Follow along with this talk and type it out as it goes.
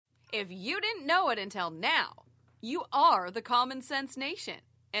If you didn't know it until now, you are the Common Sense Nation,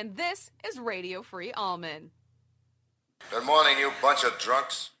 and this is Radio Free Allman. Good morning, you bunch of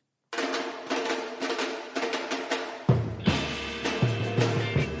drunks.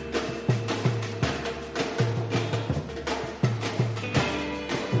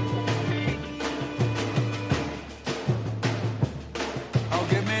 Oh,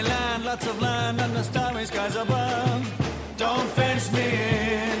 give me land, lots of land, and the starry skies above. Don't fence me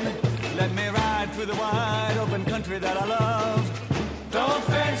in. Let me ride through the wide open country that I love. Don't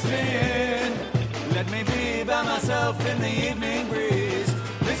fence me in. Let me be by myself in the evening breeze.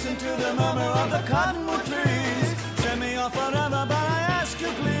 Listen to the murmur of the cottonwood trees. Send me off forever, but I ask you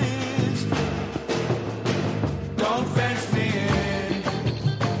please. Don't fence me in.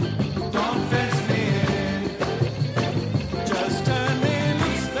 Don't fence me in. Just turn me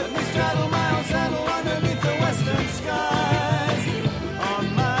loose, let me straddle my own saddle underneath the western skies.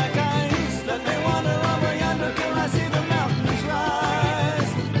 On my cayuse, let me wander over yonder till I see the mountains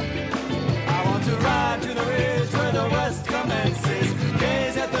rise. I want to ride to the ridge where the west commences.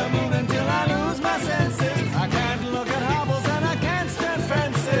 Gaze at the moon until I lose my senses. I can't look at hobbles and I can't stand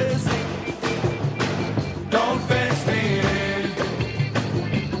fences. Don't fence me in.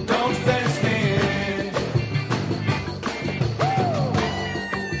 Don't fence me in.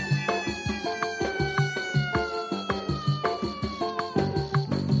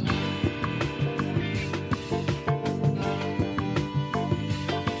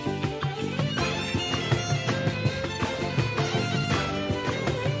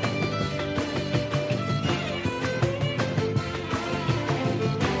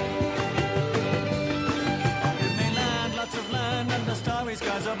 Give me land, lots of land, and the starry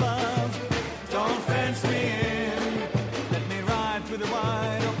skies above. Don't fence me in. Let me ride through the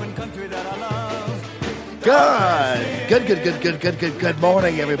wide open country that I love. Good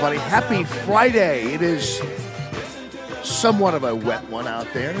morning, everybody. Happy Friday. It is somewhat of a wet one out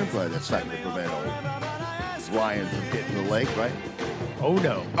there, but it's not going to prevent old Ryan from hitting the lake, right? Oh,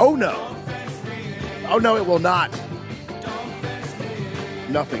 no. Oh, no. Oh, no, it will not.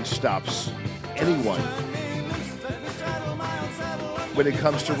 Nothing stops anyone when it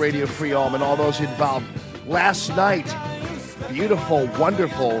comes to Radio Free Allman, all those involved. Last night, beautiful,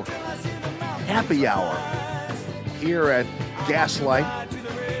 wonderful happy hour here at Gaslight.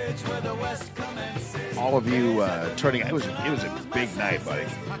 All of you turning, it was a big night, buddy.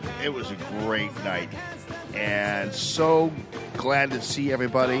 It was a great night. And so glad to see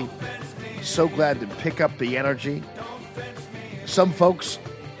everybody. So glad to pick up the energy. Some folks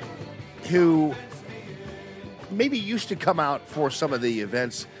who maybe used to come out for some of the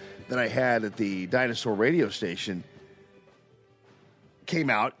events that I had at the Dinosaur radio station came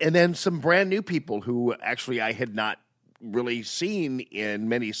out, and then some brand new people who actually I had not really seen in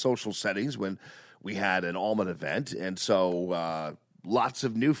many social settings when we had an Allman event. And so lots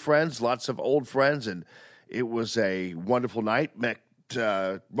of new friends, lots of old friends, and it was a wonderful night. Met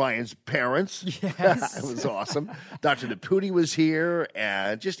Ryan's parents. Yes. It was awesome. Dr. Naputi was here,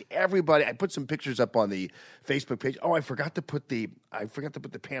 and just everybody. I put some pictures up on the Facebook page. Oh, I forgot to put the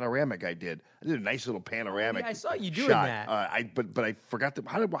panoramic. I did a nice little panoramic. Yeah, I saw you doing shot. that. But I forgot to.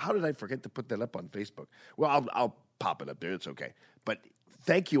 How did I forget to put that up on Facebook? Well, I'll pop it up there. It's okay. But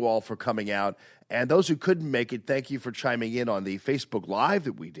thank you all for coming out, and those who couldn't make it, thank you for chiming in on the Facebook Live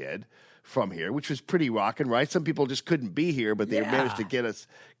that we did from here, which was pretty rocking, right? Some people just couldn't be here, but they managed to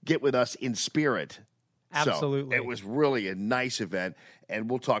get with us in spirit. Absolutely. So it was really a nice event, and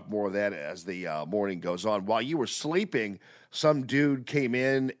we'll talk more of that as the morning goes on. While you were sleeping, some dude came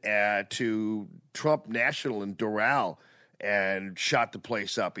in to Trump National in Doral and shot the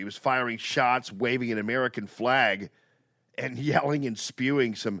place up. He was firing shots, waving an American flag, and yelling and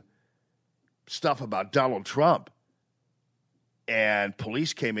spewing some stuff about Donald Trump. And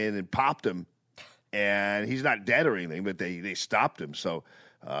police came in and popped him, and he's not dead or anything, but they stopped him. So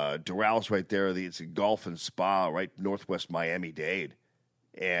Doral's right there. It's a golf and spa right northwest Miami-Dade.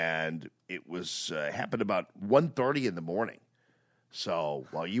 And it was happened about 1:30 in the morning. So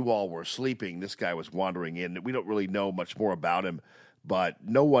while you all were sleeping, this guy was wandering in. We don't really know much more about him, but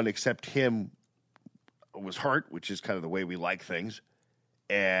no one except him was hurt, which is kind of the way we like things.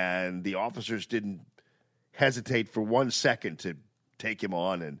 And the officers didn't hesitate for 1 second to take him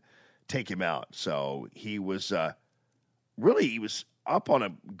on and take him out. So he was he was up on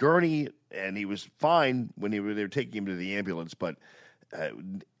a gurney, and he was fine when they were taking him to the ambulance, but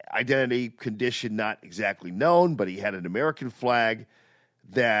identity, condition not exactly known, but he had an American flag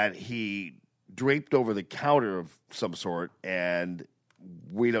that he draped over the counter of some sort, and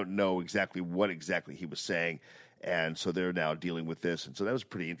we don't know exactly what exactly he was saying. And so they're now dealing with this. And so that was a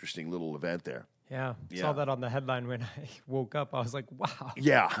pretty interesting little event there. Yeah, Yeah. saw that on the headline when I woke up. I was like, wow.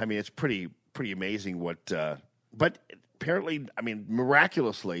 Yeah, I mean, it's pretty amazing what, but apparently, I mean,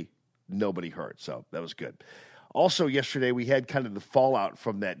 miraculously, nobody hurt. So that was good. Also, yesterday, we had kind of the fallout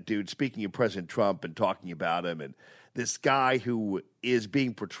from that dude, speaking of President Trump and talking about him, and this guy who is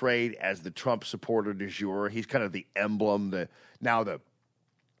being portrayed as the Trump supporter du jour. He's kind of the emblem, the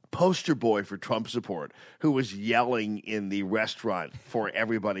poster boy for Trump support, who was yelling in the restaurant for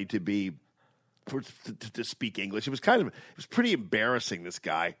everybody to speak English. It was pretty embarrassing, this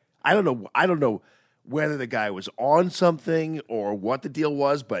guy. I don't know whether the guy was on something or what the deal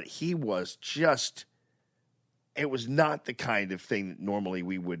was, but he was just, it was not the kind of thing that normally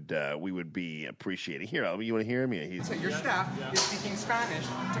we would be appreciating. Here, you want to hear him? Yeah, So your staff is speaking Spanish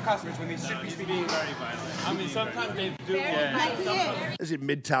to customers when they should be speaking very violent. I mean, sometimes they do. This is in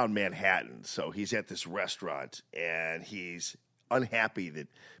Midtown Manhattan, so he's at this restaurant, and he's unhappy that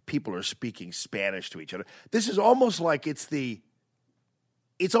people are speaking Spanish to each other. This is almost like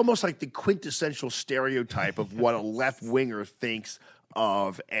it's almost like the quintessential stereotype of what a left-winger thinks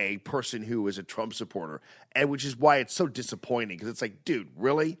of a person who is a Trump supporter, and which is why it's so disappointing, because it's like, dude,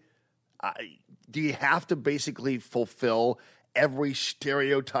 really? Do you have to basically fulfill every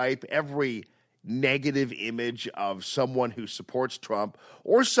stereotype, every negative image of someone who supports Trump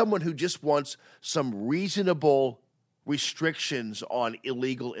or someone who just wants some reasonable restrictions on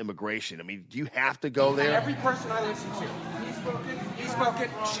illegal immigration? I mean, do you have to go there? Every person I listen to, he's spoken,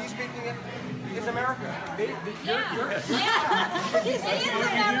 she's speaking it, is America.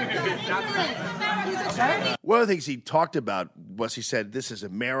 One of the things he talked about was he said, this is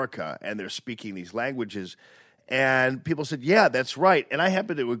America, and they're speaking these languages. And people said, yeah, that's right. And I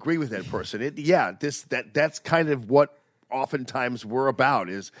happen to agree with that person. That's kind of what oftentimes we're about,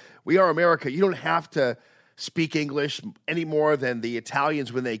 is we are America. You don't have to speak English any more than the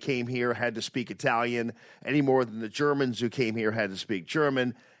Italians when they came here had to speak Italian, any more than the Germans who came here had to speak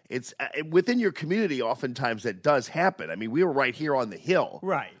German. It's within your community, oftentimes that does happen. I mean, we were right here on the Hill,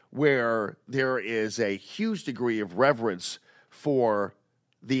 Right. where there is a huge degree of reverence for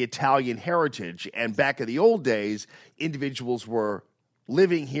the Italian heritage. And back in the old days, individuals were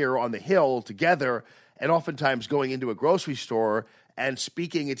living here on the Hill together and oftentimes going into a grocery store and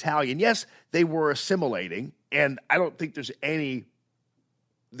speaking Italian. Yes, they were assimilating, and I don't think there's any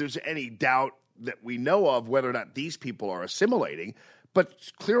doubt that we know of whether or not these people are assimilating.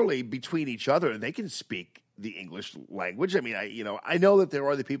 But clearly, between each other, they can speak the English language. I mean, I know that there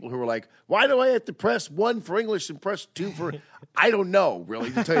are the people who are like, why do I have to press 1 for English and press 2 for? I don't know,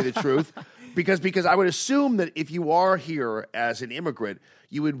 really, to tell you the truth, because I would assume that if you are here as an immigrant,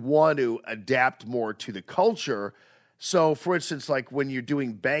 you would want to adapt more to the culture. So, for instance, like when you're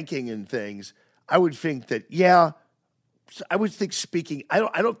doing banking and things, I would think that, I would think speaking.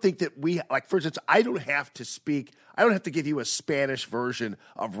 I don't think that we, like, for instance, I don't have to give you a Spanish version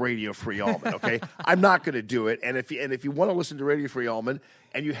of Radio Free Almond, okay? I'm not going to do it. And if you want to listen to Radio Free Almond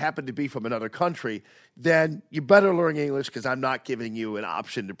and you happen to be from another country, then you better learn English, because I'm not giving you an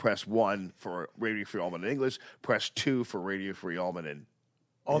option to press 1 for Radio Free Almond in English, press 2 for Radio Free Almond in.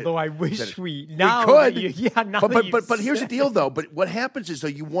 Although I wish we could. now But here's the deal, though. But what happens is, though,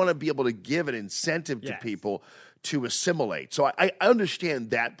 you want to be able to give an incentive to Yes. people to assimilate. So I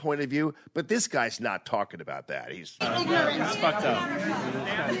understand that point of view, but this guy's not talking about that. He's ignorant. It's fucked up.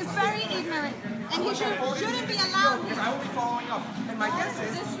 He's very ignorant, and he shouldn't be allowed. I will be following up, and my guess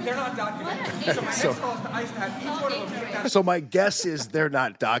is they're not documented. So my next call is to ICE to have each one of them kicked out. So my guess is they're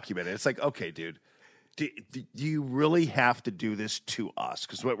not documented. It's like, okay, dude, do you really have to do this to us?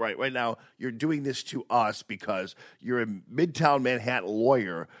 Because right now you're doing this to us because you're a Midtown Manhattan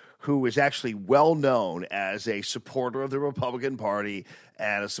lawyer who is actually well known as a supporter of the Republican Party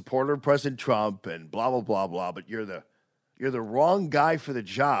and a supporter of President Trump and blah blah blah blah. But you're the wrong guy for the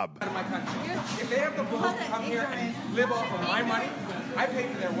job. Out of my country. If they have the balls to come here and live off of my money, I pay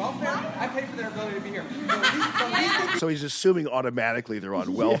for their welfare. I pay for their ability to be here. So he's assuming automatically they're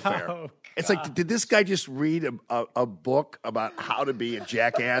on welfare. Oh, it's like, did this guy just read a book about how to be a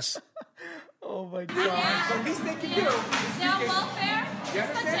jackass? Oh my God. The least they can do is speak Now, English. welfare? You Such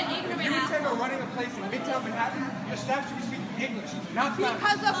an understand? ignorant You intend asshole. on running a place in Midtown Manhattan, your staff should be speaking English, not Spanish.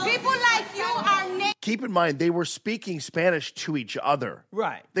 Because of people like you are Keep in mind, they were speaking Spanish to each other.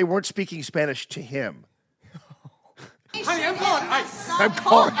 Right. They weren't speaking Spanish to him. Honey, I'm calling ICE. I'm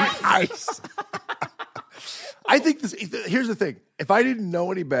calling ICE. I think here's the thing. If I didn't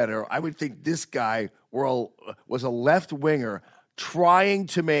know any better, I would think this guy was a left-winger trying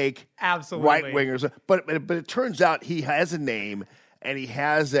to make Absolutely. right-wingers. But it turns out he has a name and he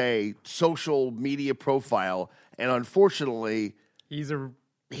has a social media profile, And unfortunately, He's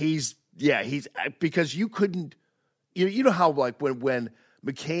because you couldn't, you know how like when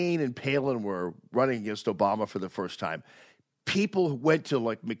McCain and Palin were running against Obama for the first time, people went to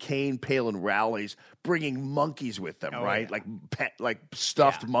like McCain Palin rallies bringing monkeys with them, right? Yeah. Like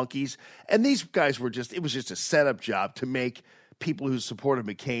stuffed monkeys. And these guys were it was just a setup job to make people who supported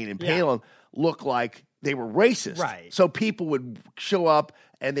McCain and Palin look like they were racist. Right. So people would show up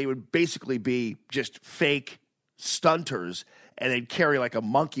and they would basically be just fake stunters, and they'd carry like a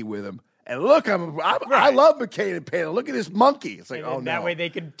monkey with them. And look, I love McCain and Palin. Look at this monkey. It's like, and that way they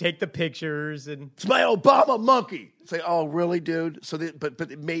could take the pictures and it's my Obama monkey. It's like, oh, really, dude? So, but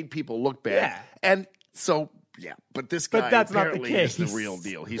it made people look bad. Yeah. And so, yeah. But this guy that's not the apparently is the case. real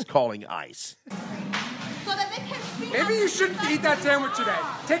deal. He's calling ICE. So that they can speak Maybe you shouldn't eat that sandwich today.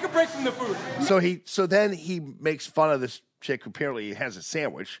 Take a break from the food. So then he makes fun of this chick who apparently has a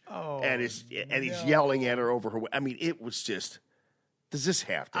sandwich, and he's yelling at her over her. I mean, it was just. Does this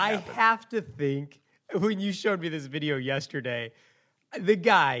have to happen? I have to think when you showed me this video yesterday, the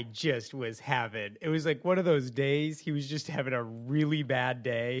guy just was having, it was like one of those days he was just having a really bad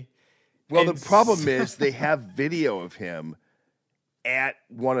day. Well, And the problem is they have video of him at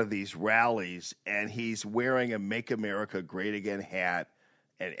one of these rallies, and he's wearing a Make America Great Again hat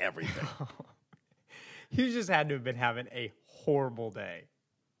and everything. He just had to have been having a horrible day.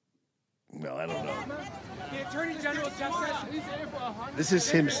 Well, I don't know. The Attorney General just said This is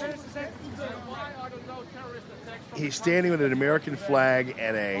him. He's standing with an American flag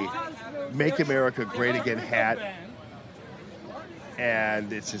and a Make America Great Again hat.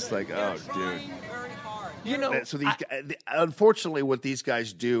 And it's just like, oh, dude. You know, So these guys, unfortunately, what these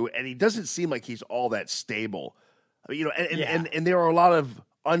guys do, and he doesn't seem like he's all that stable. You know, and there are a lot of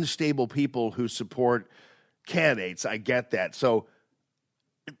unstable people who support candidates. I get that. So,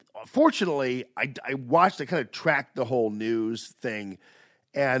 fortunately, I kind of tracked the whole news thing,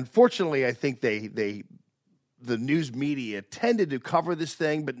 and fortunately, I think the news media tended to cover this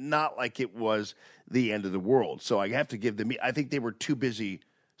thing, but not like it was the end of the world. So I have to give them. I think they were too busy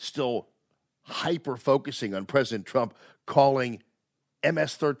still hyper focusing on President Trump calling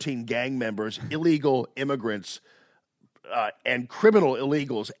MS-13 gang members illegal immigrants and criminal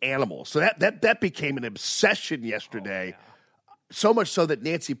illegals animals. So that became an obsession yesterday. So much so that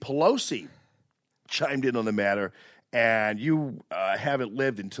Nancy Pelosi chimed in on the matter, and you haven't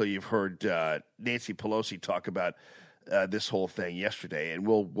lived until you've heard Nancy Pelosi talk about this whole thing yesterday, and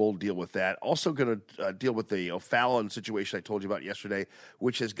we'll deal with that. Also going to deal with the O'Fallon situation I told you about yesterday,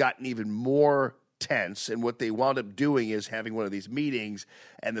 which has gotten even more tense, and what they wound up doing is having one of these meetings,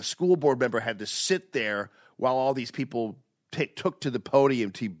 and the school board member had to sit there while all these people took to the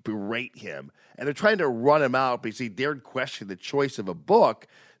podium to berate him. And they're trying to run him out because he dared question the choice of a book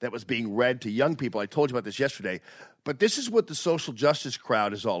that was being read to young people. I told you about this yesterday. But this is what the social justice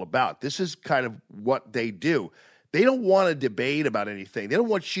crowd is all about. This is kind of what they do. They don't want to debate about anything. They don't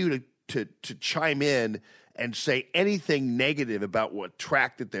want you to chime in and say anything negative about what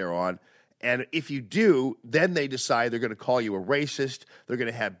track that they're on. And if you do, then they decide they're going to call you a racist. They're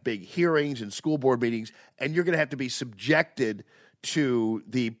going to have big hearings and school board meetings, and you're going to have to be subjected to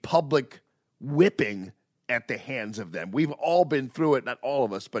the public whipping at the hands of them. We've all been through it, not all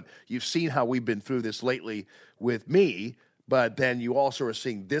of us, but you've seen how we've been through this lately with me. But then you also are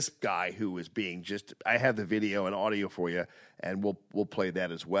seeing this guy who is being just – I have the video and audio for you, and we'll play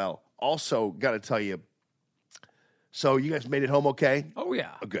that as well. Also, got to tell you, so you guys made it home okay? oh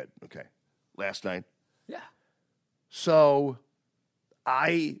yeah, Oh, good. Okay. Last night. yeah. So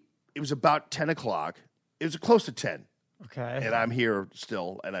it was about 10 o'clock. It was close to 10. Okay. And I'm here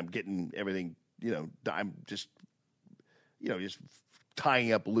still, and I'm getting everything, I'm just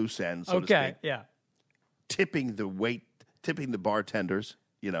tying up loose ends, so to Okay. speak. Yeah. Tipping the bartenders,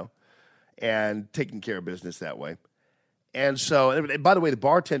 and taking care of business that way. And so, and by the way, the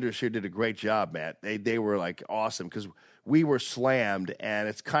bartenders here did a great job, Matt. They were like awesome because we were slammed, and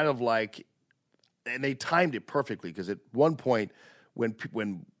it's kind of like, and they timed it perfectly because at one point when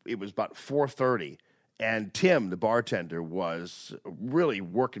it was about 4:30, and Tim, the bartender, was really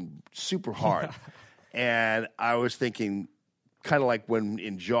working super hard, and I was thinking, kind of like when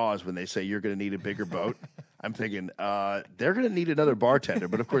in Jaws when they say you're going to need a bigger boat. I'm thinking they're going to need another bartender,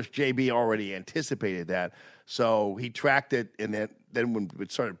 but of course JB already anticipated that, so he tracked it, and then when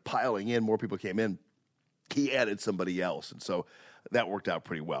it started piling in, more people came in. He added somebody else, and so that worked out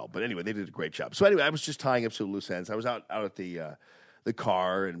pretty well. But anyway, they did a great job. So anyway, I was just tying up some loose ends. I was out at the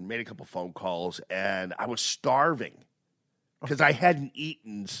car and made a couple phone calls, and I was starving because I hadn't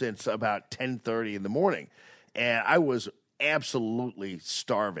eaten since about 10:30 in the morning, and I was absolutely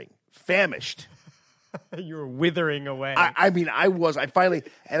starving, famished. You were withering away. I mean, I finally,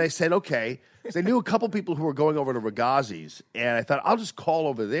 and I said, okay. 'Cause I knew a couple people who were going over to Ragazzi's, and I thought, I'll just call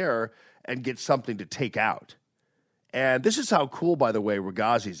over there and get something to take out. And this is how cool, by the way,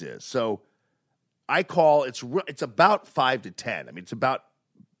 Ragazzi's is. So I call, it's about 5 to 10. I mean, it's about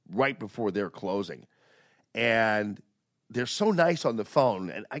right before they're closing. And they're so nice on the phone.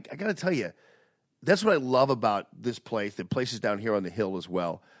 And I got to tell you, that's what I love about this place, the places down here on the hill as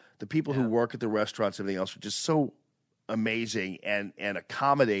well. The people who work at the restaurants and everything else are just so amazing and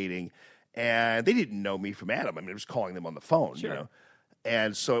accommodating. And they didn't know me from Adam. I mean, I was calling them on the phone, you know.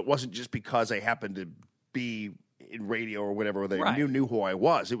 And so it wasn't just because I happened to be in radio or whatever, or they knew who I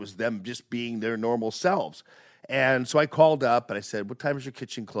was. It was them just being their normal selves. And so I called up and I said, "What time is your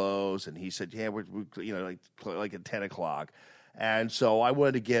kitchen close?" And he said, "Yeah, we're you know, like at 10 o'clock." And so I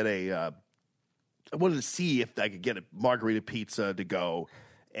wanted to get I wanted to see if I could get a margarita pizza to go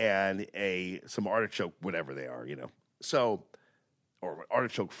and some artichoke, whatever they are, you know. So, or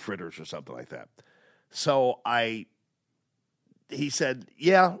artichoke fritters or something like that. So he said,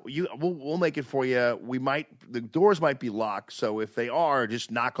 "Yeah, we'll make it for you. The doors might be locked, so if they are, just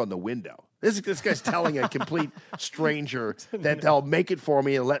knock on the window." This guy's telling a complete stranger that they'll make it for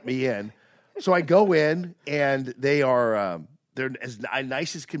me and let me in. So I go in, and they are they're as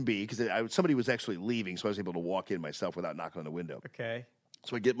nice as can be because somebody was actually leaving, so I was able to walk in myself without knocking on the window. Okay.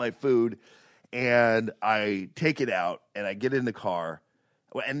 So I get my food, and I take it out, and I get in the car.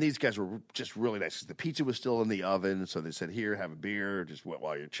 And these guys were just really nice. The pizza was still in the oven, so they said, "Here, have a beer, just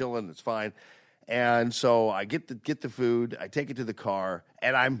while you're chilling. It's fine." And so I get the food, I take it to the car,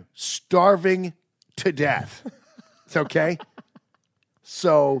 and I'm starving to death. It's okay.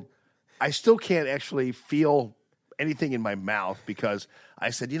 So I still can't actually feel anything in my mouth because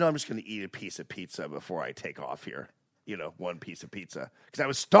I said, I'm just going to eat a piece of pizza before I take off here. One piece of pizza because I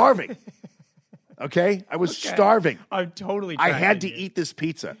was starving. Okay? I was starving. I'm totally I had to eat this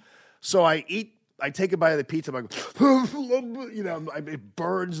pizza. So I take a bite of the pizza. I'm like, it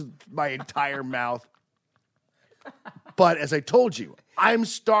burns my entire mouth. But as I told you, I'm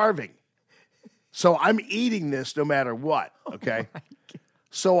starving. So I'm eating this no matter what, okay?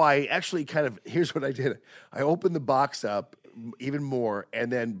 So I actually here's what I did. I opened the box up even more and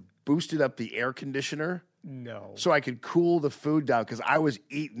then boosted up the air conditioner. No. So I could cool the food down because I was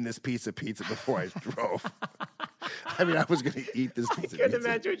eating this piece of pizza before I drove. I mean, I was going to eat this piece of pizza. I couldn't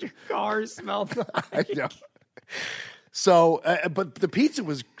imagine what your car smelled like. I know. So, but the pizza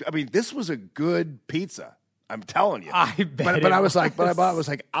was, this was a good pizza. I'm telling you. I bet But I was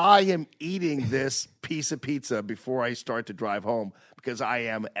like, I am eating this piece of pizza before I start to drive home because I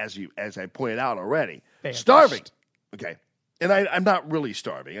am, as I pointed out already, starving. Okay. And I'm not really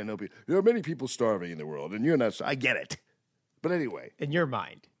starving. I know there are many people starving in the world, and you're not. I get it. But anyway. In your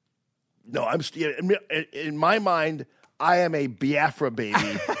mind. No, in my mind, I am a Biafra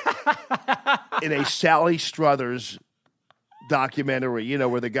baby in a Sally Struthers documentary,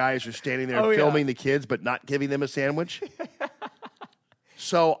 where the guys are standing there filming the kids but not giving them a sandwich.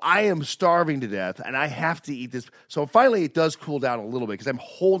 So I am starving to death, and I have to eat this. So finally it does cool down a little bit because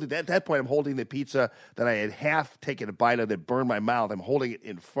at that point I'm holding the pizza that I had half taken a bite of that burned my mouth. I'm holding it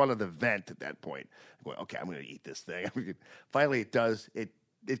in front of the vent at that point. I'm going, okay, I'm going to eat this thing. Finally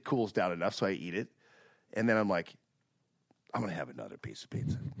it cools down enough, so I eat it. And then I'm like, I'm going to have another piece of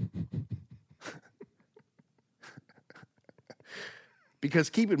pizza.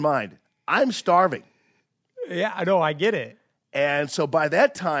 Because keep in mind, I'm starving. Yeah, I know, I get it. And so by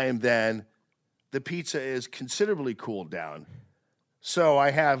that time, then, the pizza is considerably cooled down. So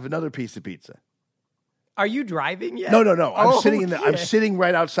I have another piece of pizza. Are you driving yet? No. I'm sitting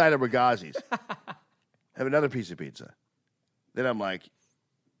right outside of Ragazzi's. Have another piece of pizza. Then I'm like,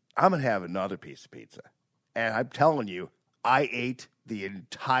 I'm going to have another piece of pizza. And I'm telling you, I ate the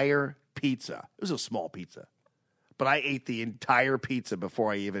entire pizza. It was a small pizza. But I ate the entire pizza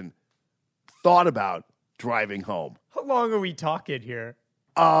before I even thought about driving home. How long are we talking here?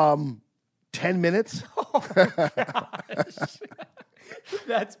 10 minutes. Oh my gosh.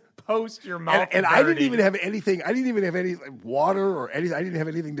 That's post your mouth. And I didn't even have anything. I didn't even have any water or anything. I didn't have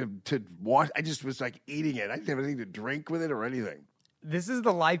anything to wash. I just was like eating it. I didn't have anything to drink with it or anything. This is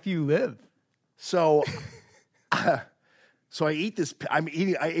the life you live. So, so I eat this. I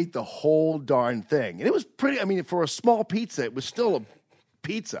ate the whole darn thing, and it was pretty. For a small pizza, it was still a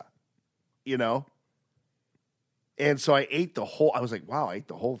pizza, And so I ate the whole. I was like, wow, I ate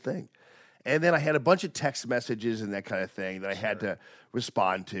the whole thing. And then I had a bunch of text messages and that kind of thing that I had to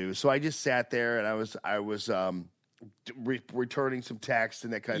respond to. So I just sat there and I was returning some text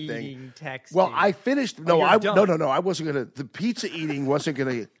and that kind of thing. Texting. Well, I finished. No, you're done. no. I wasn't gonna. The pizza eating wasn't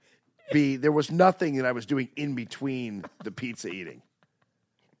gonna there was nothing that I was doing in between the pizza eating,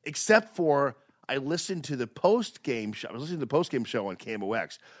 except for I listened to the post-game show. I was listening to the post-game show on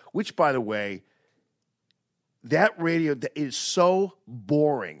KMOX, which, by the way, that radio is so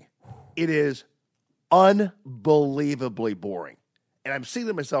boring. It is unbelievably boring. And I'm sitting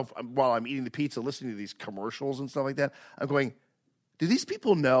to myself while I'm eating the pizza, listening to these commercials and stuff like that. I'm going, do these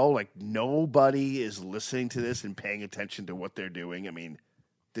people know, like, nobody is listening to this and paying attention to what they're doing? I mean,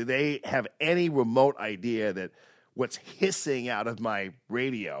 do they have any remote idea that what's hissing out of my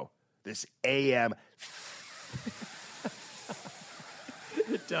radio, this AM,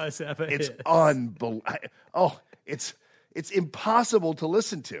 It does have a it's hiss. unbelievable. Oh, it's impossible to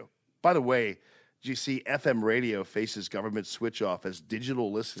listen to. By the way, did you see FM radio faces government switch off as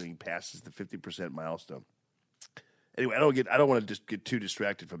digital listening passes the 50% milestone? Anyway, I don't want to just get too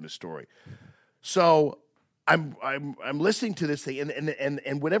distracted from this story. So I'm listening to this thing,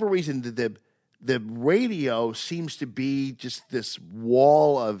 and whatever reason the radio seems to be just this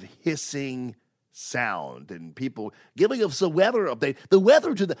wall of hissing sound, and people giving us a weather update. The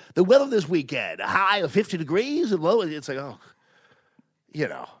weather this weekend, a high of 50 degrees and low. It's like, oh, you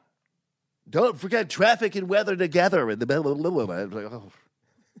know, don't forget traffic and weather together. And like, oh.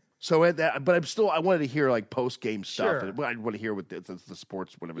 So at that, but I wanted to hear like post game stuff. Sure. And I want to hear what the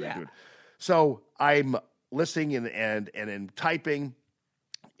sports, whatever Yeah. they're doing. So I'm listening and typing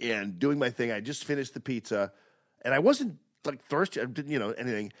and doing my thing. I just finished the pizza, and I wasn't like thirsty. I didn't,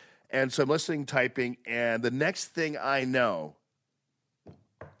 anything. And so I'm listening, typing, and the next thing I know,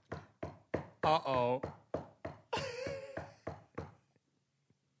 Uh-oh.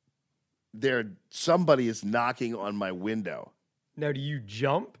 somebody is knocking on my window. Now, do you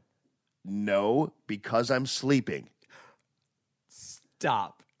jump? No, because I'm sleeping.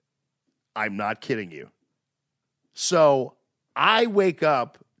 Stop. I'm not kidding you. So I wake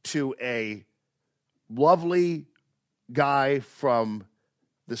up to a lovely guy from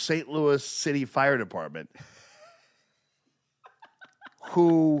the St. Louis City Fire Department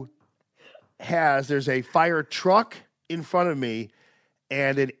who there's a fire truck in front of me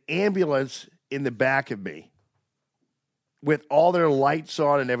and an ambulance in the back of me with all their lights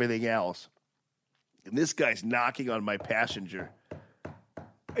on and everything else. And this guy's knocking on my passenger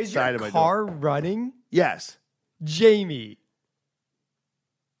Is side your of my car running? Yes. Jamie.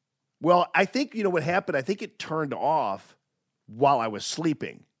 Well, I think, what happened? I think it turned off while I was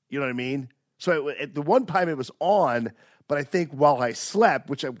sleeping. You know what I mean? So at the one time it was on, but I think while I slept,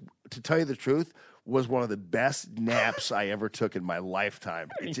 which, to tell you the truth, was one of the best naps I ever took in my lifetime.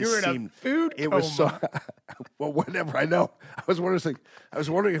 It You were in a food it was so coma. well, whatever. I know. I was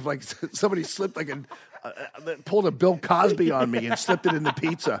wondering if like somebody slipped pulled a Bill Cosby on me and slipped it in the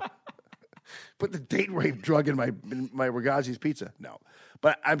pizza. Put the date rape drug in my Ragazzi's pizza. No,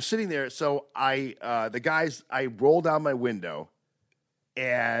 but I'm sitting there. So I roll down my window,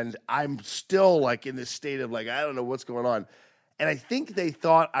 and I'm still like in this state of like I don't know what's going on. And I think they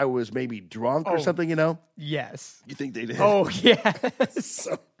thought I was maybe drunk or something, Yes. You think they did? Oh, yes.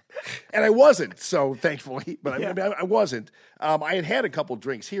 And I wasn't, so thankfully. But I wasn't. I had a couple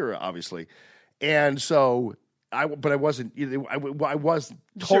drinks here, obviously. And so, I wasn't, I was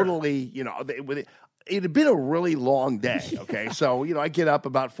totally, it had been a really long day, okay? So, I get up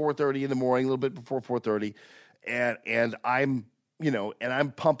about 4:30 in the morning, a little bit before 4:30, and I'm, and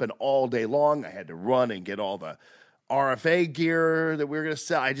I'm pumping all day long. I had to run and get all the RFA gear that we were going to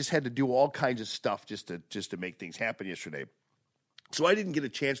sell. I just had to do all kinds of stuff just to make things happen yesterday. So I didn't get a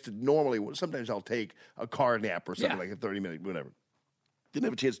chance to normally. Sometimes I'll take a car nap or something like a 30-minute, whatever. Didn't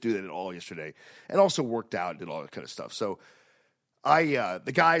have a chance to do that at all yesterday, and also worked out and did all that kind of stuff. So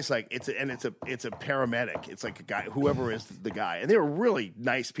the guy's like, it's a paramedic. It's like a guy, whoever is the guy, and they were really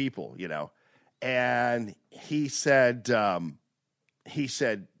nice people, And he said, "Did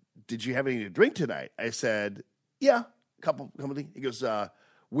you have anything to drink tonight?" I said, "Yeah, a couple." He goes,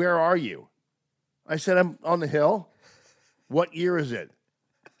 "Where are you?" I said, "I'm on the Hill." "What year is it?"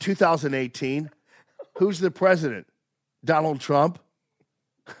 2018. "Who's the president?" "Donald Trump."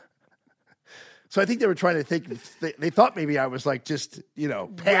 So I think they were trying to think. They thought maybe I was like just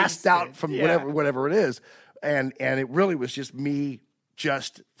passed out from whatever it is, and it really was just me.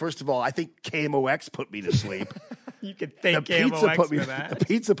 Just first of all, I think KMOX put me to sleep. You could thank The pizza KMOX for that. The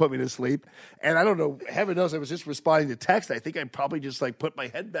pizza put me to sleep, and I don't know. Heaven knows, I was just responding to text. I think I probably just like put my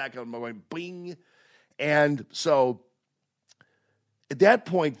head back on my bing, and so at that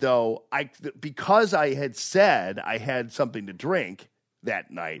point, though, because I had said I had something to drink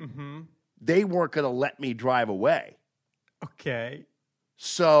that night, they weren't going to let me drive away. Okay.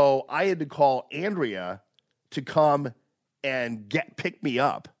 So I had to call Andrea to come and pick me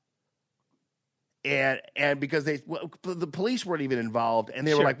up And because the police weren't even involved, and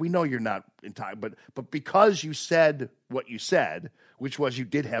they were Sure. like, we know you're not in time, but because you said what you said, which was you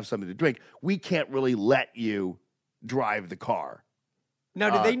did have something to drink, we can't really let you drive the car. Now,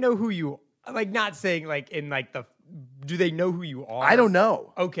 do they know who you like? Not saying like in like the. Do they know who you are? I don't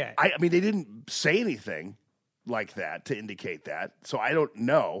know. Okay. I mean, they didn't say anything like that to indicate that, so I don't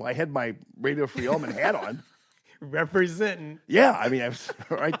know. I had my Radio Free Allman hat on. Representing. Yeah, I mean, I was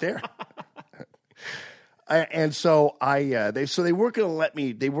right there. And so they weren't going to let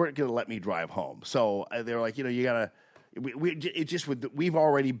me. They weren't going to let me drive home. So they were like, you gotta. We've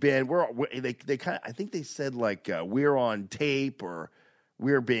already been. They kind of. I think they said like we're on tape or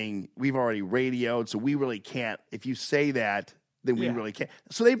we've already radioed, so we really can't. If you say that, then we really can't.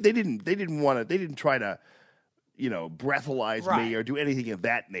 So they didn't want to. They didn't try to, breathalyze me or do anything of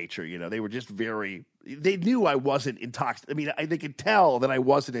that nature. They were just very. They knew I wasn't intoxicated. I mean, they could tell that I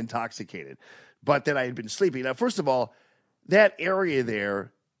wasn't intoxicated, but that I had been sleeping. Now, first of all, that area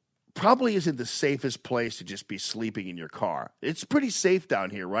there probably isn't the safest place to just be sleeping in your car. It's pretty safe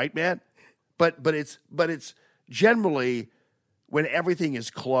down here, right, man? But it's generally when everything is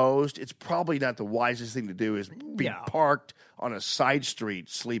closed, it's probably not the wisest thing to do is be parked on a side street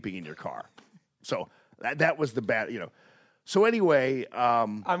sleeping in your car. So that was the bad, So anyway,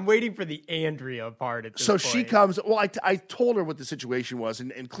 I'm waiting for the Andrea part at this so point. she comes. Well, I told her what the situation was,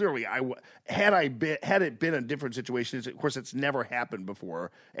 and clearly, had it been a different situation. Of course, it's never happened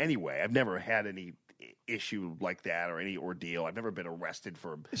before. Anyway, I've never had any issue like that or any ordeal. I've never been arrested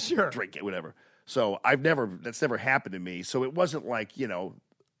for drinking, whatever. So that's never happened to me. So it wasn't like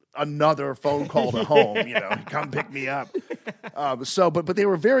another phone call to home. Come pick me up. But they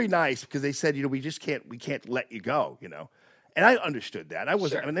were very nice because they said, we can't let you go. And I understood that.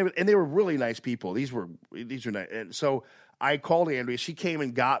 They were really nice people. These were nice. And so I called Andrea. She came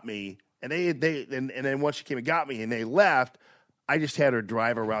and got me, and then once she came and got me, and they left, I just had her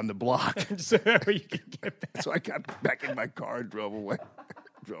drive around the block so you could get back. So I got back in my car and drove away.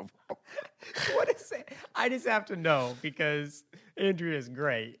 Drove home. What is it? I just have to know because Andrea is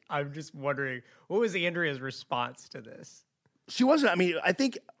great. I'm just wondering what was Andrea's response to this? She wasn't. I mean, I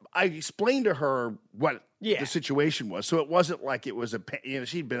think I explained to her what the situation was, so it wasn't like it was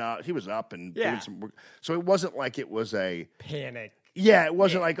she'd been out, he was up and doing some work, so it wasn't like it was a panic. Yeah, it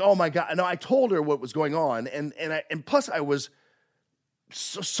wasn't like, oh my God. No, I told her what was going on, and plus I was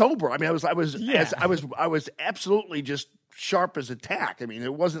sober. I mean, I was absolutely just sharp as a tack. I mean,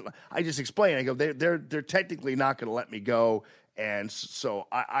 it wasn't. I just explained. I go, they're technically not going to let me go. And so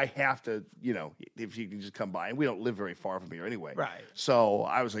I have to, if you can just come by. And we don't live very far from here anyway. Right. So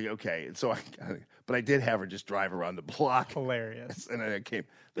I was like, okay. And so but I did have her just drive around the block. Hilarious. And then I came.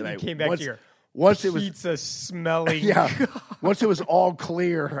 Then I came back to your pizza smelling. Yeah. Once it was all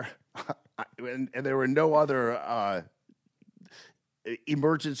clear, and there were no other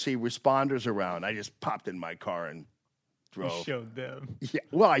emergency responders around, I just popped in my car and drove. You showed them. Yeah.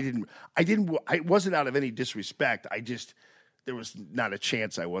 Well, I didn't. I wasn't out of any disrespect. There was not a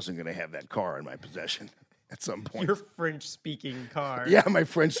chance I wasn't going to have that car in my possession at some point. Your French-speaking car. Yeah, my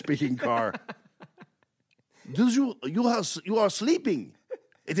French-speaking car. You are sleeping.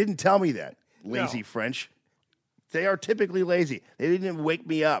 It didn't tell me that. Lazy French. They are typically lazy. They didn't even wake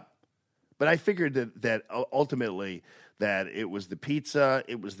me up. But I figured that ultimately that it was the pizza,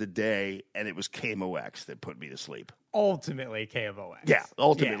 it was the day, and it was KMOX that put me to sleep. Ultimately, KMOX. Yeah,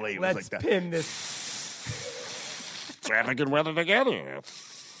 ultimately it was like that. Let's pin this. Traffic and weather together.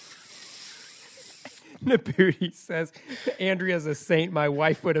 Nabuti says, Andrea's a saint. My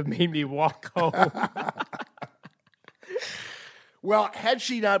wife would have made me walk home. Well, had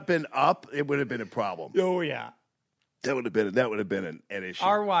she not been up, it would have been a problem. Oh, yeah. That would have been an issue.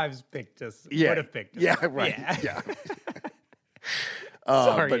 Our wives picked us. Yeah. Would have picked us. Yeah, right. Yeah.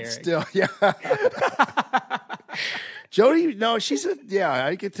 Sorry, but Eric. still, yeah. Jody, no,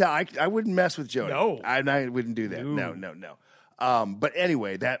 I could tell. I wouldn't mess with Jody. No. I wouldn't do that. No. But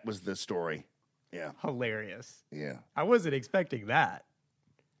anyway, that was the story. Yeah. Hilarious. Yeah. I wasn't expecting that.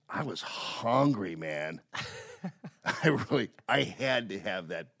 I was hungry, man. I had to have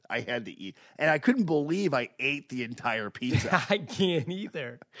that. I had to eat. And I couldn't believe I ate the entire pizza. I can't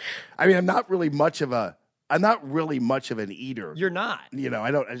either. I mean, I'm not really much of an eater. You're not.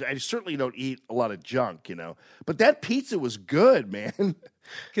 I certainly don't eat a lot of junk, But that pizza was good, man.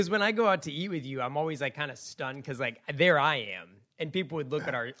 Because when I go out to eat with you, I'm always like kind of stunned because like there I am. And people would look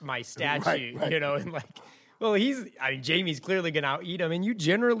at my statue, right. And like, well, Jamie's clearly going to out eat him. And you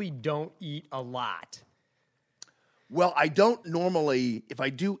generally don't eat a lot. Well, I don't normally, if I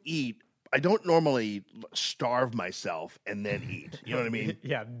do eat, I don't normally starve myself and then eat. You know what I mean?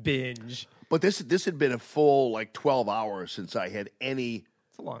 Yeah, binge. But this had been a full 12 hours since I had any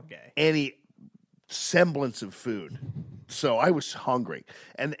It's a long day. any semblance of food. So I was hungry.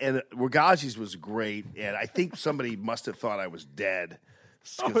 And Ragazzi's was great, and I think somebody must have thought I was dead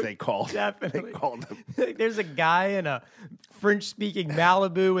because they called Definitely. they called them. There's a guy in a French-speaking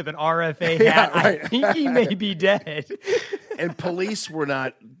Malibu with an RFA hat. Yeah, right. I think he may be dead. And police were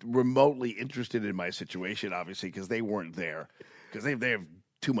not remotely interested in my situation, obviously, because they weren't there. Because they have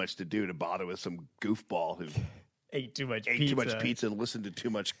too much to do to bother with some goofball who Ate too much ate too much pizza and listened to too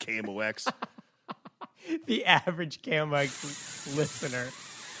much KMOX. The average KMOX listener.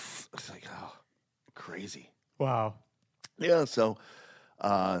 It's like, oh, crazy. Wow. Yeah, so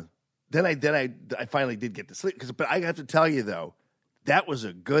then I finally did get to sleep. But I have to tell you, though, that was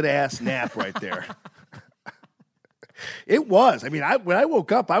a good-ass nap right there. It was. I mean, when I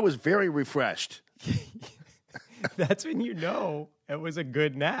woke up, I was very refreshed. That's when you know it was a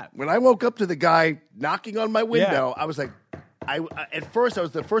good nap. When I woke up to the guy knocking on my window, I was like, at first,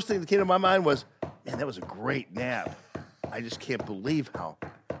 the first thing that came to my mind was, man, that was a great nap. I just can't believe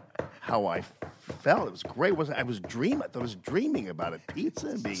how I felt. It was great. I was dreaming about it. Pizza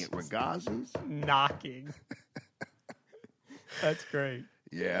and being at Ragazzi's. Knocking. That's great.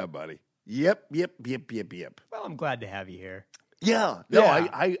 Yeah, buddy. Yep. Well, I'm glad to have you here. Yeah. No,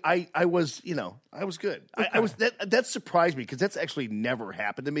 Yeah. I was, I was good. I was that surprised me because that's actually never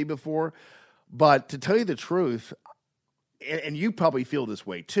happened to me before. But to tell you the truth, and you probably feel this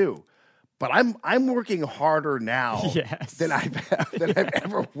way too, but I'm working harder now Yes. than I've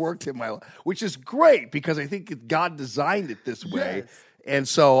ever worked in my life, which is great because I think God designed it this way. Yes. And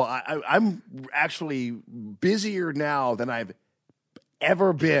so I'm actually busier now than I've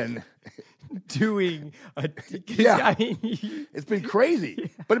ever been. Doing a Yeah. I mean, It's been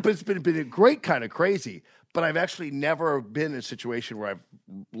crazy, but it's been a great kind of crazy. But I've actually never been in a situation where I've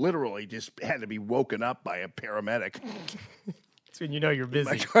literally just had to be woken up by a paramedic. that's when you know you're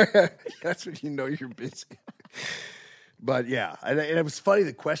busy. That's when you know you're busy. But yeah, and it was funny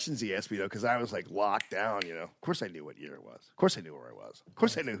the questions he asked me though, because I was like locked down. Of course I knew what year it was. Of course I knew where I was. Of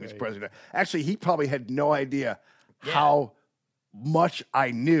course I knew who's president. Actually, he probably had no idea how much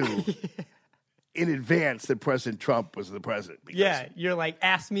I knew. In advance that President Trump was the president. Because, Yeah, you're like,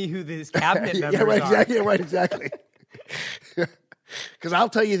 ask me who this cabinet members yeah, right, are. exactly. Because I'll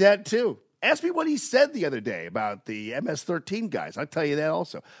tell you that too. Ask me what he said the other day about the MS-13 guys. I'll tell you that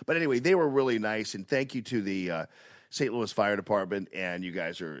also. But anyway, they were really nice, and thank you to the St. Louis Fire Department. And you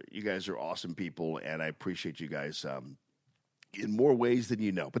guys are awesome people, and I appreciate you guys in more ways than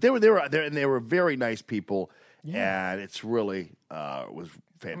you know. But they were very nice people, and it's really was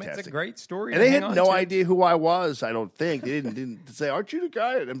fantastic. I mean, it's a great story. And to they hang had on no to. idea who I was. I don't think they didn't say, "Aren't you the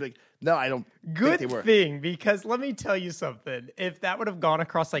guy?" And I'm like, "No, I don't." Good think they were. thing, because let me tell you something. If that would have gone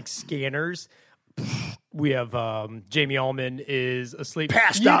across like scanners, we have Jamie Allman is asleep,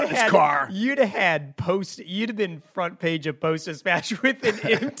 Passed out in his car. You'd have been front page of Post Dispatch with an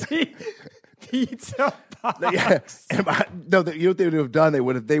empty pizza box. Yeah. No, you know what they would have done?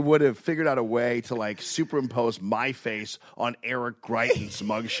 They would have figured out a way to like superimpose my face on Eric Greitens'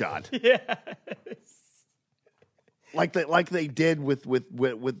 mugshot. Yes. Like they did with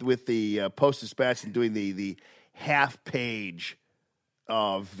the Post Dispatch and doing the half page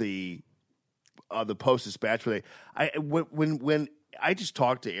of the Post Dispatch where when I just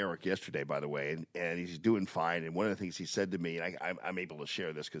talked to Eric yesterday, by the way, and he's doing fine. And one of the things he said to me, and I'm able to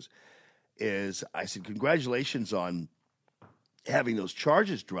share this is I said, congratulations on having those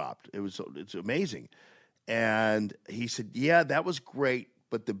charges dropped. It's amazing. And he said, yeah, that was great.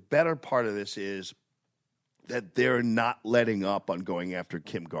 But the better part of this is that they're not letting up on going after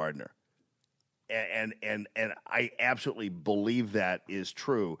Kim Gardner. And I absolutely believe that is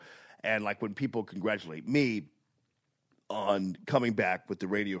true. And like when people congratulate me on coming back with the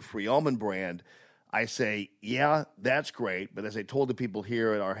Radio Free Almond brand, I say, yeah, that's great. But as I told the people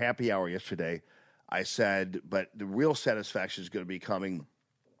here at our happy hour yesterday, I said, but the real satisfaction is going to be coming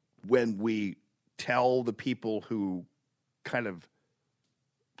when we tell the people who kind of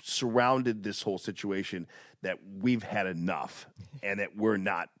surrounded this whole situation that we've had enough and that we're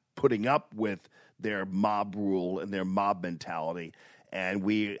not putting up with their mob rule and their mob mentality. And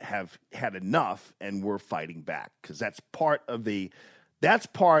we have had enough and we're fighting back because that's part of the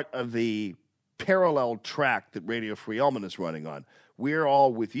parallel track that Radio Free Almond is running on. We're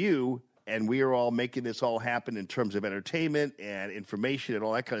all with you, and we are all making this all happen in terms of entertainment and information and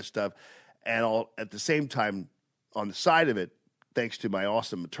all that kind of stuff. And all at the same time, on the side of it, thanks to my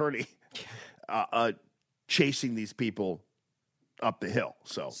awesome attorney, chasing these people up the hill.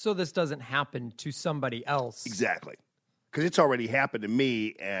 So this doesn't happen to somebody else. exactly. because it's already happened to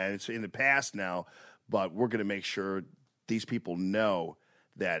me and it's in the past now. But we're going to make sure these people know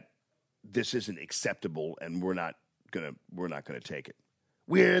that this isn't acceptable, and we're not gonna take it.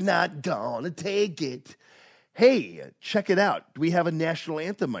 We're not gonna take it. Hey, check it out. Do we have a national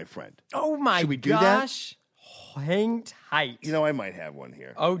anthem, my friend? Oh my Should we do gosh. Hang tight. You know, I might have one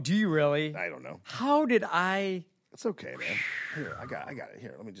here. Oh, do you really? I don't know. How did I? It's okay, man. Here, I got it.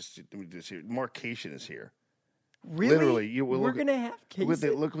 Here, let me just here. Mark Cation is here. Really? Literally, we're gonna have cases.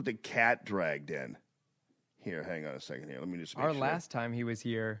 Look what the cat dragged in. Here, hang on a second. Here, let me just make Our sure. last time he was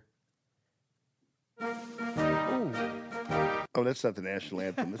here. Oh, that's not the national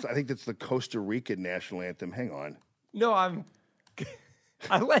anthem. I think that's the Costa Rican national anthem. Hang on. No,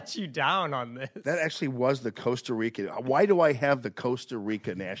 I let you down on this. That actually was the Costa Rican. Why do I have the Costa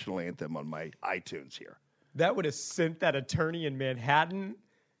Rica national anthem on my iTunes here? That would have sent that attorney in Manhattan.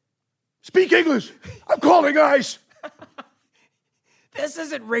 Speak English. I'm calling ICE. This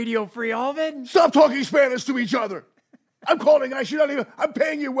isn't Radio Free Alvin. Stop talking Spanish to each other. I'm calling ICE. I'm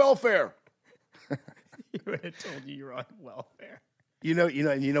paying you welfare. He would have told you you're on welfare. You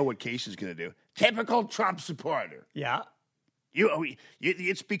know what Casey's going to do? Typical Trump supporter. Yeah.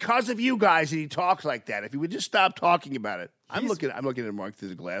 It's because of you guys that he talks like that. If he would just stop talking about it. I'm looking at Mark through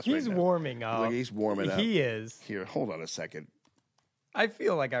the glass right now. He's warming up. Look, he's warming up. He is. Here, hold on a second. I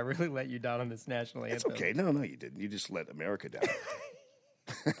feel like I really let you down on this national anthem. It's okay. No, you didn't. You just let America down.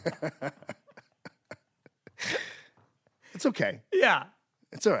 It's okay. Yeah.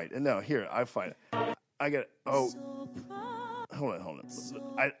 It's all right. No, here, I find it. I got. Oh, hold on.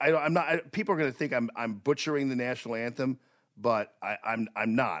 I'm not. People are going to think I'm butchering the national anthem, but I'm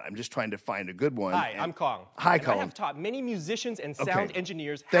not. I'm just trying to find a good one. Hi, I'm Kong. Hi, and Kong. I have taught many musicians and sound Okay.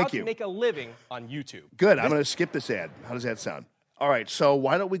 engineers how Thank to you. make a living on YouTube. Good. I'm going to skip this ad. How does that sound? All right. So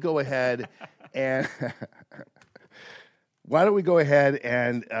why don't we go ahead and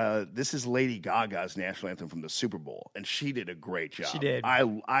this is Lady Gaga's national anthem from the Super Bowl, and she did a great job. She did.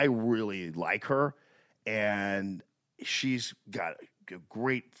 I really like her, and she's got a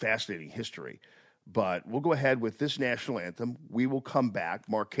great, fascinating history. But we'll go ahead with this national anthem. We will come back.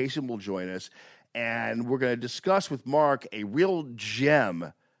 Mark Kaysen will join us, and we're going to discuss with Mark a real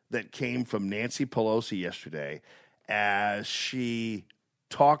gem that came from Nancy Pelosi yesterday as she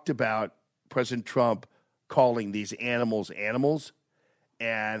talked about President Trump calling these animals animals,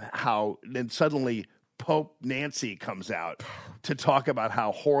 and how then suddenly Pope Nancy comes out to talk about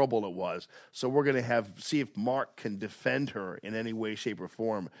how horrible it was. So we're going to see if Mark can defend her in any way, shape, or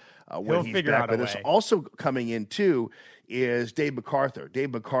form when He'll he's figure back out a with us. way. Also coming in, too, is Dave MacArthur.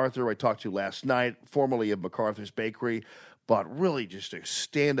 Dave MacArthur I talked to last night, formerly of MacArthur's Bakery, but really just a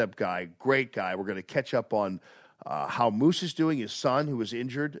stand-up guy, great guy. We're going to catch up on how Moose is doing, his son, who was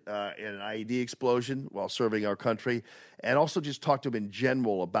injured in an IED explosion while serving our country, and also just talk to him in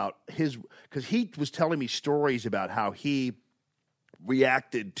general about because he was telling me stories about how he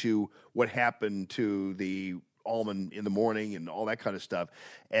reacted to what happened to the Almond in the morning and all that kind of stuff,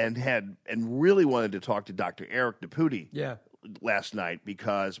 and really wanted to talk to Dr. Eric Deputy last night,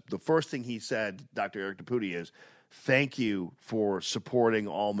 because the first thing he said, Dr. Eric Deputy, is thank you for supporting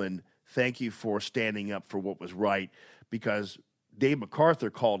Almond. Thank you for standing up for what was right, because Dave MacArthur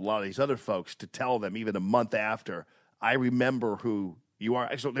called a lot of these other folks to tell them, even a month after, I remember who you are.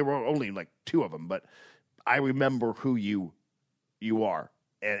 Actually, there were only like two of them, but I remember who you are.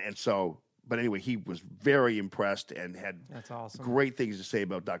 And so, but anyway, he was very impressed and had That's awesome. great things to say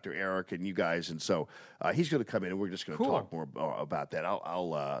about Dr. Eric and you guys. And so he's going to come in, and we're just going to Cool. talk more about that.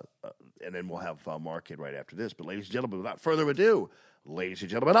 And then we'll have Mark in right after this. But ladies and gentlemen, without further ado, ladies and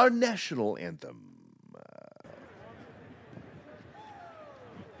gentlemen, our national anthem.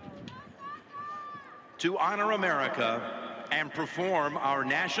 To honor America and perform our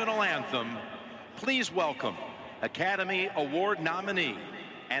national anthem, please welcome Academy Award nominee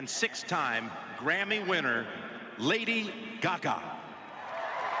and 6-time Grammy winner, Lady Gaga.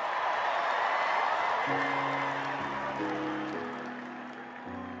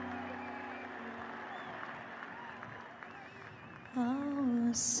 Oh,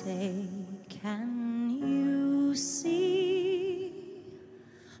 say, can you see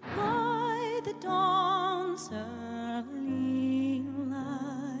by the dawn's early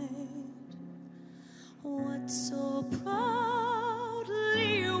light what so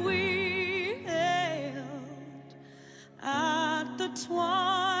proudly we hailed at the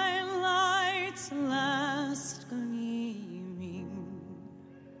twilight's last gleaming,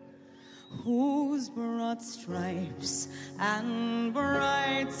 whose broad stripes and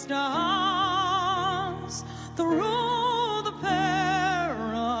bright stars through the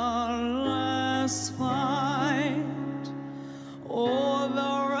perilous fight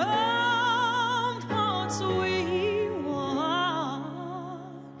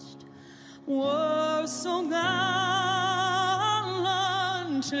were so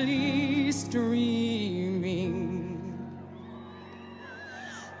gallantly streaming.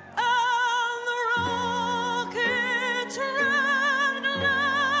 And the rockets ran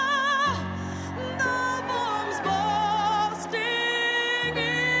low, the bombs bursting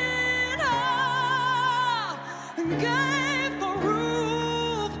in air, gave the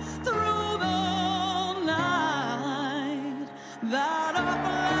roof through the night that our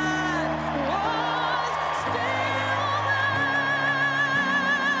flag was still there.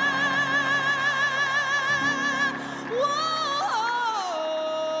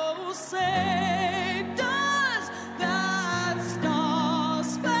 Whoa, say does that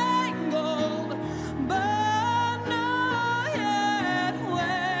star-spangled banner yet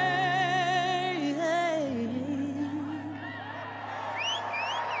wave?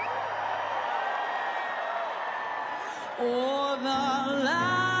 O'er the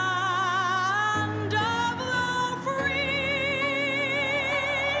land of the free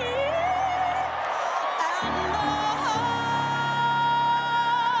and the home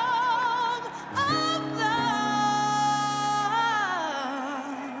of the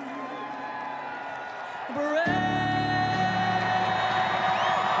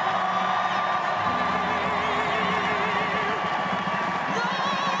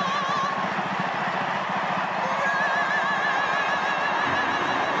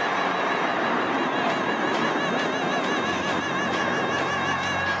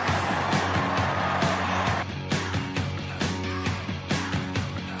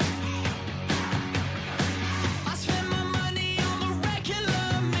I spend my money on the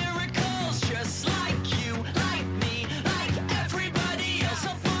regular miracles, just like you, like me, like everybody else.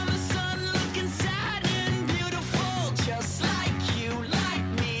 Up on the sun, looking sad and beautiful, just like you, like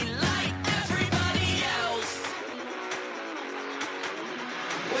me, like everybody else.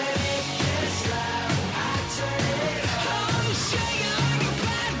 When it gets loud, I turn it up. I'm shaking like a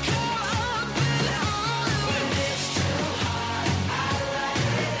bad girl, up and on. When it's too hot, I light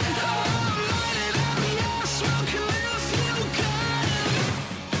it up. I'm lighting up, yeah, smoking this new gun.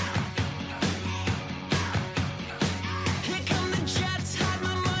 Here come the jets, hide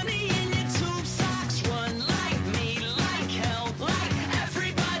my money in your tube socks. Run like me, like hell, like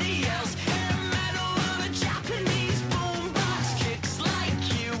everybody else. Hair metal on a Japanese boombox. Kicks like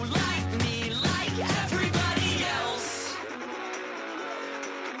you, like me, like everybody else.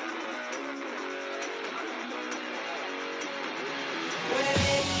 When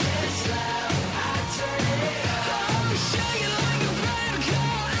it gets loud, I turn it up. I'm shaking like a bad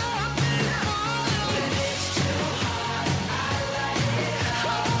girl, up and on. When it's too hot, I light it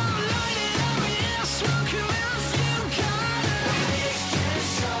up. I'm lighting up, yeah, smoking this new gun. When it's just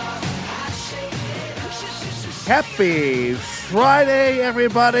soft, I shake it up. Happy Friday,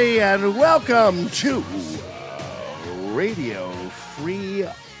 everybody, and welcome to Radio Free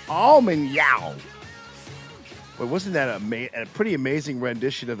Almond Yow. But wasn't that a pretty amazing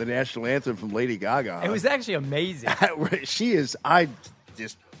rendition of the national anthem from Lady Gaga? It was actually amazing. She is. I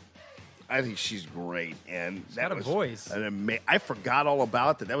think she's great, and that got a was voice. I forgot all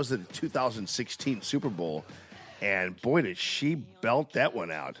about that. That was the 2016 Super Bowl, and boy, did she belt that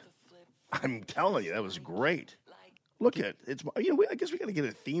one out! I'm telling you, that was great. Look at it's. I guess we got to get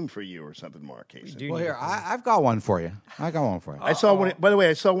a theme for you or something, Mark Casey. Well, here I've got one for you. I saw one. By the way,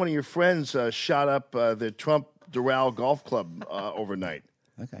 I saw one of your friends shot up the Trump Doral Golf Club overnight.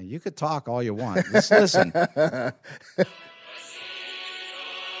 Okay, you could talk all you want. Just listen. Oh.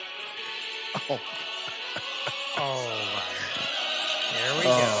 There we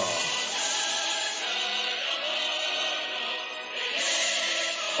go.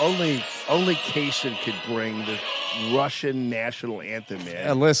 Only Kaysen could bring the Russian national anthem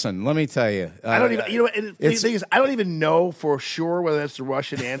in. Listen, let me tell you. I don't even. The thing is, I don't even know for sure whether that's the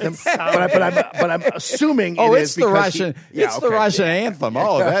Russian anthem, but I'm assuming. Oh, it it's is the because Russian. It's the Russian anthem.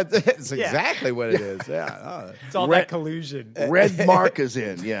 Oh, that's Yeah. exactly what it is. Yeah. It's all that collusion. Red Mark is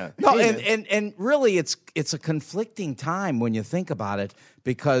in. Yeah. No, and really, it's a conflicting time when you think about it,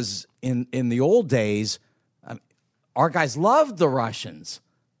 because in the old days, our guys loved the Russians.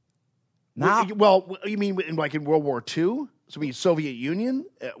 Now, Well, you mean in World War II? So, I mean Soviet Union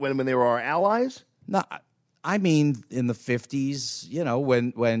when they were our allies? no, I mean in the 50s. You know,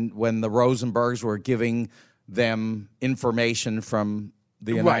 when the Rosenbergs were giving them information from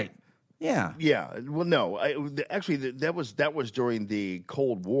the United. Right. Yeah. Yeah. Well, no. Actually, that was during the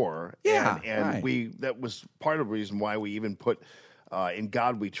Cold War. Yeah, and right. that was part of the reason why we even put "In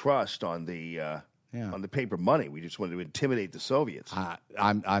God We Trust" on the paper money. We just wanted to intimidate the Soviets.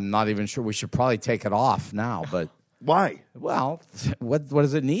 I'm not even sure. We should probably take it off now, but Why? Well, what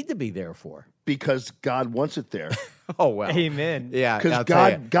does it need to be there for? Because God wants it there. Oh well, Amen. Yeah, Because I'll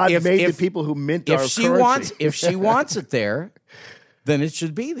tell you. God If- made if- the people who mint if our she currency. if she wants it there, then it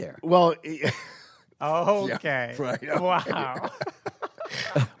should be there. Well, Okay. right. Wow.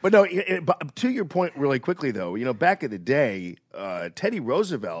 but no. But to your point, really quickly though, back in the day, Teddy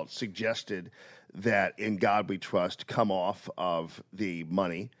Roosevelt suggested that "In God We Trust" come off of the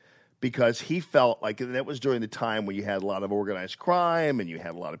money because he felt like that was during the time when you had a lot of organized crime and you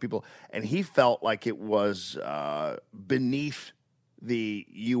had a lot of people, and he felt like it was beneath the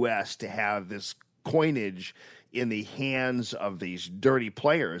U.S. to have this coinage in the hands of these dirty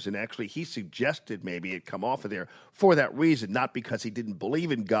players. And actually, he suggested maybe it come off of there for that reason, not because he didn't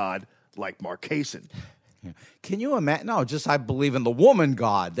believe in God like Mark Kaysen. Can you imagine? No, just I believe in the woman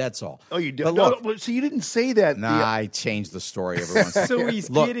God. That's all. Oh, you did? But No, look, no, so you didn't say that. nah, I changed the story every once in a So while. he's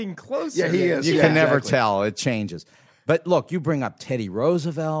Look, getting closer. Yeah, he is. You Yeah, can never exactly. tell. It changes. But look, you bring up Teddy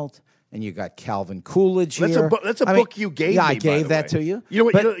Roosevelt, and you got Calvin Coolidge That's here. a book. That's a I mean, book you gave yeah, me. I by gave the that way. to you. You know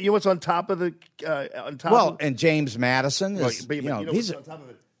what? But- you know what's on top of the on top? well, of, and James Madison well, is. but you know, what's these are, on top of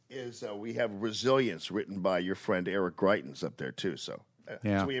it is we have Resilience, written by your friend Eric Greitens up there too. So,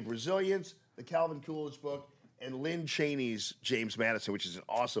 Yeah. so we have Resilience, the Calvin Coolidge book, and Lynn Cheney's James Madison, which is an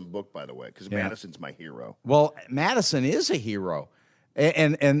awesome book, by the way, because Madison's my hero. well, Madison is a hero,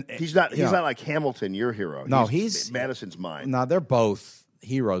 and He's not. you He's know, not like Hamilton, your hero. No, he's- Madison's mine. No, they're both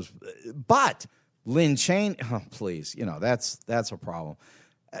heroes, but Lynn Cheney. Oh, please, that's a problem.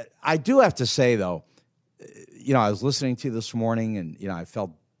 I do have to say though, I was listening to you this morning, and I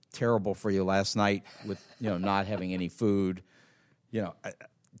felt terrible for you last night with not having any food. Do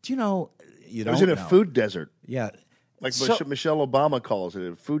you know? You I was don't in a know. food desert, Yeah, like So- Michelle Obama calls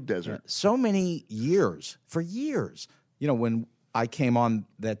it, a food desert. so many years, for years, when I came on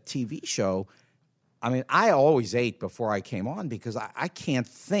that TV show, I mean, I always ate before I came on because I can't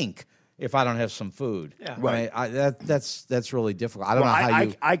think if I don't have some food. Yeah. Right. That's really difficult. I don't Well, know how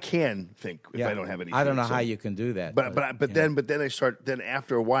you. I can think if yeah, I don't have any. I don't food, know so- how you can do that. But then I start. Then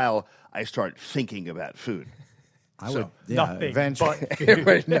after a while, I start thinking about food. I would Nothing eventually.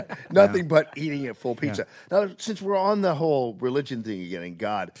 Right, nothing but eating a full pizza. Now, since we're on the whole religion thing again and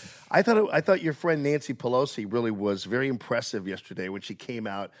God, I thought your friend Nancy Pelosi really was very impressive yesterday when she came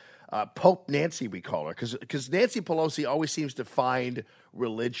out. Pope Nancy, we call her, because Nancy Pelosi always seems to find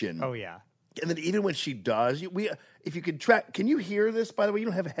religion. Oh, yeah. And then even when she does, if you could track, can you hear this? By the way, you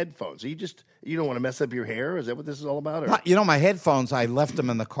don't have headphones. Are you don't want to mess up your hair? Is that what this is all about? Or? My headphones, I left them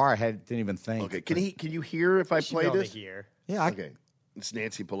in the car. I didn't even think. Okay, can you hear if I play Smell this? the here. Yeah, Okay, it's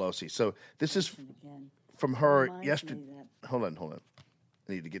Nancy Pelosi. So this is from her yesterday. Hold on.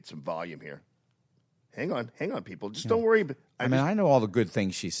 I need to get some volume here. Hang on, people. Just don't worry. I know all the good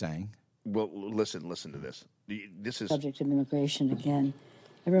things she's saying. Well, listen to this. This is Subject of immigration again.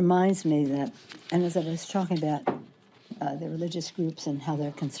 It reminds me that, and as I was talking about the religious groups and how they're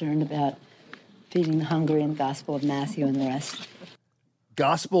concerned about feeding the hungry and the Gospel of Matthew and the rest.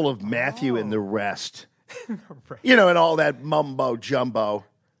 Gospel of Matthew and the rest. And all that mumbo jumbo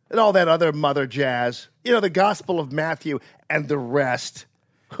and all that other mother jazz. The Gospel of Matthew and the rest.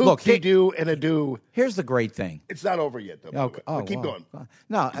 Look, do and a do. Here's the great thing. It's not over yet, though. Okay. But keep going.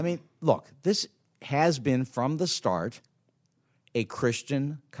 No, I mean, look, this has been from the start a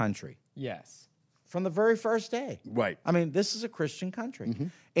Christian country. Yes. From the very first day. Right. I mean, this is a Christian country.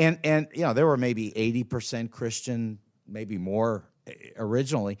 And there were maybe 80% Christian, maybe more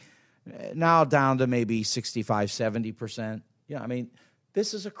originally. Now down to maybe 65, 70%. I mean,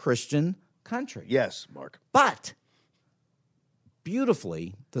 this is a Christian country. Yes, Mark. But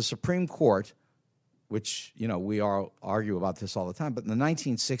beautifully, the Supreme Court, which, we all argue about this all the time, but in the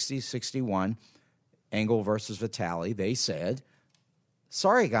 1960s, 61, Engel versus Vitale, they said,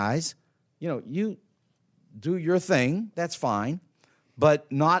 sorry, guys, you do your thing, that's fine, but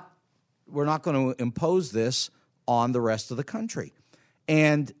we're not going to impose this on the rest of the country.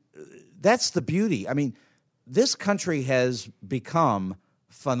 And that's the beauty. I mean, this country has become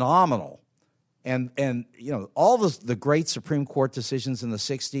phenomenal. And all the great Supreme Court decisions in the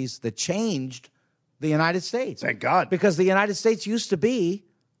 60s that changed the United States. Thank God. Because the United States used to be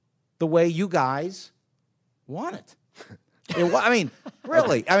the way you guys want it. I mean,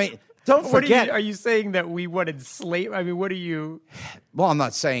 really. I mean, don't forget. Are you saying that we wanted slave? I mean, what are you? Well, I'm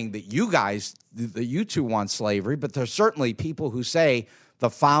not saying that you guys, that you two want slavery, but there's certainly people who say the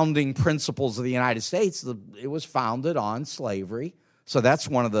founding principles of the United States, it was founded on slavery. So that's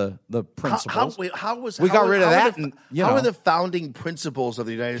one of the principles. We got rid of that. How are the founding principles of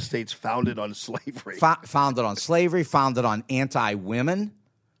the United States founded on slavery? Founded on slavery, founded on anti-women.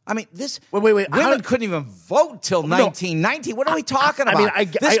 I mean, this Wait. women couldn't even vote till 1990. What are we talking about? I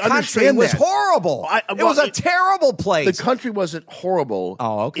this I country understand was that. horrible. It was a terrible place. The country wasn't horrible.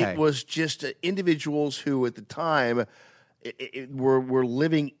 Oh, okay. It was just individuals who, at the time, were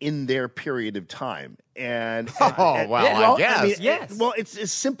living in their period of time. I guess. Yes. Well, it's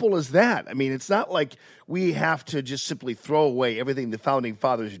as simple as that. I mean, it's not like we have to just simply throw away everything the founding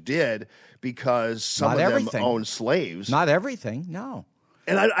fathers did because some Not of everything. them owned slaves. Not everything, no.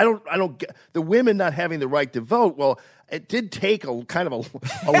 And I don't get the women not having the right to vote. Well, it did take a kind of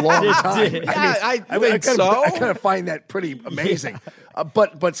a long time. did. I think kind so. I kind of find that pretty amazing.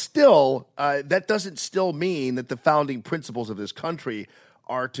 But still, that doesn't still mean that the founding principles of this country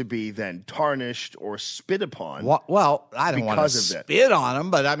are to be then tarnished or spit upon. Well, I don't want to because of that. spit on them,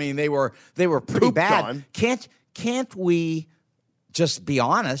 but I mean they were pretty Pooped bad. on. Can't we just be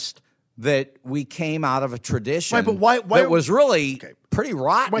honest that we came out of a tradition Right, but why that are- was really pretty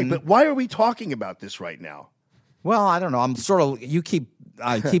rotten? Right, but why are we talking about this right now? Well, I don't know. I'm sort of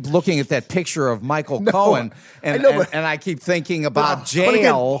I keep looking at that picture of Michael No, Cohen, I know, but- and I keep thinking about But again,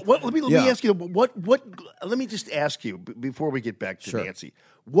 jail. let me Yeah. ask you what. Let me just ask you before we get back to Sure. Nancy.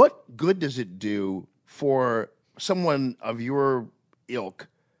 What good does it do for someone of your ilk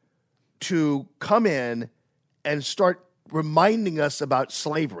to come in and start reminding us about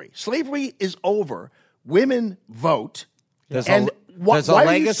slavery? Slavery is over. Women vote. There's and why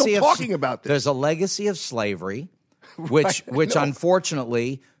are you still talking about this? There's a legacy of slavery, which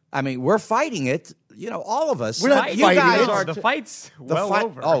unfortunately, I mean, we're fighting it. You know, all of us. We're not You fighting guys it. are The fight's the well fight-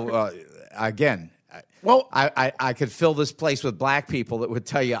 over. Oh, again. Well, I could fill this place with black people that would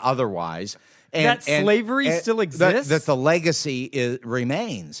tell you otherwise. That slavery still exists? That the legacy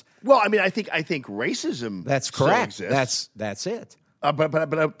remains. Well, I mean, I think racism. That's still correct. exists. That's it. But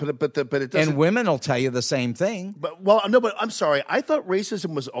it doesn't. And women will tell you the same thing. But I'm sorry. I thought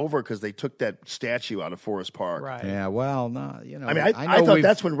racism was over because they took that statue out of Forest Park. Right. Yeah, well, no, you know. I mean, I know thought we've-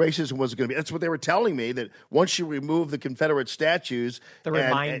 that's when racism was going to be. That's what they were telling me, that once you remove the Confederate statues The and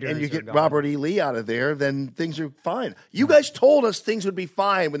reminders you are get gone. Robert E. Lee out of there, then things are fine. You guys told us things would be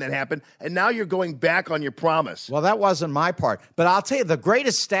fine when that happened, and now you're going back on your promise. Well, that wasn't my part. But I'll tell you, the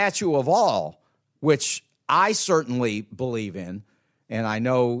greatest statue of all, which I certainly believe in, and I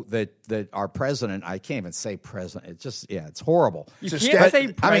know that our president, I can't even say president. It's horrible. You It's a can't stat- say I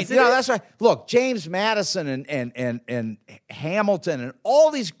mean, president. that's right. Look, James Madison and Hamilton and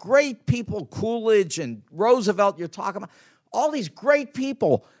all these great people, Coolidge and Roosevelt, you're talking about all these great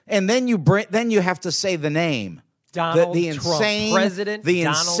people, and then you have to say the name, Donald the Trump. insane President the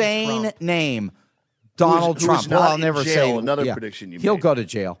Donald insane Trump. name, Donald who is Trump. not Well, I'll in never jail. say Another prediction you He'll made. go to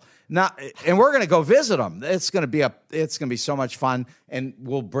jail. Now, and we're going to go visit him. It's going to be so much fun, and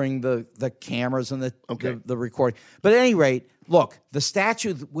we'll bring the cameras and the recording. But at any rate, look, the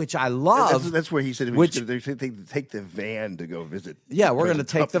statue which I love. That's where he said he was going to take the van to go visit. Yeah, we're going to President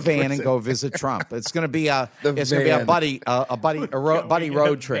take the Trump. van and go visit Trump. It's going to be a van. buddy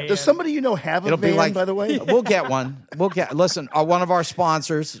road trip. Does somebody you know have a It'll van, be like, by the way? We'll get one. Listen, one of our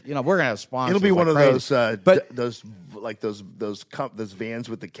sponsors. You know, we're going to have sponsors. It'll be one like of crazy. those those vans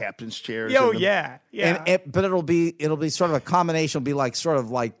with the captain's chairs. Oh, in them. yeah. But it'll be sort of a combination. It'll be like sort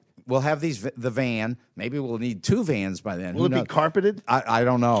of like we'll have the van. Maybe we'll need two vans by then. Will Who it be knows? carpeted? I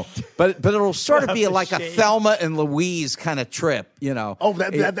don't know, but it'll sort of be We'll have like to a shave. Thelma and Louise kind of trip, you know. Oh,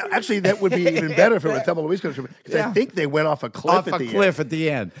 actually, that would be even better if it was Thelma Louise, because I think they went off a cliff off at a the cliff end. at the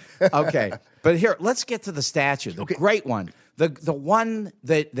end. Okay, but here, let's get to the statue, the great one, the one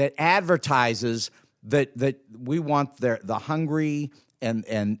that advertises that we want the hungry and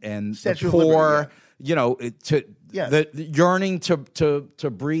Statue the of poor, Liberty, you know, the yearning to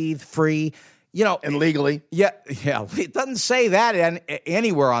breathe free. You know, And legally. yeah. It doesn't say that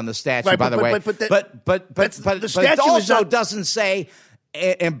anywhere on the statue, Right, by the way. but But the it statue is also not- doesn't say,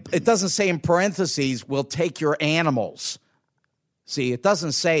 and it doesn't say in parentheses, "We'll take your animals." See, it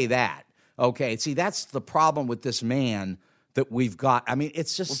doesn't say that. Okay, see, that's the problem with this man that we've got. I mean,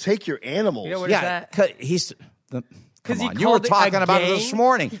 it's just Well, take your animals. You know what is that? he's. Because Come he on, you were called it a talking about it this gang?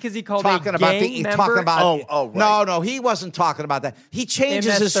 morning. Because he called talking a about gang he's member? talking about. Oh, right. No, he wasn't talking about that. He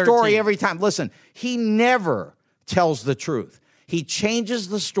changes his MS-13. story every time. Listen, he never tells the truth. He changes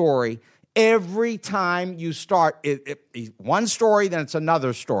the story every time you start. One story, then it's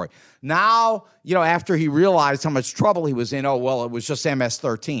another story. Now, you know, after he realized how much trouble he was in, oh well, it was just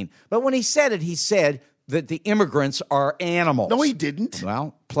MS-13. But when he said it, he said that the immigrants are animals. No, he didn't.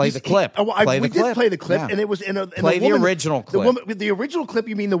 Well, play the clip. We did play the clip, Yeah. and it was in a. Play the original clip. The original clip.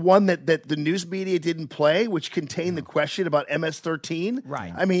 You mean the one that the news media didn't play, which contained the question about MS-13?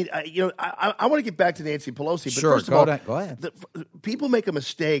 Right. I mean, I want to get back to Nancy Pelosi, but Sure, first of all, go ahead. People make a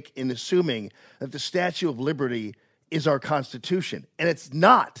mistake in assuming that the Statue of Liberty is our Constitution, and it's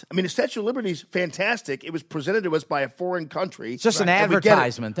not. I mean, the Statue of Liberty is fantastic. It was presented to us by a foreign country. It's just an and we get it.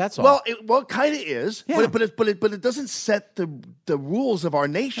 advertisement. That's all. Well, it kind of is, Yeah. but it doesn't set the rules of our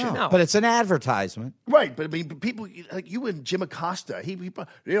nation. No, but it's an advertisement. Right, but I mean, people like you and Jim Acosta.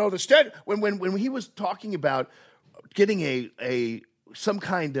 When he was talking about getting some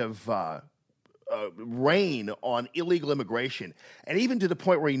kind of rein on illegal immigration, and even to the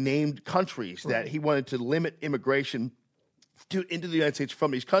point where he named countries that he wanted to limit immigration into the United States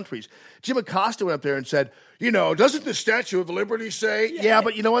from these countries. Jim Acosta went up there and said, doesn't the Statue of Liberty say? Yeah,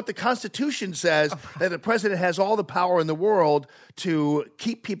 but you know what? The Constitution says that the president has all the power in the world to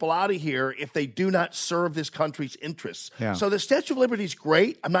keep people out of here if they do not serve this country's interests. Yeah. So the Statue of Liberty is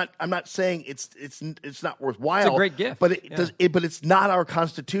great. I'm not saying it's not worthwhile. It's a great gift. But but it's not our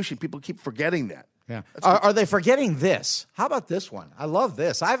Constitution. People keep forgetting that. Yeah. Are they forgetting this? How about this one? I love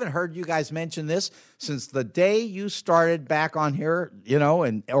this. I haven't heard you guys mention this since the day you started back on here,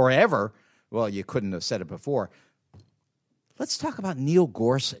 or ever. Well, you couldn't have said it before. Let's talk about Neil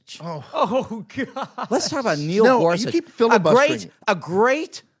Gorsuch. Oh God. Let's talk about Neil No, Gorsuch. you keep filibustering. A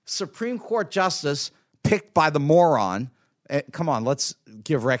great Supreme Court justice picked by the moron. Come on, let's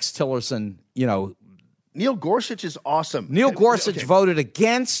give Rex Tillerson, Neil Gorsuch is awesome. Neil Gorsuch voted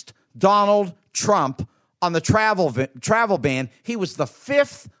against Donald Trump on the travel ban. He was the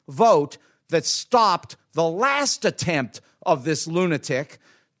fifth vote that stopped the last attempt of this lunatic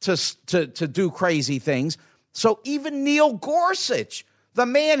to do crazy things. So even Neil Gorsuch, the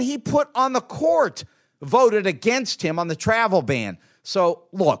man he put on the court, voted against him on the travel ban. So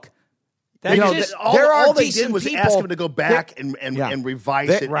look, all they did was ask him to go back and revise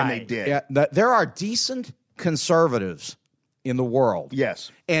it, and they did. Yeah, there are decent conservatives in the world.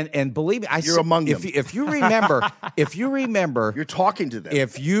 Yes. And believe me, You're among them. If you remember, you're talking to them.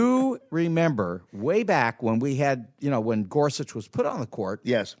 If you remember way back when we had, when Gorsuch was put on the court,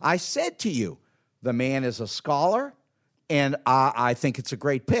 yes, I said to you, the man is a scholar, and I think it's a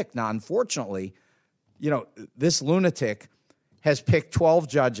great pick. Now, unfortunately, this lunatic has picked 12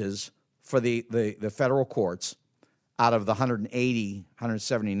 judges for the federal courts out of the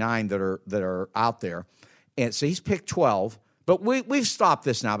 179 that are out there. And so he's picked 12. But we've stopped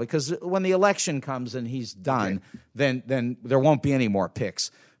this now because when the election comes and he's done, then there won't be any more picks.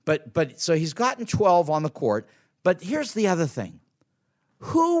 But so he's gotten 12 on the court. But here's the other thing.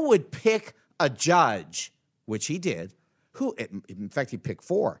 Who would pick a judge, which he did, in fact, he picked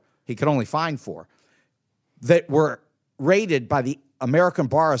 4. He could only find 4, that were rated by the American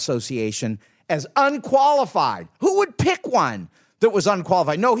Bar Association as unqualified? Who would pick one that was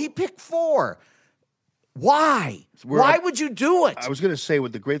unqualified? No, he picked 4. Why? Why would you do it? I was going to say,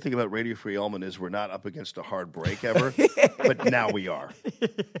 what the great thing about Radio Free Elman is we're not up against a hard break ever, but now we are.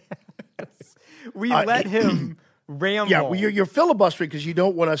 We let him ramble. Yeah, well, you're filibustering because you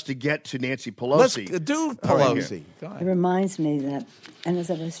don't want us to get to Nancy Pelosi. Let's do Pelosi. It reminds me that, and as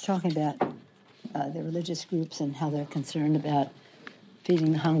I was talking about the religious groups and how they're concerned about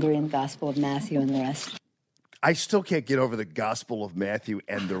feeding the hungry and the Gospel of Matthew and the rest. I still can't get over the Gospel of Matthew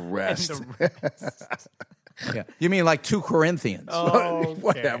and the rest. Yeah. You mean like 2 Corinthians? Oh,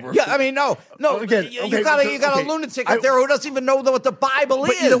 whatever. Yeah, I mean, no. You got a lunatic up there who doesn't even know what the Bible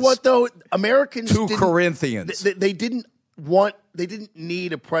is. You know what though? Americans 2 Corinthians. They didn't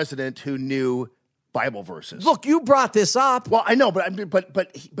need a president who knew Bible verses. Look, you brought this up. Well, I know, but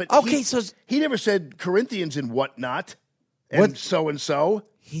okay, he never said Corinthians and whatnot, and so and so.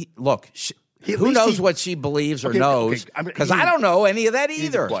 Who knows what she believes or knows? Because I don't know any of that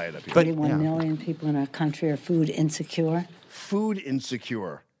either. Quiet up here. 31 million people in our country are food insecure. Food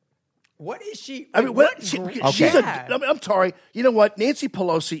insecure. What is she? I mean, she's I'm sorry. You know what? Nancy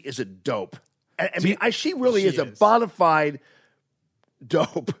Pelosi is a dope. I mean, she really is a bona fide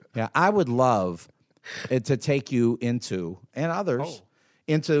dope. Yeah, I would love it to take you into, and others,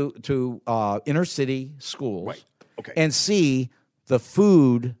 into inner city schools and see the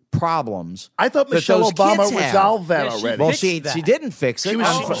food problems. I thought Michelle Obama resolved that already. Well, she didn't fix it.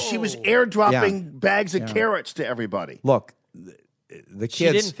 She was airdropping bags of carrots to everybody. Look, the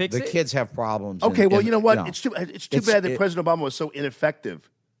kids have problems. Okay, well, you know what? It's too bad that President Obama was so ineffective.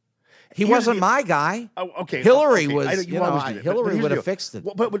 He wasn't my guy. Oh, okay. Hillary okay. was. I know you always do that. But Hillary here's would the have deal. fixed it.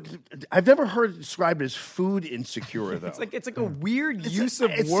 Well, but I've never heard it described as food insecure though. It's like a weird use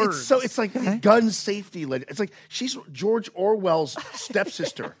of it's words. so it's like the gun safety. It's like she's George Orwell's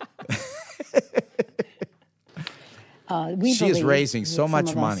stepsister. We She is believe raising that so some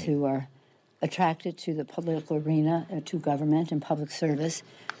much of us money. who are attracted to the political arena, to government and public service,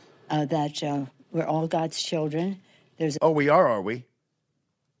 that we're all God's children. Oh, we are we?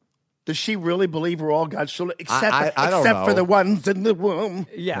 Does she really believe we're all God's children? Except, I don't except for know. the ones in the womb.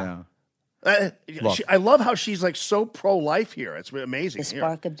 Yeah. Look. I love how she's like so pro-life here. It's amazing. The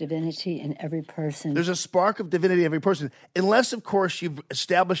spark of divinity in every person. There's a spark of divinity in every person, unless, of course, you've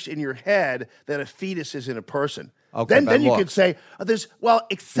established in your head that a fetus isn't a person. Okay, then but you look. could say,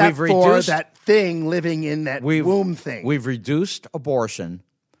 except We've for reduced- that thing living in that womb thing. We've reduced abortion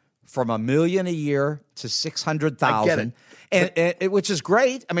from 1 million a year to 600,000, and which is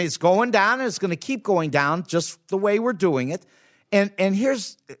great. I mean, it's going down, and it's going to keep going down just the way we're doing it. And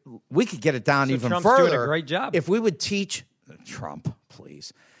here's, we could get it down So even Trump's further. doing a great job. If we would teach Trump,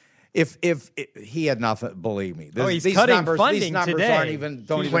 please. If he had nothing, believe me. He's these cutting numbers, funding these numbers today. aren't even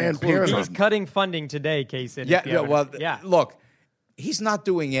don't even Planned include Parenthood. He's cutting funding today, Casey. Look, he's not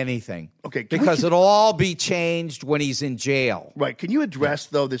doing anything. Okay, because it'll all be changed when he's in jail. Right. Can you address,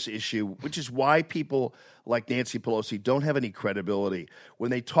 though, this issue, which is why people like Nancy Pelosi don't have any credibility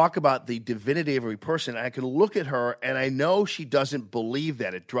when they talk about the divinity of every person? I can look at her, and I know she doesn't believe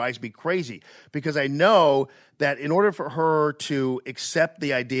that. It drives me crazy because I know that in order for her to accept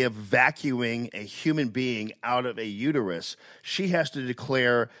the idea of vacuuming a human being out of a uterus, she has to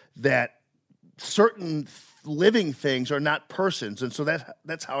declare that certain living things are not persons, and so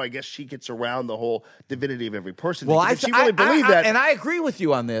that's how I guess she gets around the whole divinity of every person. Well, Because if she really believed that, and I agree with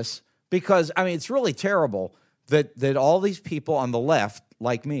you on this because I mean it's really terrible that all these people on the left,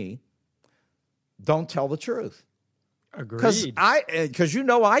 like me, don't tell the truth. Agreed. Because you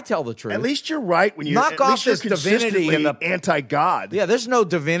know I tell the truth. at least you're right when you knock at off least you're this divinity in the anti-God. Yeah, there's no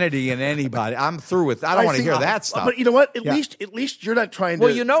divinity in anybody. I'm through with. I don't want to think- hear that stuff. But you know what? At Yeah. least you're not trying to.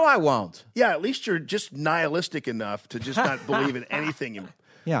 Well, you know I won't. Yeah, at least you're just nihilistic enough to just not believe in anything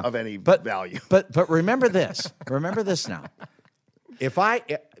of any value. But remember this. Remember this now. If I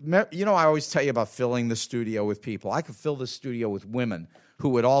always tell you about filling the studio with people. I could fill the studio with women who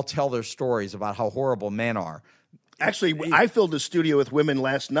would all tell their stories about how horrible men are. Actually, I filled the studio with women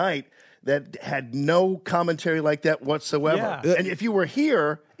last night that had no commentary like that whatsoever. Yeah. And if you were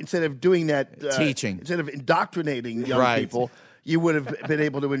here, instead of doing that, Teaching. instead of indoctrinating young Right. people, you would have been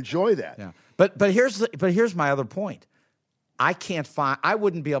able to enjoy that. Yeah. But here's my other point. I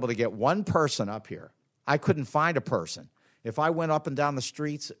wouldn't be able to get one person up here. I couldn't find a person. If I went up and down the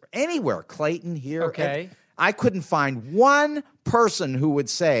streets anywhere, Clayton here, Okay. I couldn't find one person who would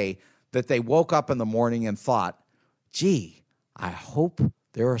say that they woke up in the morning and thought, gee, I hope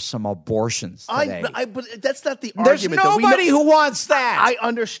there are some abortions today. But that's not the There's argument. though. We nobody know- who wants that. I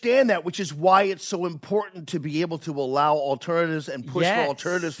understand that, which is why it's so important to be able to allow alternatives and push Yes. for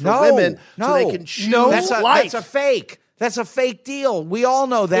alternatives for No, women no, so they can choose that's life. a fake. That's a fake deal. We all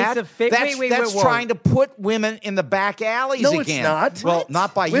know that. It's a fake- That's, wait, that's whoa. trying to put women in the back alleys No, it's again. not. Well, What?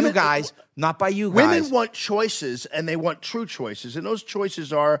 not by you Women- guys. Not by you guys. Women want choices, and they want true choices. And those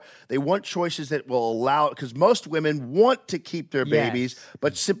choices are, they want choices that will allow, because most women want to keep their Yes. babies,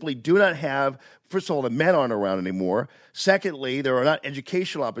 but simply do not have, first of all, the men aren't around anymore. Secondly, there are not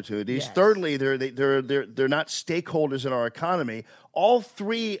educational opportunities. Yes. Thirdly, they're not stakeholders in our economy. All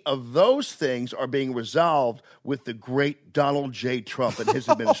three of those things are being resolved with the great Donald J. Trump and his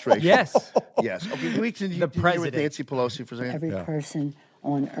administration. Yes. Yes. Okay, can we continue The with president. Nancy Pelosi for a second? Every person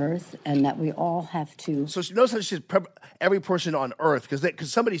on earth, and that we all have to. So she knows how she says every person on Earth,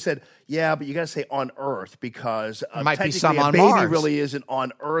 because somebody said, yeah, but you got to say on Earth because There might be technically some a on baby Mars. really isn't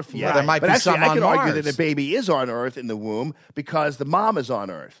on Earth yet. there might but be actually, some I on can argue Mars. that a baby is on Earth in the womb because the mom is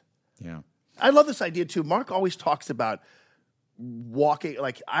on Earth. Yeah. I love this idea too. Mark always talks about walking,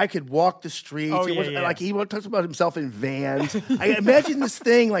 like I could walk the streets. Oh, It yeah, wasn't- yeah. Like he talks about himself in vans. I imagine this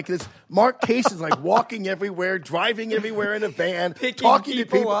thing like this. Mark Case is like walking everywhere, driving everywhere in a van, Picking talking to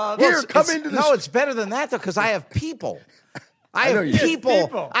people people. up. Here, Well, come it's- into the No, it's better than that though, because I have people. I know have you do.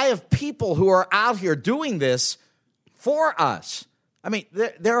 people. I have people who are out here doing this for us. I mean,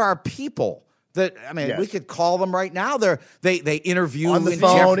 there are people that Yes. we could call them right now. They interview On the in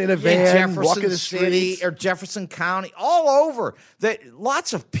phone, in a van, Jefferson walking the City streets. or Jefferson County, all over. That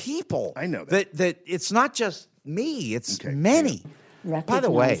lots of people. I know that. That it's not just me. It's Okay. many. Recognize By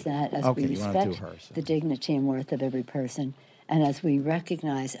the way, that as okay, we you wanna do respect hers. the dignity and worth of every person, and as we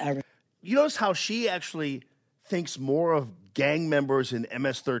recognize our You notice how she actually thinks more of gang members in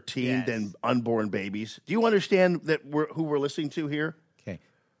MS-13 Yes. than unborn babies. Do you understand that who we're listening to here? Okay.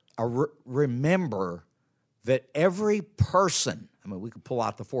 Remember that every person, I mean, we could pull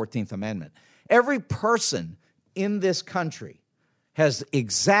out the 14th Amendment, every person in this country has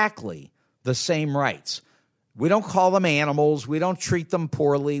exactly the same rights. We don't call them animals. We don't treat them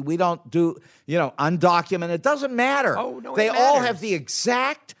poorly. We don't do, undocumented. It doesn't matter. Oh, no, it they all matters. have the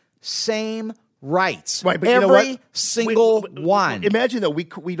exact same rights. Right, but every you know what? single We- one. Imagine that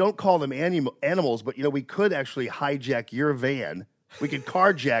we don't call them animals, but we could actually hijack your van. We could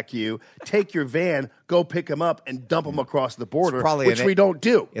carjack you, take your van, go pick them up, and dump them across the border, which we don't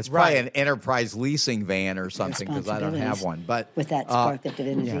do. It's probably an enterprise leasing van or something because I don't have one. But with that spark of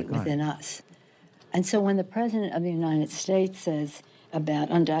divinity yeah, go ahead. within us. And so when the President of the United States says about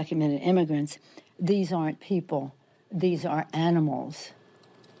undocumented immigrants, these aren't people, these are animals,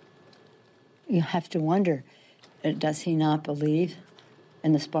 you have to wonder, does he not believe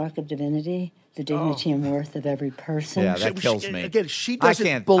in the spark of divinity, the dignity and worth of every person? Yeah, that kills me. Again, she I doesn't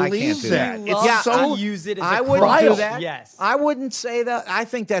can't believe do that. She It's loves so to use it as I a wouldn't crutch. do that. Yes. I wouldn't say that. I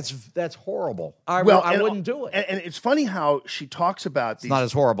think that's horrible. I and- wouldn't do it. And it's funny how she talks about It's these, not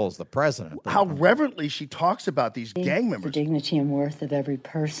as horrible as the president. but- how reverently she talks about these gang The members. dignity and worth of every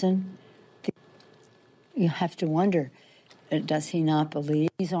person. You have to wonder, does he not believe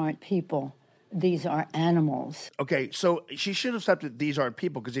these aren't people, these are animals? Okay, so she should have said that these aren't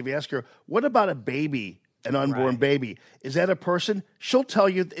people, because if you ask her, what about a baby, an unborn baby? Is that a person? She'll tell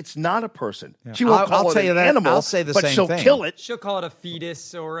you it's not a person. She won't call I'll it tell you an that. animal, I'll say the but same she'll thing. kill it. She'll call it a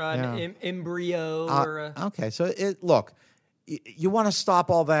fetus or an embryo or a... Okay, so look, you want to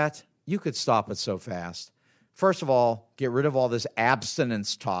stop all that? You could stop it so fast. First of all, get rid of all this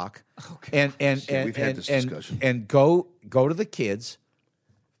abstinence talk, and we've had this discussion. and go to the kids,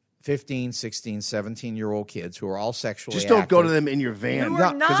 15, 16, 17-year-old kids who are all sexually Just don't go active. to them in your van, Who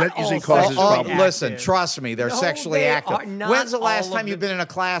are because that not usually all causes sexually problems. Listen, active. trust me, they're No, sexually they active. are not When's the last all of time you've them. been in a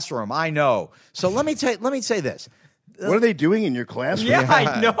classroom? I know. So let me say this. What are they doing in your classroom? Yeah,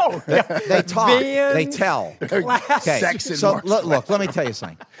 I know. They talk. They Vans, tell. classes. Sex and So martial look, let me tell you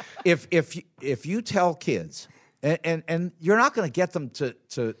something. If you tell kids, and you're not going to get them to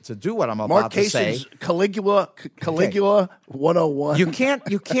do what I'm Mark about to say. Cason's Caligula 101.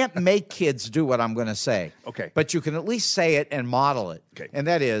 You can't make kids do what I'm going to say. Okay. But you can at least say it and model it. Okay. And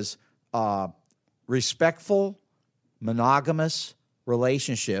that is respectful, monogamous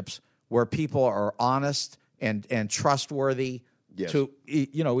relationships where people are honest and trustworthy Yes. to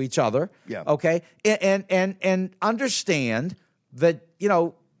each other. Yeah. Okay. And understand that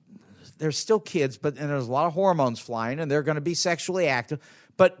they're still kids, and there's a lot of hormones flying, and they're going to be sexually active.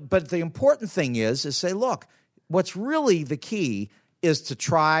 But the important thing is say, look, what's really the key is to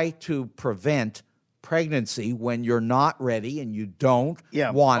try to prevent pregnancy when you're not ready and you don't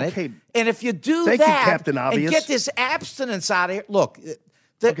want okay. it. And if you do Thank you, that Captain and Obvious. get this abstinence out of here, look,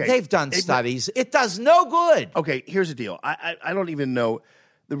 Okay. they've done studies. It does no good. Okay, here's the deal. I don't even know.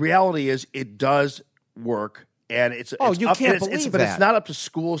 The reality is it does work. And it's Oh, it's you up, can't and it's, believe but it's that. not up to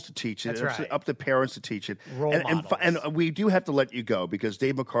schools to teach it. That's It's right. up to parents to teach it. Role And we do have to let you go because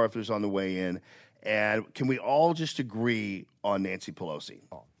Dave MacArthur's on the way in. And can we all just agree on Nancy Pelosi?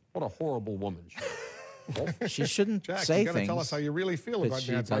 What a horrible woman she is. She shouldn't Jack, say you got to things. tell us how you really feel that about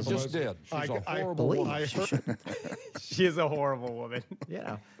she Nancy I doesn't just Pelosi. did. She's a I horrible believe woman. I she heard- should. She is a horrible woman.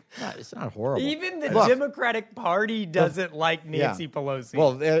 It's not horrible. Even the Look, Democratic Party doesn't like Nancy Pelosi.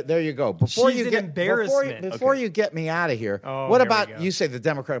 Well, there you go. Before She's you an get embarrassment. before you get me out of here, Oh, what here we about go. you say the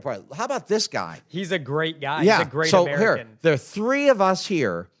Democratic Party? How about this guy? He's a great guy. Yeah. He's a great so American. here, there are three of us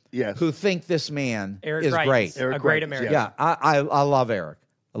here Yes. who think this man Eric is Greitens, great. Eric a great Greitens, American. Yeah, I love Eric.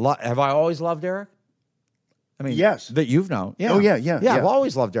 Have I always loved Eric? I mean, Yes. that you've known. Yeah. Oh, yeah. I've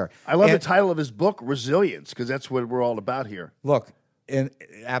always loved Eric. I love And- the title of his book, Resilience, because that's what we're all about here. Look, and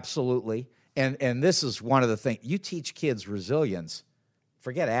absolutely, and this is one of the things you teach kids resilience.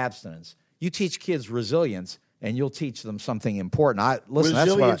 Forget abstinence. You teach kids resilience, and you'll teach them something important. Listen,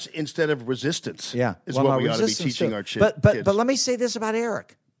 Resilience that's instead of resistance. yeah, is well, what no, we ought to be resistance teaching too. our kids. But let me say this about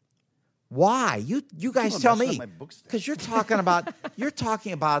Eric. Why you guys on tell messing me? up my books there. Because you're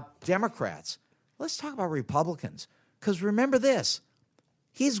talking about Democrats. Let's talk about Republicans. Because remember this,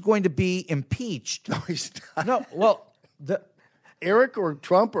 he's going to be impeached. No, he's not. No, well, Eric or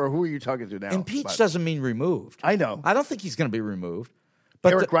Trump or who are you talking to now? impeached But- doesn't mean removed. I know. I don't think he's going to be removed.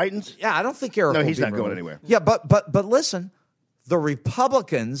 But Eric Greitens? Yeah, I don't think Eric. No, will he's be not going removed. anywhere. Yeah, but listen, the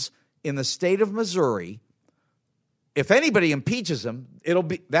Republicans in the state of Missouri, if anybody impeaches him,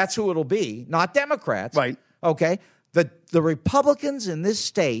 that's who it'll be, not Democrats. Right. Okay. The Republicans in this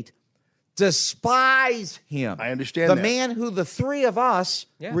state despise him. I understand the that. man who the three of us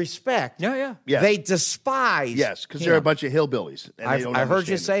respect. Yeah. Yes. They despise. Yes, because him. they're a bunch of hillbillies. And they don't I heard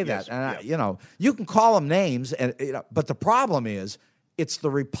you understand say it. that, Yes. and you know, you can call them names, and but the problem is, it's the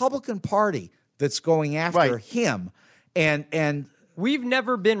Republican Party that's going after him, and we've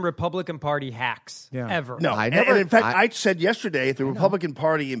never been Republican Party hacks ever. No, I and- never- and in fact, I- I said yesterday, if the Republican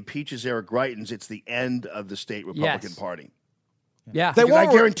Party impeaches Eric Greitens, it's the end of the state Republican Yes. Party. Yeah, Because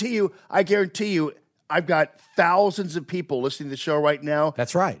I guarantee you, I've got thousands of people listening to the show right now.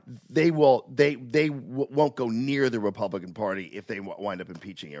 That's right. They won't go near the Republican Party if they wind up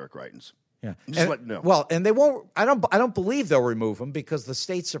impeaching Eric Greitens. Yeah. Just let you know. Well, and they won't. I don't believe they'll remove him because the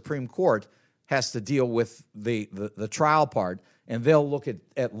state Supreme Court has to deal with the trial part, and they'll look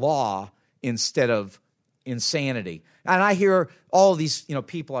at law instead of insanity. And I hear all these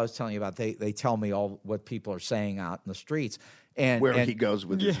people I was telling you about. They tell me all what people are saying out in the streets. And Where he goes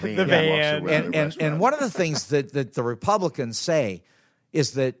with his van. the van. walks around the and restaurant. one of the things that the Republicans say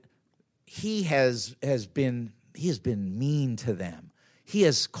is that he has been mean to them. He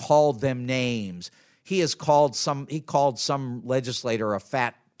has called them names. He called some legislator a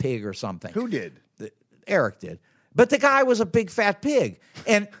fat pig or something. Who did? Eric did. But the guy was a big fat pig,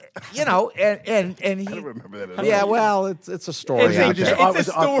 and and he. I don't remember that at all. Yeah, well, it's a story. out there. It's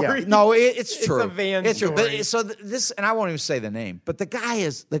a story. No, it's true. It's a van It's true. story. But so this, and I won't even say the name, but the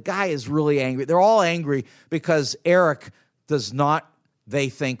guy is really angry. They're all angry because Eric does not, they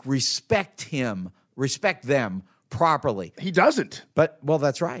think, respect them properly. He doesn't. But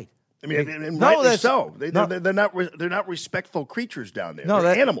that's right. I mean, and No, rightly that's- so. no. They're not respectful creatures down there. No,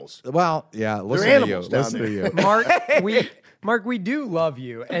 they're that- animals. Well, yeah. Listen They're to you. animals down Listen there. to you. Mark, we do love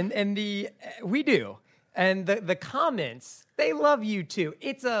you, and we do, and the comments, they love you too.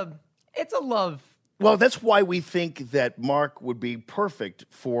 It's a love. Well, that's why we think that Mark would be perfect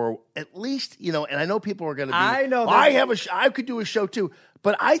for at least, and I know people are going to be. I know I that- have I could do a show too,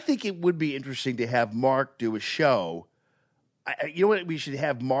 but I think it would be interesting to have Mark do a show. You know what? We should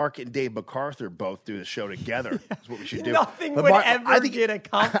have Mark and Dave MacArthur both do the show together. That's what we should do. Nothing But would Mark- ever I think- get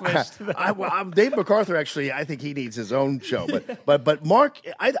accomplished. Dave MacArthur actually, I think he needs his own show. But Mark,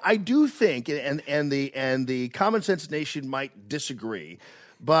 I do think, and the Common Sense Nation might disagree,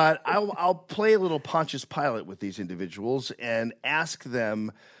 but I'll play a little Pontius Pilate with these individuals and ask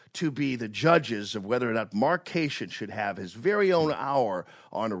them to be the judges of whether or not Mark Cation should have his very own hour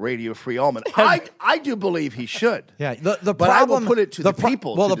on Radio Free Allman. I do believe he should. Yeah, the but problem. I will put it to the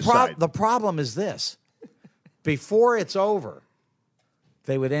people to decide. The problem is this: before it's over,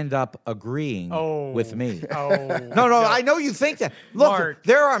 they would end up agreeing with me. No, I know you think that. Look, Mark.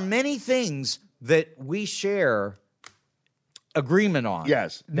 there are many things that we share agreement on.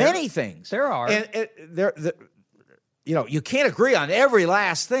 Yes. many things. there are. and you can't agree on every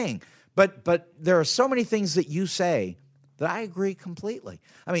last thing, but there are so many things that you say that I agree completely.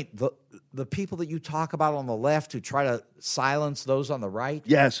 I mean, the people that you talk about on the left who try to silence those on the right,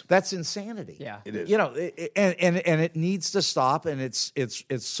 Yes. that's insanity. Yeah. It is. And it needs to stop, and it's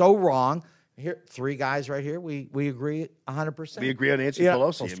so wrong. Here, three guys right here, we agree 100%. We agree on Nancy Yeah.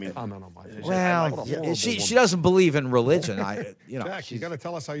 Pelosi. I mean, Oh, no, Mike. Well, What a yeah, horrible she woman. doesn't believe in religion. Jack, you got to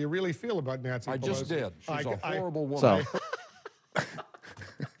tell us how you really feel about Nancy Pelosi. I just did. She's a horrible woman. So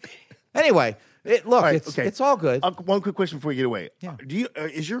anyway, right, it's all good. One quick question before you get away. Yeah. Do you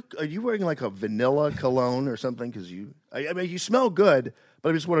are you wearing like a vanilla cologne or something? Because I mean, you smell good, but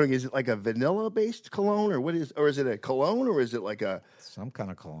I'm just wondering, is it like a vanilla based cologne, or is it a cologne, or is it like a Some kind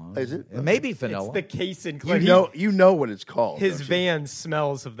of cologne. Is it? It may be vanilla. It's the Cation you cologne. know what it's called? His don't you? van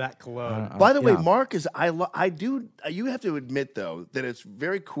smells of that cologne. By the way, yeah. Mark is I do. You have to admit though that it's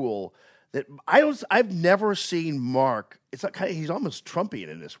very cool that I've never seen Mark. It's like he's almost Trumpian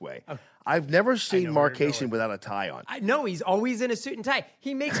in this way. I've never seen Mark Cation without a tie on. I know he's always in a suit and tie.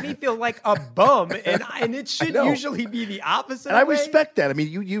 He makes me feel like a bum, and it should know. usually be the opposite. And I way. respect that. I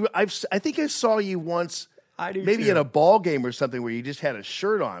mean, I think I saw you once, I do maybe too. at a ball game or something where you just had a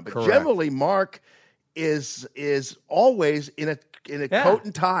shirt on. But Correct. generally, Mark is always in a Yeah. coat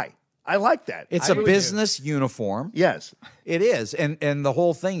and tie. I like that. It's I a do business uniform. Yes. It is, and the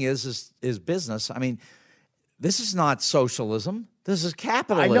whole thing is business. I mean, this is not socialism. This is I know.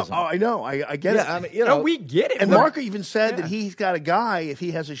 capitalism. Oh, I know. I get it. I mean, No, we get it. And We're- Mark even said that he's got a guy, if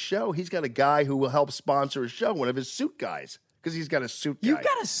he has a show, he's got a guy who will help sponsor his show, one of his suit guys, because he's got a suit guy. You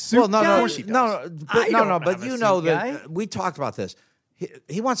got a suit well, no, guy? no, Of course he does. no, I but, don't no, but have a you suit know guy. that we talked about this.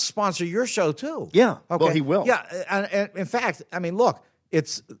 He wants to sponsor your show too. Yeah. Okay. Well, he will. Yeah, and in fact, I mean, look,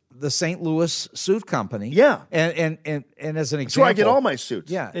 it's the St. Louis Suit Company. Yeah. and as an example, That's where I get all my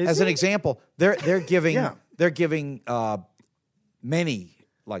suits. Yeah, Is as an it? example, they're giving Yeah. they're giving many,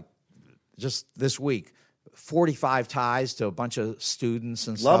 like just this week, 45 ties to a bunch of students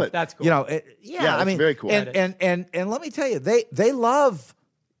and Love stuff. it. That's cool. You know, Yeah, I that's mean, very cool. And let me tell you, they love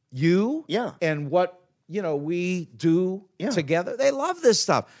you. Yeah. And what we do together. They love this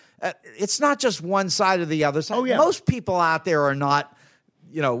stuff. It's not just one side or the other side. Oh, yeah. Most people out there are not,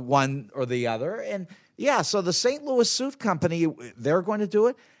 one or the other. And so the St. Louis Suit Company, they're going to do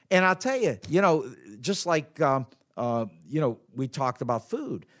it. And I'll tell you, just like we talked about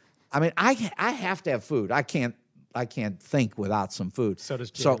food. I mean, I have to have food. I can't think without some food. So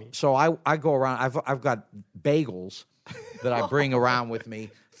does Jamie. So I go around. I've got bagels that I bring around with me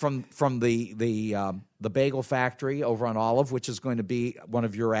from the bagel factory over on Olive, which is going to be one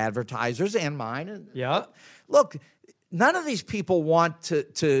of your advertisers and mine. Yeah. Look, none of these people want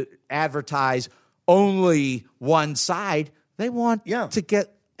to advertise only one side. They want to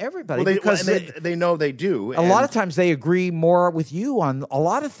get everybody because they know they do. A lot of times they agree more with you on a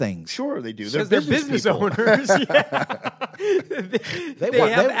lot of things. Sure, they do. Because they're business people. owners. They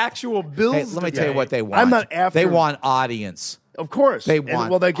have actual bills. Hey, let me to tell you pay. what they want. I'm not after- They want audience. Of course. They And, want.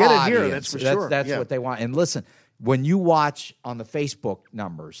 well, they get it here, audience. that's for sure. That's Yeah. what they want. And listen, when you watch on the Facebook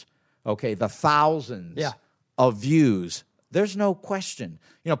numbers, okay, the thousands of views, there's no question.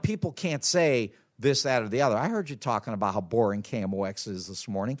 People can't say this, that, or the other. I heard you talking about how boring KMOX is this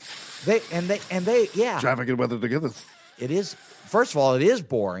morning. They Traffic and weather together. It is. First of all, it is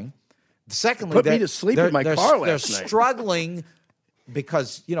boring. Secondly, Put me to sleep in my car they're last night. struggling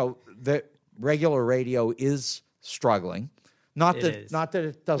because the regular radio is struggling. Not It that is. not that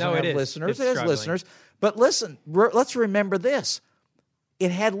it doesn't No, have it is. listeners. It's It has struggling. listeners. But listen, let's remember this: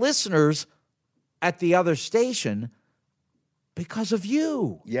 it had listeners at the other station because of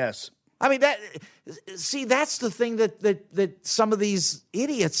you. Yes. I mean, that's the thing that some of these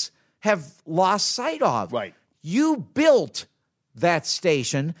idiots have lost sight of. Right. You built that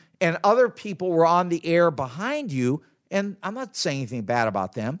station, and other people were on the air behind you, and I'm not saying anything bad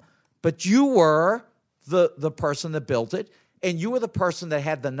about them, but you were the person that built it, and you were the person that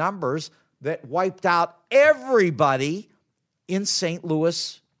had the numbers that wiped out everybody in St.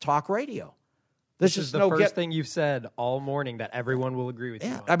 Louis talk radio. This is the first thing you've said all morning that everyone will agree with you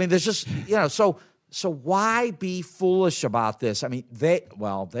on. I mean, there's just so why be foolish about this? I mean,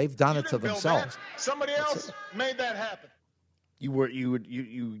 they've done it to themselves. Somebody else made that happen.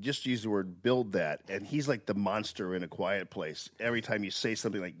 You just used the word build that, and he's like the monster in A Quiet Place. Every time you say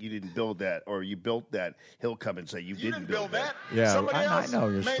something like you didn't build that or you built that, he'll come and say you didn't build that. Yeah, Somebody I else know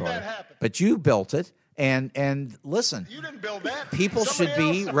your made story, that happen. but you built it, and listen, You didn't build that. people Somebody should be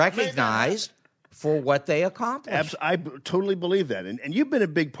else made that recognized for what they accomplished. I totally believe that, and you've been a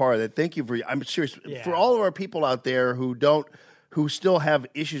big part of that. Thank you for. I'm serious for all of our people out there who still have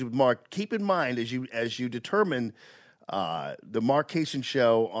issues with Mark. Keep in mind as you determine the Mark Kaysen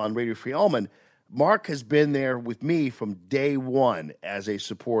show on Radio Free Allman. Mark has been there with me from day one as a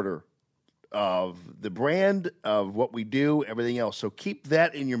supporter of the brand, of what we do, everything else. So keep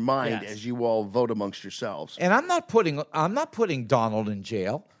that in your mind as you all vote amongst yourselves. And I'm not putting Donald in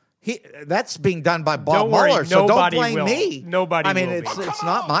jail. That's being done by Bob Don't worry, Mueller, so don't nobody blame will. me. Nobody I mean, will it's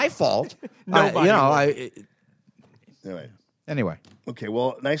not my fault. Nobody Anyway. Okay,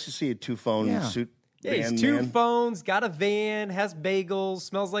 well, nice to see you, two-phone suit. Yeah, he's van two man. phones, got a van, has bagels,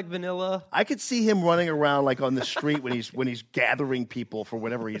 smells like vanilla. I could see him running around like on the street when he's gathering people for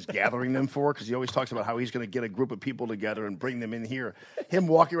whatever he's gathering them for, because he always talks about how he's going to get a group of people together and bring them in here. Him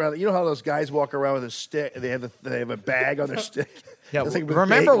walking around, you know how those guys walk around with a stick? They have a bag on their stick. Yeah, It's like with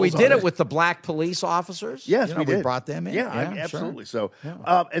remember we bagels did on it with the black police officers? Yes, You know, we did. We brought them in. Yeah, absolutely. So,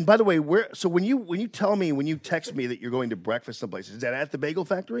 and by the way, when you text me that you're going to breakfast someplace, is that at the Bagel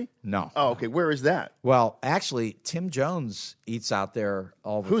Factory? No. Oh, okay. Where is that? Well, actually, Tim Jones eats out there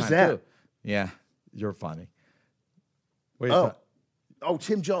all the Who's time, that? too. Yeah, you're funny. What do you thought? Oh,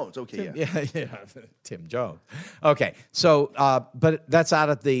 Tim Jones. Okay, Yeah, Tim Jones. Okay, so, but that's out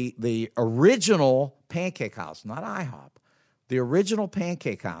at the original Pancake House, not IHOP. The original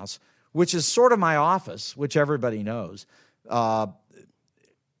Pancake House, which is sort of my office, which everybody knows.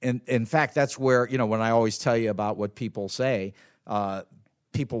 In fact, that's where, when I always tell you about what people say,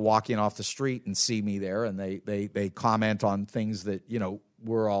 people walk in off the street and see me there, and they comment on things that,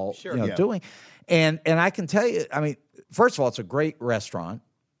 we're all doing. And I can tell you, I mean, first of all, it's a great restaurant.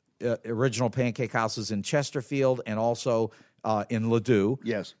 Original Pancake House is in Chesterfield and also in Ladue.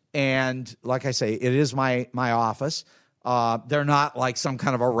 Yes. And like I say, it is my office. They're not like some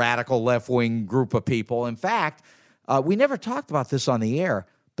kind of a radical left-wing group of people. In fact, we never talked about this on the air,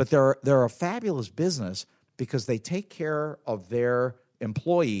 but they're a fabulous business because they take care of their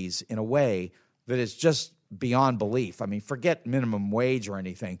employees in a way that is just beyond belief. I mean, forget minimum wage or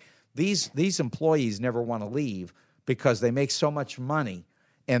anything. These employees never want to leave because they make so much money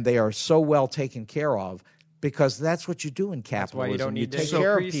and they are so well taken care of, because that's what you do in capitalism. That's why you don't need to take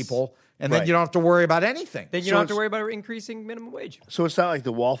care of increase- people, and then you don't have to worry about anything. Then you don't have to worry about increasing minimum wage. So it's not like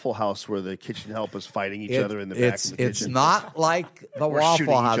the Waffle House where the kitchen help is fighting each other in the back of the kitchen. It's not like the Or shooting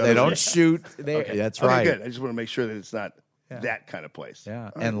Waffle House. each They other. don't shoot. Okay. That's Okay, right. good. I just want to make sure that it's not that kind of place.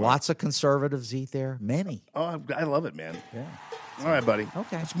 Yeah, All and right, lots of conservatives eat there. Many. Oh, I love it, man. Yeah. All right, buddy.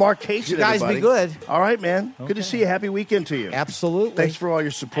 Okay. It's Mark Kaysen, You guys be everybody. good. All right, man. Good to Okay. see you. Happy weekend to you. Absolutely. Thanks for all your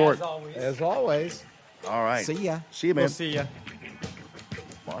support. As always. All right. See ya. See you, man. We'll see ya.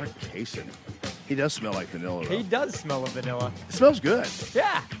 Mark Kaysen. He does smell like vanilla, though. He does smell of vanilla. It smells good.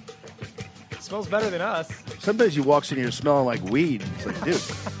 Yeah. Smells better than us. Sometimes he walks in here smelling like weed. It's like, dude.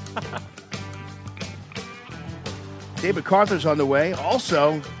 David Carter's on the way.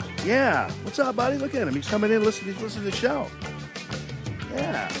 Also, yeah. What's up, buddy? Look at him. He's coming in. He's listening to the show.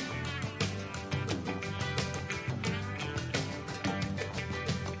 Yeah.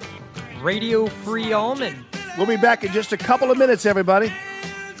 Radio Free Almond. We'll be back in just a couple of minutes, everybody.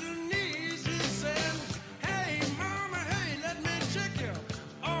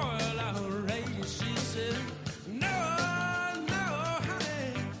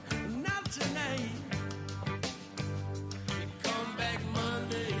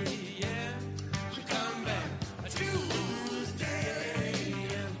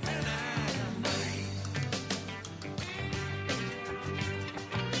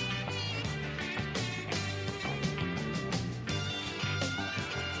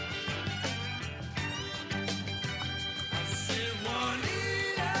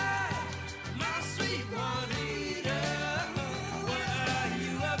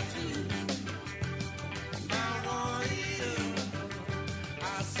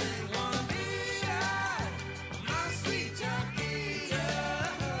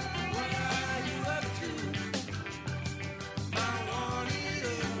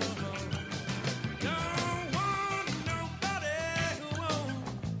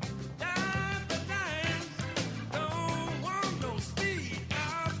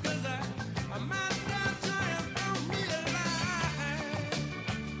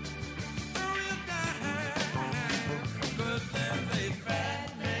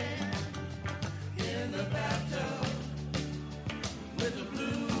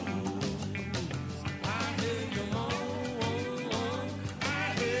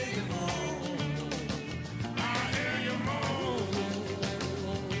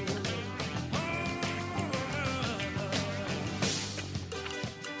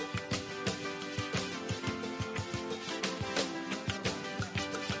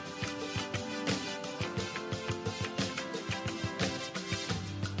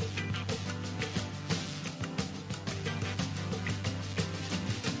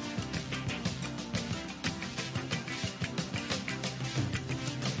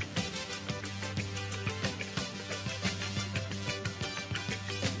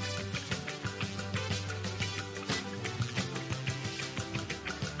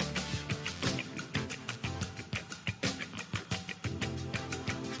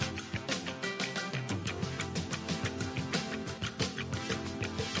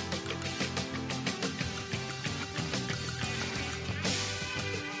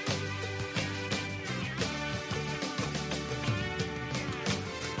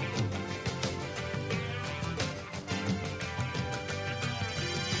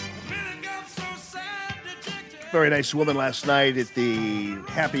 Very nice woman last night at the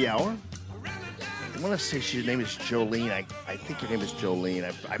happy hour. I want to say her name is Jolene. I think her name is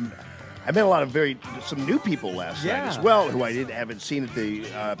Jolene. I met a lot of some new people last night as well, who I haven't seen at the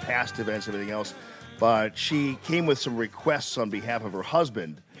past events and everything else. But she came with some requests on behalf of her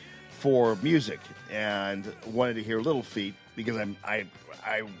husband for music and wanted to hear Little Feat because I'm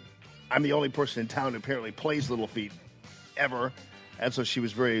the only person in town who apparently plays Little Feat ever, and so she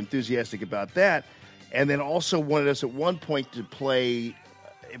was very enthusiastic about that. And then also wanted us at one point to play,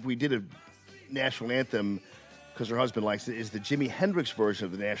 if we did a national anthem, because her husband likes it, is the Jimi Hendrix version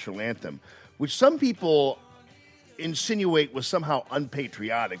of the national anthem, which some people insinuate was somehow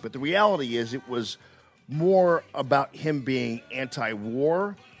unpatriotic. But the reality is it was more about him being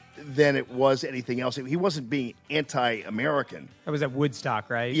anti-war than it was anything else. He wasn't being anti-American. That was at Woodstock,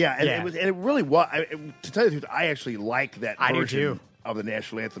 right? Yeah, and it really was. To tell you the truth, I actually like that I do version too. of the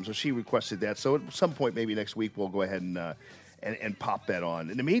national anthem. So she requested that. So at some point, maybe next week, we'll go ahead and pop that on.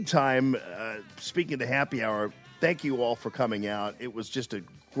 In the meantime, speaking of the happy hour, thank you all for coming out. It was just a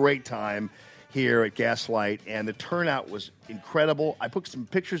great time here at Gaslight, and the turnout was incredible. I put some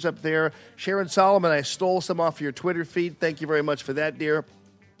pictures up there. Sharon Solomon, I stole some off your Twitter feed. Thank you very much for that, dear.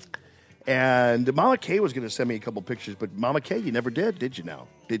 And Mama Kay was going to send me a couple pictures, but Mama Kay, you never did you now?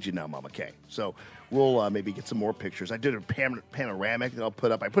 Did you now, Mama Kay? So we'll maybe get some more pictures. I did a panoramic that I'll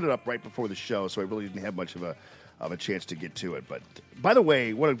put up. I put it up right before the show, so I really didn't have much of a chance to get to it. But by the way,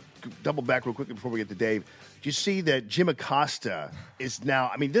 I want to double back real quickly before we get to Dave. Do you see that Jim Acosta is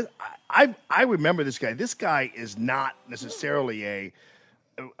now? I mean, I remember this guy. This guy is not necessarily a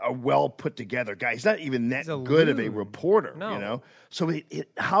well put together guy. He's not even that good of a reporter, you know. So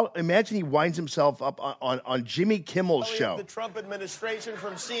imagine he winds himself up on Jimmy Kimmel's show. The Trump administration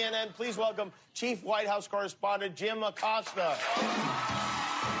from CNN. Please welcome Chief White House Correspondent Jim Acosta.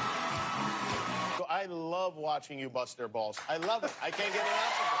 I love watching you bust their balls. I love it. I can't get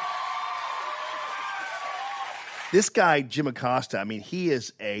enough of it. This guy, Jim Acosta, I mean, he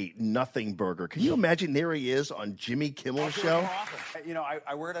is a nothing burger. Can you imagine there he is on Jimmy Kimmel's show? You know,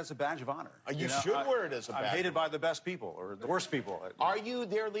 I wear it as a badge of honor. You should wear it as a badge. I'm hated by the best people or the worst people. Are you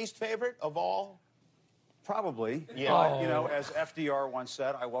their least favorite of all? Probably. Yeah. But, you know, as FDR once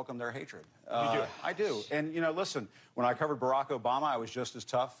said, I welcome their hatred. You do? I do. And, you know, listen, when I covered Barack Obama, I was just as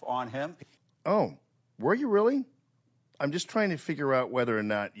tough on him. Oh, were you really? I'm just trying to figure out whether or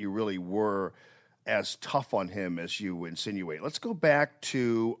not you really were as tough on him as you insinuate. Let's go back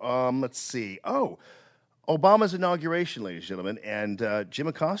to, let's see. Oh, Obama's inauguration, ladies and gentlemen, and Jim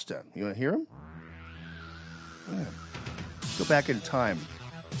Acosta. You want to hear him? Yeah. Go back in time.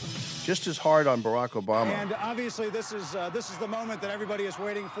 Just as hard on Barack Obama. And obviously, this is the moment that everybody is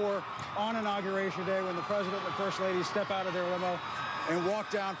waiting for on Inauguration Day, when the president and the first lady step out of their limo and walk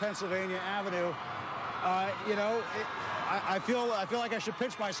down Pennsylvania Avenue. You know, I feel like I should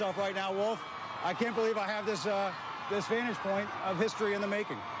pinch myself right now, Wolf. I can't believe I have this vantage point of history in the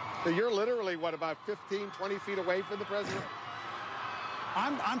making. So you're literally, what, about 15, 20 feet away from the president?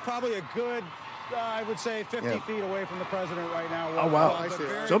 I'm probably a good, I would say, 50 feet away from the president right now. Oh, wow.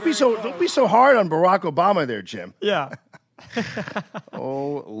 Very, don't be so hard on Barack Obama there, Jim. Yeah.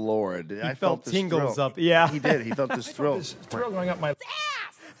 Oh, Lord. I felt this tingles thrill. up. Yeah. He did. He felt this thrill. This thrill going up my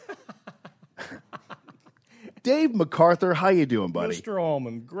Dave MacArthur, how you doing, buddy? Mr.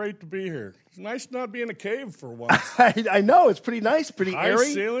 Allman, great to be here. It's nice not being in a cave for once. I know. It's pretty nice, pretty High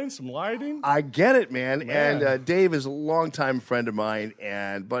airy. ceiling, some lighting. I get it, man. And Dave is a longtime friend of mine.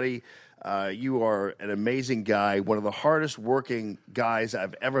 And, buddy, you are an amazing guy, one of the hardest working guys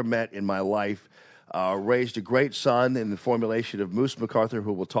I've ever met in my life. Raised a great son in the formulation of Moose MacArthur,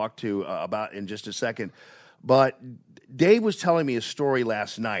 who we'll talk to about in just a second. But Dave was telling me a story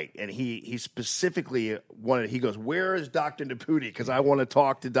last night, and he specifically he goes, where is Dr. Naputi? Because I want to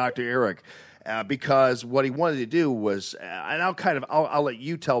talk to Dr. Eric. Because what he wanted to do was, and I'll let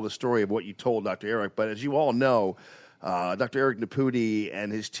you tell the story of what you told Dr. Eric, but as you all know, Dr. Eric Naputi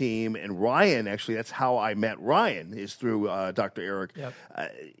and his team, and Ryan, actually, that's how I met Ryan, is through Dr. Eric. Yep.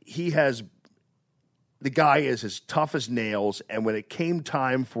 The guy is as tough as nails, and when it came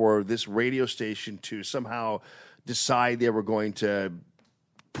time for this radio station to somehow decide they were going to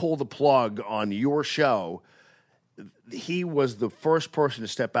pull the plug on your show, he was the first person to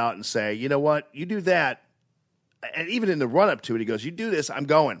step out and say, you know what, you do that. And even in the run-up to it, he goes, you do this, I'm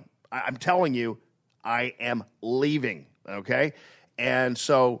going. I'm telling you, I am leaving, okay? And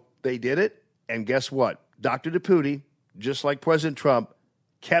so they did it, and guess what? Dr. Naputi, just like President Trump,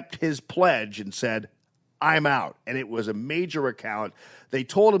 kept his pledge and said, I'm out. And it was a major account. They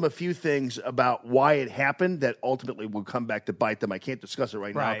told him a few things about why it happened that ultimately will come back to bite them. I can't discuss it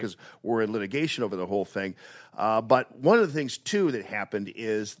right now because we're in litigation over the whole thing. But one of the things, too, that happened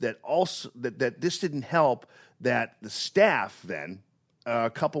is that also that this didn't help, that the staff then, a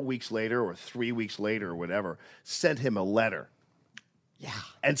couple weeks later or 3 weeks later or whatever, sent him a letter. Yeah.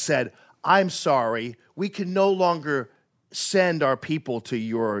 And said, I'm sorry, we can no longer send our people to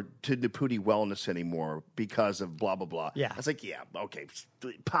Naputi Wellness anymore because of blah, blah, blah. Yeah. I was like, yeah, okay,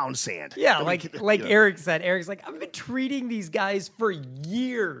 pound sand. Yeah, I mean, like you know. Eric said. Eric's like, I've been treating these guys for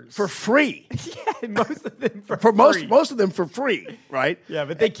years. For free. Yeah, most of them for free. free. Most of them for free, right? Yeah,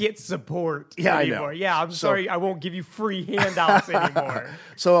 but they can't support Yeah, I anymore. know. Yeah, I'm So- sorry, I won't give you free handouts anymore.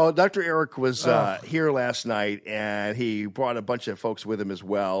 So Dr. Eric was here last night, and he brought a bunch of folks with him as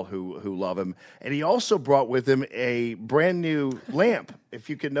well who love him. And he also brought with him a brand new lamp, if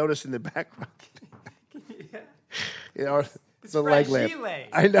you can notice in the background. You know, it's the leg lamp.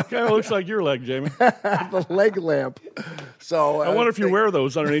 I know. Kind of looks like your leg, Jamie. The leg lamp. So I wonder if you wear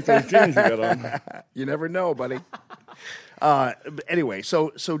those underneath those jeans you got on. You never know, buddy. Anyway, so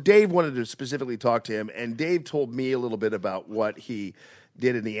Dave wanted to specifically talk to him, and Dave told me a little bit about what he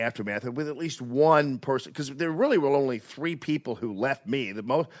did in the aftermath, with at least one person, because there really were only 3 people who left me.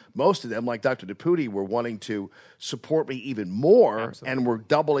 Most of them, like Dr. DePuti, were wanting to support me even more and were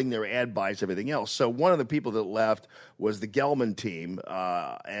doubling their ad buys, everything else. So one of the people that left was the Gelman team,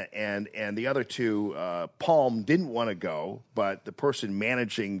 and the other 2, Palm didn't want to go, but the person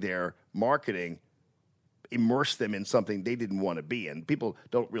managing their marketing immersed them in something they didn't want to be in. People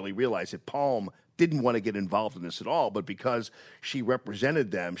don't really realize that Palm didn't want to get involved in this at all, but because she represented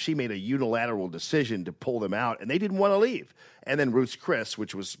them, she made a unilateral decision to pull them out, and they didn't want to leave. And then Ruth's Chris,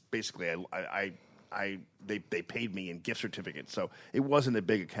 which was basically they paid me in gift certificates, so it wasn't a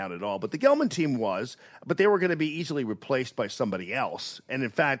big account at all. But the Gelman team was, but they were going to be easily replaced by somebody else. And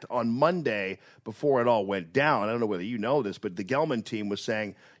in fact, on Monday, before it all went down, I don't know whether you know this, but the Gelman team was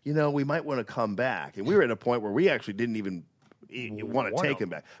saying, we might want to come back. And we were at a point where we actually didn't even want to take him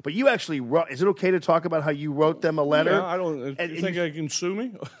back. But you actually wrote, is it okay to talk about how you wrote them a letter? Yeah, I don't think I can sue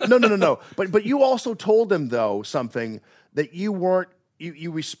me? No. But you also told them, though, something that you weren't,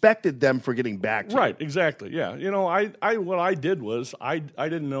 you respected them for getting back to Right, you. exactly, yeah. What I did was, I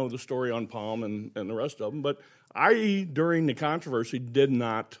didn't know the story on Palm and the rest of them, but I, during the controversy, did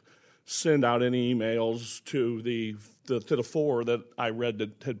not send out any emails to the 4 that I read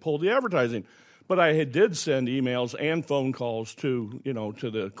that had pulled the advertising. But I did send emails and phone calls to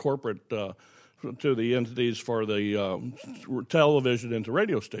the corporate, to the entities for the television and to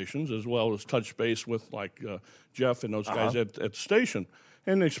radio stations, as well as touch base with Jeff and those guys at the station,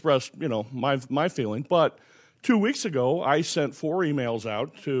 and expressed my feeling. But 2 weeks ago, I sent 4 emails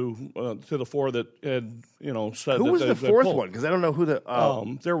out to the 4 that had said. Who that was they, the that 4th pulled. one? Because I don't know who the.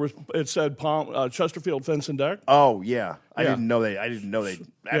 There was. It said Palm, Chesterfield Fence and Deck. Oh yeah, I Yeah. didn't know they. I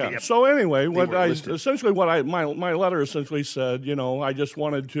mean, So anyway, my letter essentially said, I just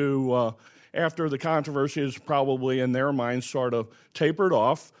wanted to, after the controversy is probably in their minds sort of tapered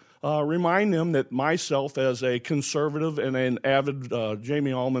off, remind them that myself as a conservative and an avid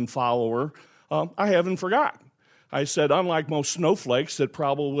Jamie Allman follower, I haven't forgotten. I said, unlike most snowflakes that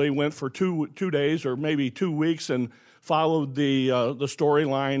probably went for 2 days or maybe 2 weeks and followed the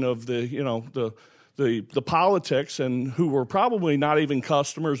storyline of the politics, and who were probably not even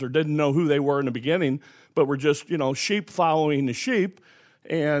customers or didn't know who they were in the beginning, but were just sheep following the sheep.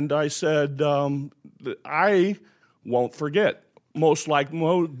 And I said, I won't forget. Most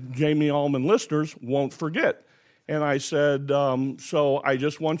Jamie Allman listeners won't forget. And I said, so I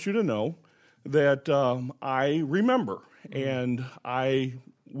just want you to know that I remember, and I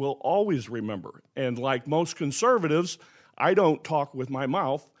will always remember. And like most conservatives, I don't talk with my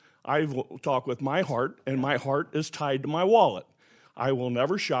mouth. I talk with my heart, and my heart is tied to my wallet. I will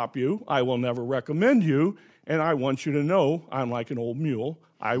never shop you. I will never recommend you. And I want you to know I'm like an old mule.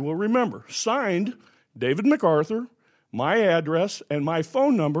 I will remember. Signed, David MacArthur, my address, and my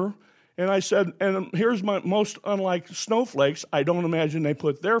phone number. And I said, and here's my most unlike snowflakes, I don't imagine they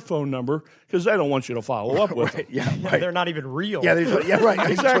put their phone number because they don't want you to follow up with it. Yeah, they're not even real. Yeah, right.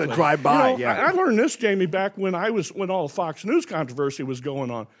 They just want to drive by. I learned this, Jamie, back when all the Fox News controversy was going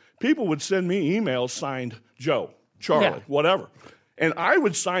on. People would send me emails signed Joe, Charlie, whatever. And I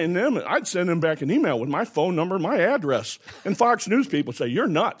would sign them, and I'd send them back an email with my phone number and my address. And Fox News people say, you're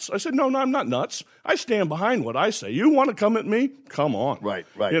nuts. I said, no, I'm not nuts. I stand behind what I say. You want to come at me? Come on. Right.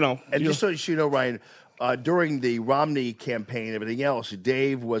 And just so you know, Ryan, during the Romney campaign and everything else,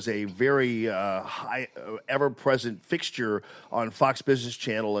 Dave was a very high, ever-present fixture on Fox Business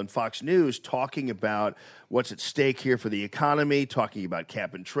Channel and Fox News, talking about what's at stake here for the economy, talking about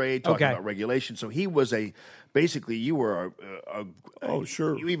cap and trade, talking about regulation. So he was basically, you were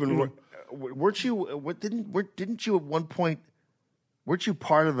sure. You even weren't you? Didn't you at one point? Weren't you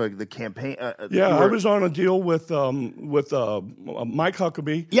part of the campaign? I was on a deal with Mike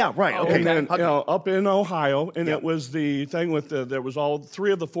Huckabee. Yeah, right. Okay, and then, up in Ohio, and it was the thing with there was all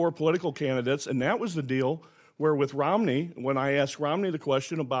 3 of the 4 political candidates, and that was the deal where with Romney, when I asked Romney the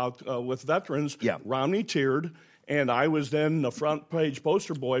question about with veterans, Romney teared, and I was then the front page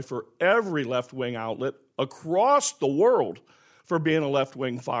poster boy for every left-wing outlet across the world for being a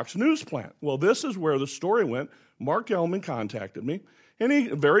left-wing Fox News plant. Well, this is where the story went. Mark Gelman contacted me, and he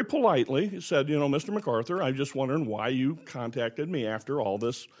very politely said, Mr. MacArthur, I'm just wondering why you contacted me after all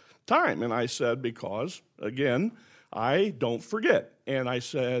this time. And I said, because, again, I don't forget. And I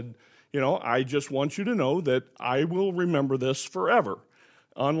said, I just want you to know that I will remember this forever,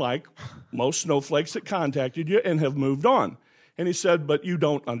 unlike most snowflakes that contacted you and have moved on. And he said, but you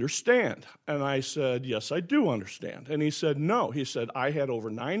don't understand. And I said, yes, I do understand. And he said, no. He said, I had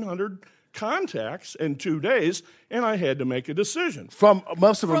over 900 contacts in 2 days, and I had to make a decision. From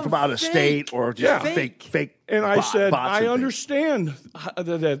most of them from out of state or just fake. And I said, bots and I things. understand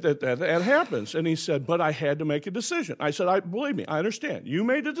that happens. And he said, but I had to make a decision. I said, believe me, I understand. You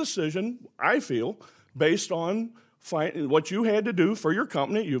made a decision, I feel, based on what you had to do for your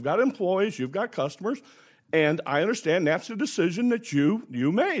company. You've got employees, you've got customers, and I understand that's the decision that you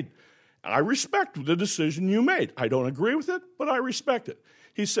made. I respect the decision you made. I don't agree with it, but I respect it.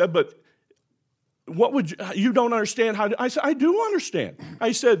 He said, but what would you don't understand how to, I said, I do understand.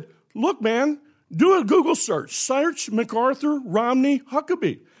 I said, look, man, do a Google search MacArthur, Romney,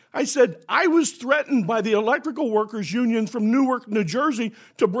 Huckabee. I said, I was threatened by the Electrical Workers Union from Newark, New Jersey,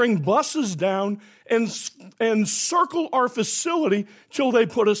 to bring buses down and circle our facility till they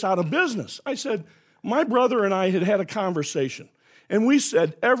put us out of business. I said, my brother and I had a conversation, and we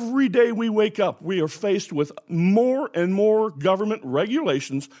said every day we wake up, we are faced with more and more government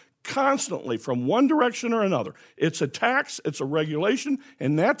regulations constantly from one direction or another. It's a tax, it's a regulation,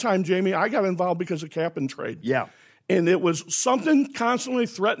 and that time, Jamie, I got involved because of cap and trade. Yeah. And it was something constantly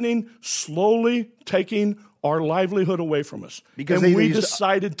threatening, slowly taking our livelihood away from us. Because we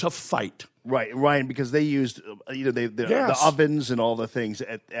decided to fight. Right, Ryan, because they used the ovens and all the things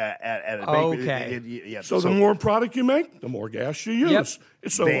at a bakery. Okay. So the more product you make, the more gas you use.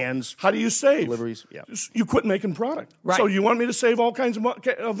 Yep. So vans, how do you save? Deliveries, yeah. You quit making product. Right. So you want me to save all kinds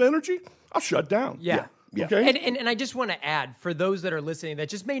of energy? I'll shut down. Yeah. Yeah. Okay. And I just want to add, for those that are listening that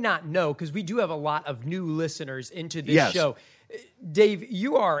just may not know, because we do have a lot of new listeners into this show. Dave,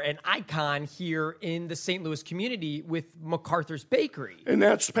 you are an icon here in the St. Louis community with MacArthur's Bakery. And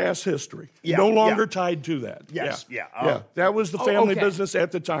that's past history. Yeah, No longer tied to that. Yes, Yeah. That was the family business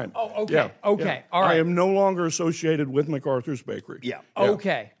at the time. Oh, okay. Yeah. Okay. Yeah. All right. I am no longer associated with MacArthur's Bakery. Yeah.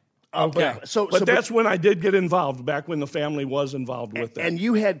 Okay. Okay. But that's when I did get involved, back when the family was involved with that. And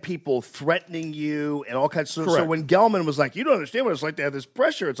you had people threatening you and all kinds of stuff. So Correct. when Gelman was like, you don't understand what it's like to have this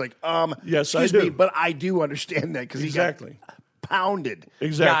pressure, it's like, Yes, I excuse me, do. but I do understand that because Exactly. he got pounded.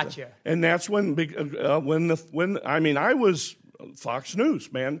 Exactly. Gotcha. And that's when I was Fox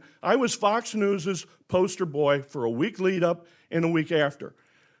News, man. I was Fox News's poster boy for a week lead up and a week after.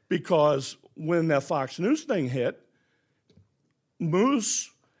 Because when that Fox News thing hit,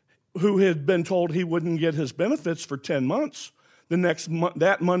 Moose, who had been told he wouldn't get his benefits for 10 months,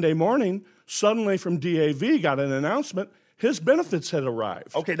 that Monday morning, suddenly from DAV got an announcement his benefits had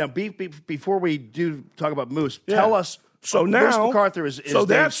arrived. Okay, now before we do talk about Moose, tell us. So Moose now, MacArthur is so Dave's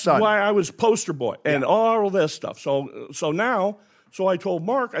that's son. why I was poster boy and all of this stuff. So now I told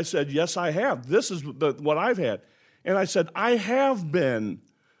Mark, I said, yes, I have. This is what I've had. And I said, I have been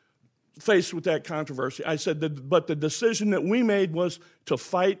faced with that controversy. I said, but the decision that we made was to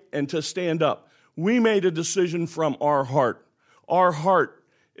fight and to stand up. We made a decision from our heart. Our heart,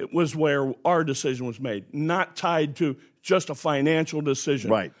 it was where our decision was made, not tied to just a financial decision.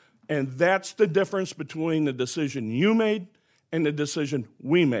 Right. And that's the difference between the decision you made and the decision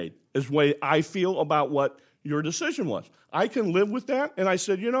we made, is the way I feel about what your decision was. I can live with that. And I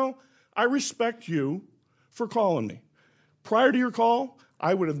said, I respect you for calling me. Prior to your call,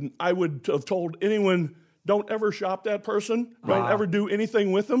 I would have told anyone, don't ever shop that person, don't ever do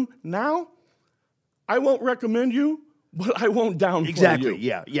anything with them. Now, I won't recommend you, but I won't downplay Exactly.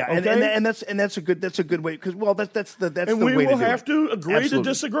 you. Yeah. Okay? And that's a good way because that's the and we way will to do have it. to agree Absolutely. to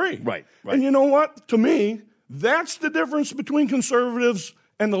disagree. Right. And you know what? To me, that's the difference between conservatives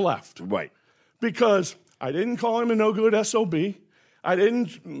and the left. Right. Because I didn't call him a no good SOB. I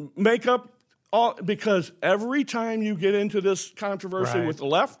didn't make up all, because every time you get into this controversy with the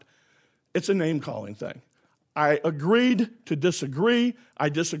left, it's a name calling thing. I agreed to disagree. I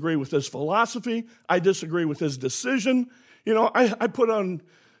disagree with his philosophy. I disagree with his decision. I put on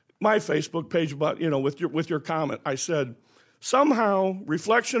my Facebook page about, with your comment, I said, somehow,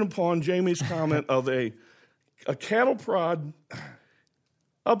 reflection upon Jamie's comment of a cattle prod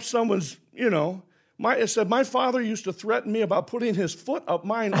up someone's, I said, my father used to threaten me about putting his foot up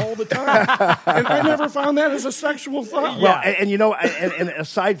mine all the time. And I never found that as a sexual thought. Well, and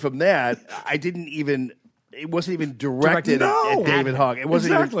aside from that, it wasn't even directed at David Hogg. It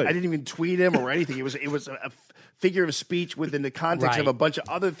wasn't exactly. I didn't even tweet him or anything. It was a figure of speech within the context of a bunch of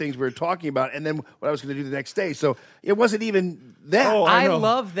other things we were talking about, and then what I was going to do the next day. So it wasn't even that. Oh, I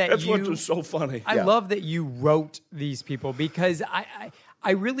love that That's you. what was so funny. I love that you wrote these people because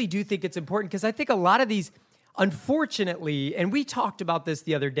I really do think it's important because I think a lot of these, unfortunately, and we talked about this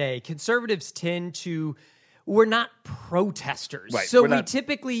the other day, conservatives tend to we're not protesters. Right, So we're we not-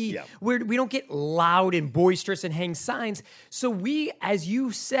 typically, we don't get loud and boisterous and hang signs. So we, as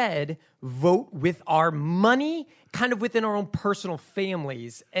you said, vote with our money, kind of within our own personal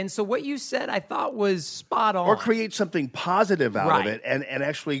families. And so what you said, I thought was spot on. Or create something positive out Right. of it and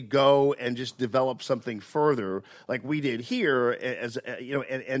actually go and just develop something further like we did here as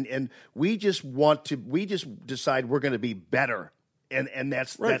and we just decide we're going to be better. And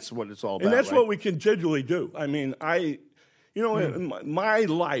that's what it's all about. And that's right? what we continually do. I mean, in my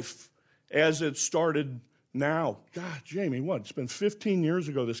life, as it started now, God, Jamie, it's been 15 years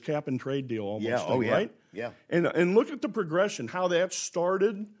ago, this cap and trade deal almost, right? Yeah. And look at the progression, how that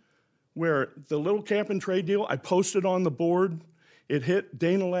started, where the little cap and trade deal, I posted on the board, it hit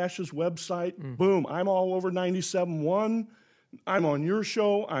Dana Lash's website, boom, I'm all over 97.1, I'm on your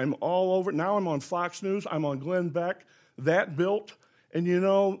show, I'm all over, now I'm on Fox News, I'm on Glenn Beck, that built, and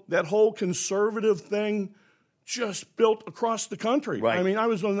that whole conservative thing just built across the country. Right. I mean, I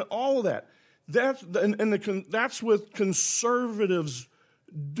was on all of that. That's what conservatives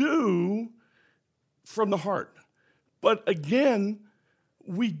do from the heart. But again,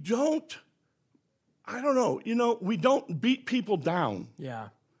 we don't beat people down. Yeah.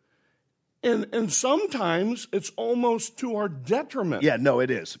 And sometimes it's almost to our detriment. Yeah, no, it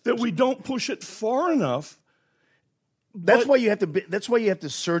is. That we don't push it far enough. That's why you have to. That's why you have to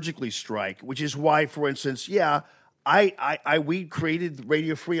surgically strike. Which is why, for instance, we created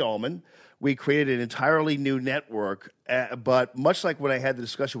Radio Free Allman. We created an entirely new network. But much like when I had the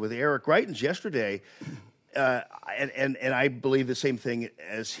discussion with Eric Greitens yesterday, and I believe the same thing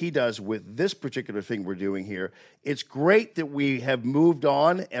as he does with this particular thing we're doing here. It's great that we have moved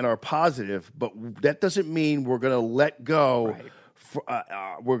on and are positive, but that doesn't mean we're going to let go. Right.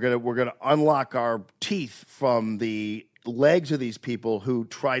 We're gonna unlock our teeth from the legs of these people who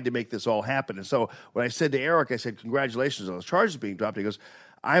tried to make this all happen. And so when I said to Eric, I said, congratulations on those charges being dropped. He goes,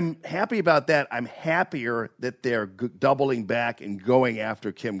 I'm happy about that. I'm happier that they're doubling back and going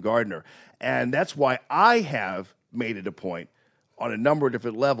after Kim Gardner. And that's why I have made it a point on a number of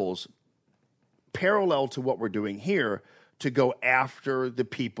different levels, parallel to what we're doing here, to go after the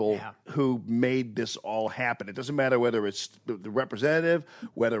people who made this all happen. It doesn't matter whether it's the representative,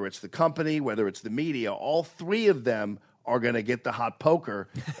 whether it's the company, whether it's the media. All three of them are going to get the hot poker,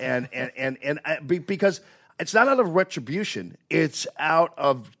 because it's not out of retribution. It's out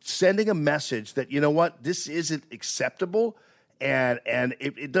of sending a message that, you know what, this isn't acceptable, and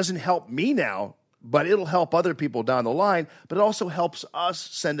it doesn't help me now, but it'll help other people down the line. But it also helps us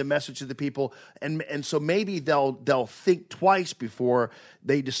send a message to the people, and so maybe they'll think twice before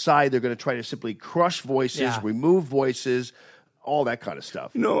they decide they're going to try to simply crush voices, remove voices, all that kind of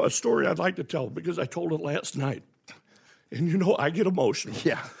stuff. A story I'd like to tell, because I told it last night, and I get emotional.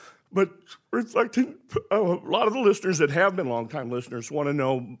 Yeah. But reflecting, a lot of the listeners that have been longtime listeners want to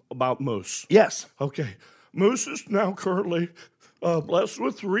know about Moose. Yes. Okay. Moose is now currently blessed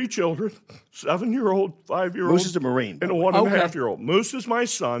with 3 children, 7-year-old, 5-year-old. Moose is a Marine. And a 1.5-year-old. Moose is my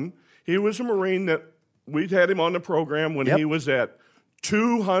son. He was a Marine that we'd had him on the program when he was at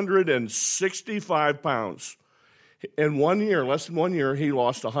 265 pounds. In 1 year, less than 1 year, he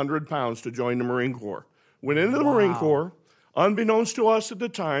lost 100 pounds to join the Marine Corps. Went into the Marine Corps, unbeknownst to us at the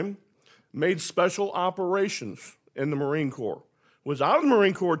time, made special operations in the Marine Corps. Was out of the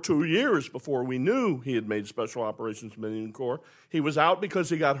Marine Corps 2 years before we knew he had made special operations in the Marine Corps. He was out because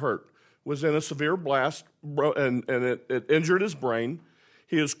he got hurt. Was in a severe blast, and it injured his brain.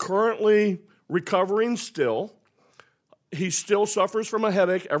 He is currently recovering still. He still suffers from a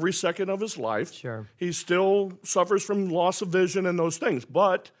headache every second of his life. Sure. He still suffers from loss of vision and those things.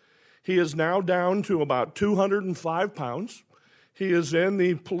 But he is now down to about 205 pounds. He is in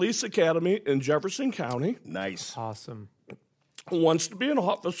the police academy in Jefferson County. Nice. Awesome. Wants to be an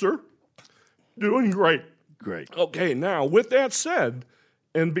officer. Doing great. Great. Okay, now, with that said,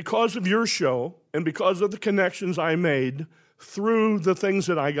 and because of your show, and because of the connections I made through the things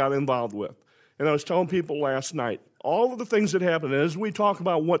that I got involved with, and I was telling people last night, all of the things that happened, as we talk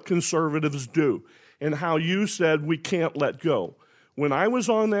about what conservatives do, and how you said we can't let go. When I was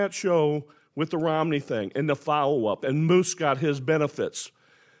on that show with the Romney thing and the follow-up, and Moose got his benefits,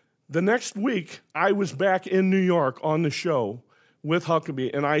 the next week I was back in New York on the show with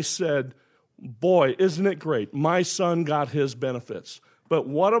Huckabee, and I said, boy, isn't it great? My son got his benefits. But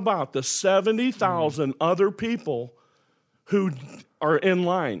what about the 70,000 other people who are in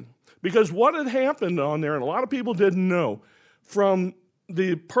line? Because what had happened on there, and a lot of people didn't know, from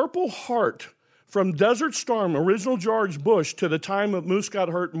the Purple Heart, from Desert Storm, original George Bush, to the time that Moose got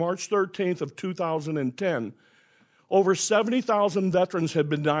hurt, March 13th of 2010, over 70,000 veterans had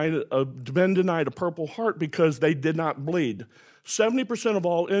been denied a Purple Heart because they did not bleed. 70% of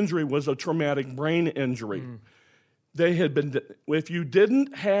all injury was a traumatic brain injury. They had been, if you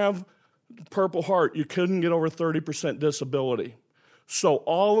didn't have Purple Heart, you couldn't get over 30% disability. So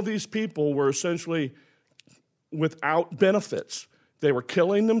all of these people were essentially without benefits. They were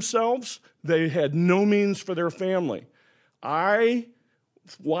killing themselves. They had no means for their family.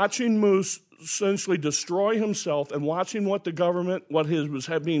 Watching Moose essentially destroy himself and watching what the government, was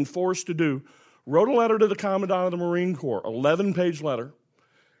being forced to do, wrote a letter to the Commandant of the Marine Corps, 11-page letter.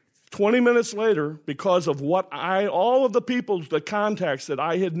 20 minutes later, because of all of the contacts that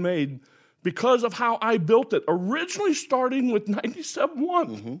I had made, because of how I built it, originally starting with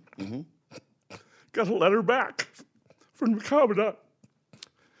 97.1, got a letter back from the Commandant.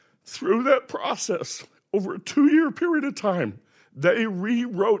 Through that process, over a 2-year period of time, they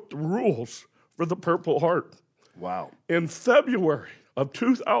rewrote the rules for the Purple Heart. Wow. In February of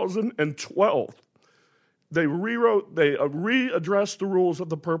 2012, they readdressed the rules of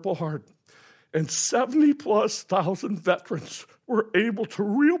the Purple Heart, and 70+ thousand veterans were able to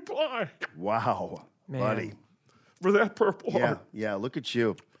reapply. Wow, buddy. For that Purple Heart. Yeah, look at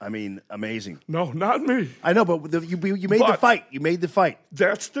you. I mean, amazing. No, not me. I know, but you made the fight. You made the fight.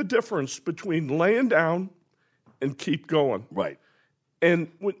 That's the difference between laying down and keep going. Right. And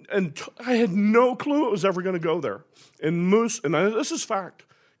I had no clue it was ever going to go there. And Moose, this is fact,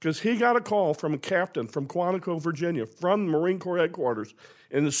 because he got a call from a captain from Quantico, Virginia, from the Marine Corps headquarters,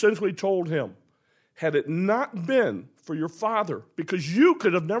 and essentially told him, had it not been for your father, because you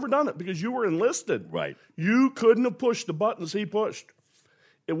could have never done it, because you were enlisted. Right. You couldn't have pushed the buttons he pushed.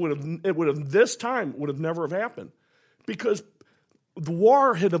 It would have this time would have never have happened, because the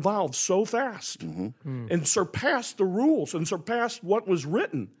war had evolved so fast and surpassed the rules and surpassed what was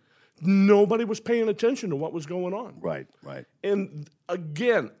written. Nobody was paying attention to what was going on. Right. And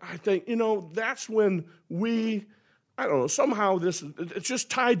again, I think, that's when somehow it's just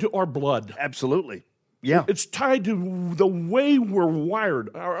tied to our blood. Absolutely. Yeah. It's tied to the way we're wired.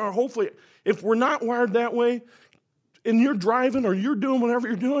 Or hopefully, if we're not wired that way, and you're driving or you're doing whatever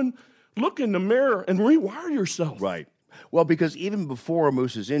you're doing, look in the mirror and rewire yourself. Right. Well, because even before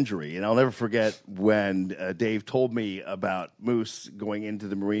Moose's injury, and I'll never forget when Dave told me about Moose going into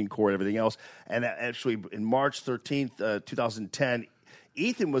the Marine Corps and everything else, and actually in March 13th, 2010,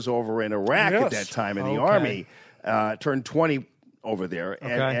 Ethan was over in Iraq at that time in the Army, turned 20 over there,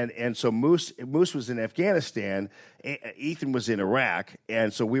 and so Moose was in Afghanistan, Ethan was in Iraq,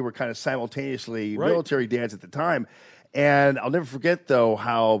 and so we were kind of simultaneously military dads at the time. And I'll never forget, though,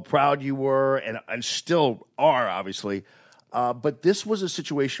 how proud you were, and still are, obviously. But this was a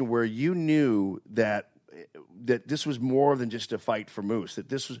situation where you knew that this was more than just a fight for Moose. That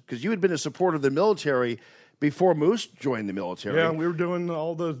this was because you had been a supporter of the military before Moose joined the military. Yeah, we were doing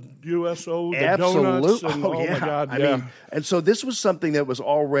all the USO, the Absolutely. donuts, and my God, I mean, and so this was something that was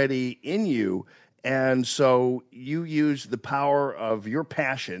already in you, and so you used the power of your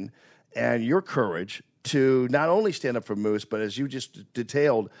passion and your courage to not only stand up for Moose, but as you just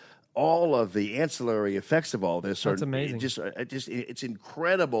detailed, all of the ancillary effects of all this. That's amazing. It's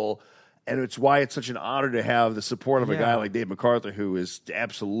incredible, and it's why it's such an honor to have the support of a guy like Dave MacArthur, who is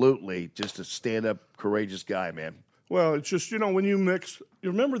absolutely just a stand-up, courageous guy, man. Well, it's just, when you mix,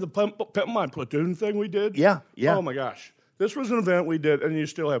 you remember the Pimp My Platoon thing we did? Yeah. Oh, my gosh. This was an event we did, and you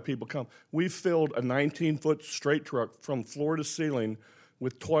still have people come. We filled a 19-foot straight truck from floor to ceiling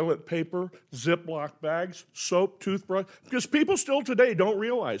with toilet paper, Ziploc bags, soap, toothbrush, because people still today don't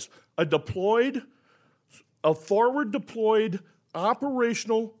realize a forward deployed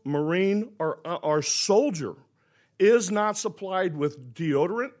operational Marine or soldier is not supplied with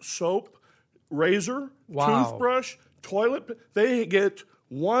deodorant, soap, razor, toothbrush, toilet. They get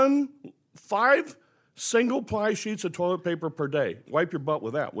 5 single-ply sheets of toilet paper per day. Wipe your butt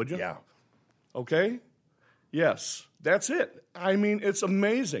with that, would you? Yeah. Okay? Yes. That's it. I mean, it's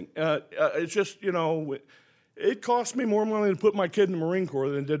amazing. It's just, it cost me more money to put my kid in the Marine Corps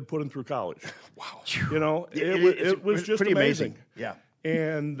than it did to put him through college. Wow. It was just pretty amazing. Yeah.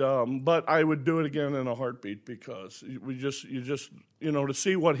 And but I would do it again in a heartbeat, because to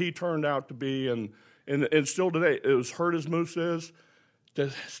see what he turned out to be, and still today, as hurt as Moose is,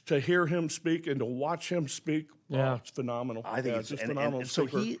 to hear him speak and to watch him speak, it's phenomenal. I think it's just phenomenal.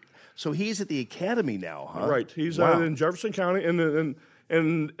 And so he's at the academy now, huh? Right. He's in Jefferson County, and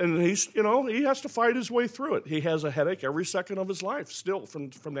he's he has to fight his way through it. He has a headache every second of his life still from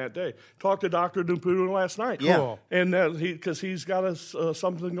that day. Talked to Dr. Duputo last night. Yeah. Cool. And because he's got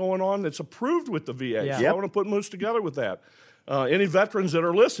something going on that's approved with the VA. Yeah. So I want to put Moose together with that. Any veterans that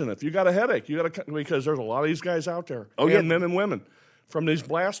are listening, if you got a headache, because there's a lot of these guys out there, men and women, from these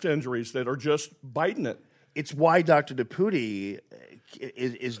blast injuries that are just biting it. It's why Dr. Deputy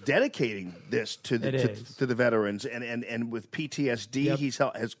is dedicating this to the veterans, and with PTSD, he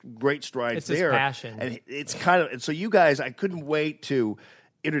has great strides it's there. His passion, and it's kind of, and so you guys, I couldn't wait to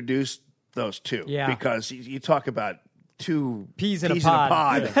introduce those two, because you talk about two peas in a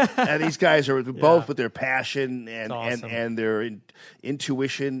pod. And these guys are both with their passion and their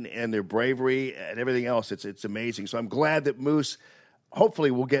intuition and their bravery and everything else. It's amazing. So I'm glad that Moose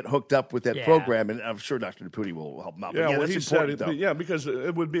hopefully will get hooked up with that program, and I'm sure Dr. Deputy will help him out. Yeah, but well, that's important, though. Yeah, because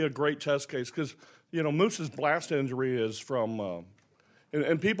it would be a great test case, because Moose's blast injury is from,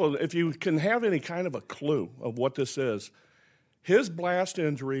 and people, if you can have any kind of a clue of what this is, his blast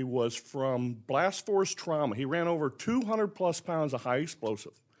injury was from blast force trauma. He ran over 200-plus pounds of high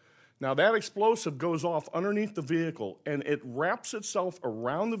explosive. Now, that explosive goes off underneath the vehicle, and it wraps itself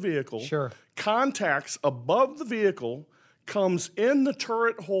around the vehicle, contacts above the vehicle, comes in the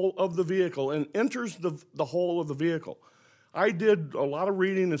turret hole of the vehicle, and enters the hole of the vehicle. I did a lot of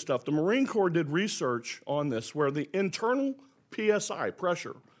reading and stuff. The Marine Corps did research on this where the internal PSI,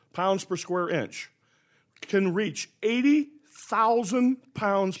 pressure, pounds per square inch, can reach 80,000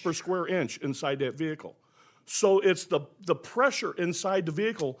 pounds per square inch inside that vehicle. So it's the pressure inside the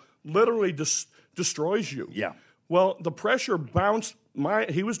vehicle literally destroys you. Yeah. Well, the pressure bounced.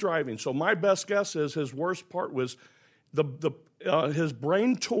 He was driving, so my best guess is his worst part was his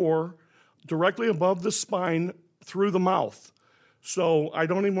brain tore directly above the spine through the mouth. So I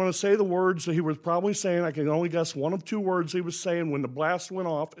don't even want to say the words that he was probably saying. I can only guess one of two words he was saying when the blast went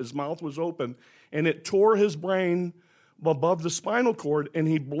off. His mouth was open, and it tore his brain above the spinal cord, and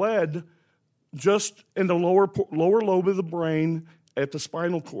he bled just in the lower lobe of the brain at the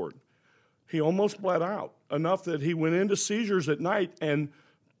spinal cord. He almost bled out enough that he went into seizures at night, and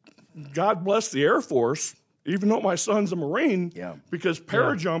God bless the Air Force, even though my son's a Marine, because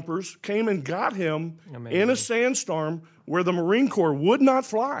parajumpers came and got him in a sandstorm where the Marine Corps would not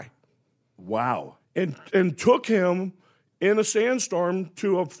fly. Wow. And took him in a sandstorm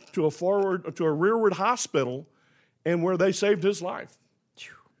to a rearward hospital, and where they saved his life.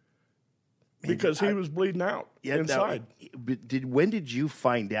 Because he was bleeding out inside. When did you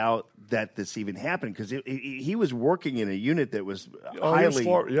find out that this even happened? Because he was working in a unit that was highly.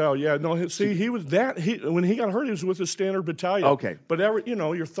 No, see, he was that. When he got hurt, he was with the standard battalion. Okay, but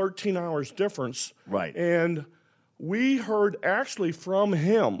you're 13 hours difference, right? And we heard actually from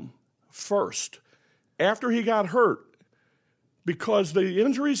him first after he got hurt, because the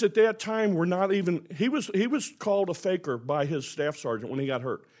injuries at that time were not even. He was called a faker by his staff sergeant when he got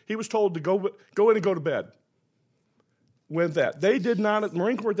hurt. He was told to go in and go to bed. With that, they did not. The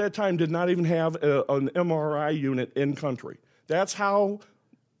Marine Corps at that time did not even have an MRI unit in country. That's how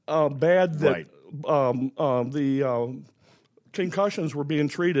bad that the concussions were being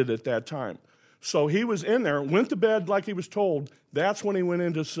treated at that time. So he was in there, went to bed like he was told. That's when he went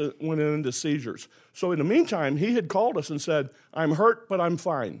into seizures. So in the meantime, he had called us and said, "I'm hurt, but I'm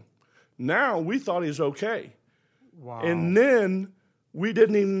fine." Now we thought he's okay. Wow. And then we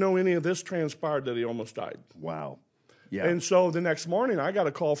didn't even know any of this transpired, that he almost died. Wow. Yeah. And so the next morning, I got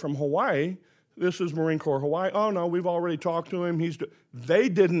a call from Hawaii. This is Marine Corps Hawaii. Oh, no, we've already talked to him. They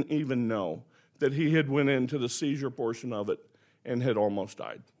didn't even know that he had went into the seizure portion of it and had almost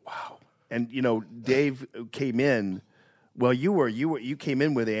died. Wow. And, Dave came in. Well, you came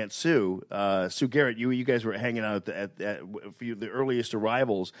in with Aunt Sue. Sue Garrett, you guys were hanging out at the earliest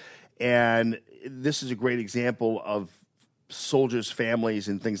arrivals. And this is a great example of soldiers' families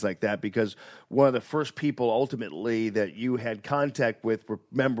and things like that, because one of the first people ultimately that you had contact with were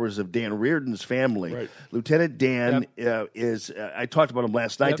members of Dan Reardon's family. Right. Lieutenant Dan is, I talked about him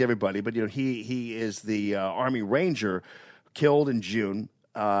last night to everybody, but he is the Army Ranger killed in June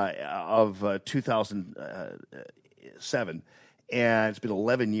of 2007. And it's been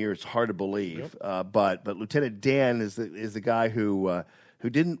 11 years. Hard to believe, but Lieutenant Dan is the guy who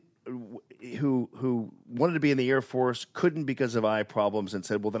wanted to be in the Air Force, couldn't because of eye problems, and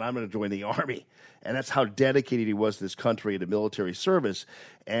said, well, then I'm going to join the Army. And that's how dedicated he was to this country and to military service.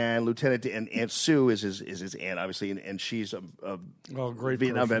 And Lieutenant and Aunt Sue is his aunt, obviously, and she's a great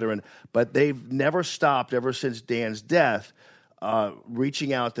Vietnam person. veteran. But they've never stopped ever since Dan's death,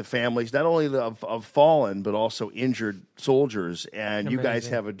 reaching out to families, not only of fallen, but also injured soldiers. And you guys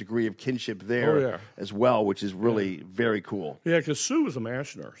have a degree of kinship there as well, which is really very cool. Yeah, because Sue was a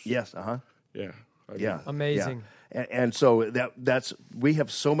MASH nurse. Yes, Yeah. Yeah. Amazing. Yeah. And so that's we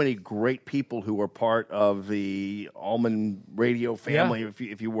have so many great people who are part of the Allman Radio family,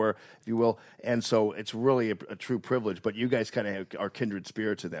 if you will. And so it's really a true privilege. But you guys kind of are kindred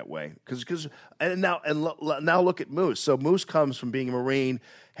spirits in that way. Now look at Moose. So Moose comes from being a Marine,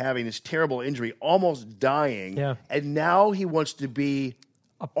 having this terrible injury, almost dying, and now he wants to be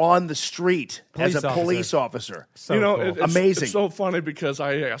on the street as a police officer. So cool. Amazing. It's so funny because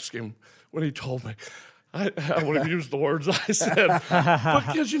I asked him when he told me. I would have used the words I said.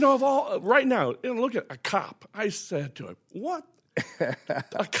 Because, of all, right now, look at a cop. I said to him, what?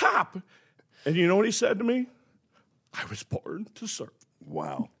 A cop? And you know what he said to me? I was born to serve.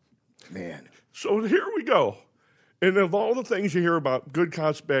 Wow. Man. So here we go. And of all the things you hear about good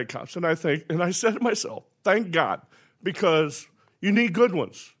cops, bad cops, and I said to myself, thank God, because you need good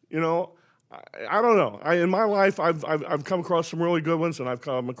ones. I don't know. In my life, I've come across some really good ones, and I've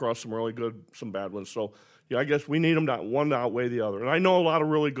come across some bad ones. So, I guess we need them one to outweigh the other. And I know a lot of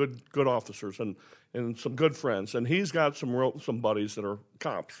really good officers and some good friends, and he's got some buddies that are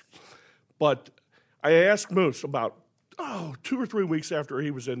cops. But I asked Moose about 2 or 3 weeks after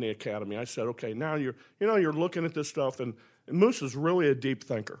he was in the academy. I said, okay, now you're looking at this stuff, and Moose is really a deep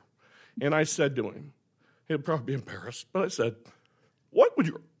thinker. And I said to him, he'd probably be embarrassed, but I said, what would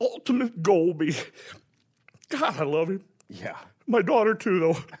your ultimate goal be? God, I love him. Yeah. My daughter, too,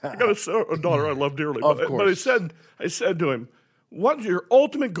 though. I got a daughter I love dearly. Of course. But I said to him, what would your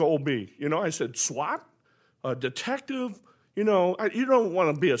ultimate goal be? I said, SWAT, a detective. You don't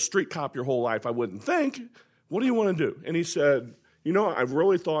want to be a street cop your whole life, I wouldn't think. What do you want to do? And he said, I've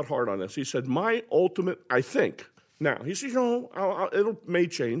really thought hard on this. He said, my ultimate, I think, now, he said, it may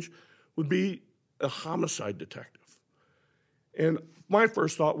change, would be a homicide detective. And my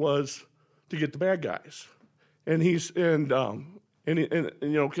first thought was to get the bad guys, because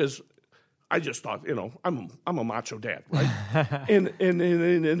I just thought, I'm a macho dad, right? and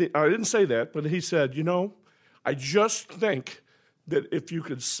I didn't say that, but he said, I just think that if you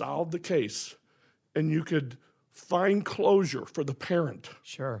could solve the case and you could find closure for the parent,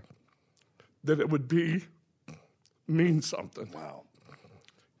 sure, that it would mean something. Wow.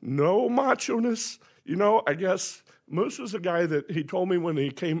 No macho-ness. I guess Moose was a guy that he told me when he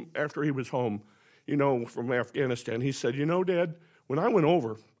came after he was home, from Afghanistan. He said, Dad, when I went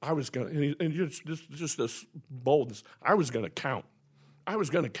over, I was going to, and just this boldness, I was going to count.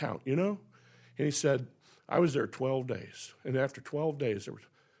 And he said, I was there 12 days. And after 12 days, there were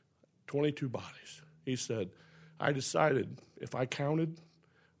 22 bodies. He said, I decided if I counted,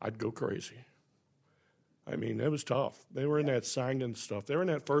 I'd go crazy. I mean, it was tough. They were in that Sangin stuff. They were in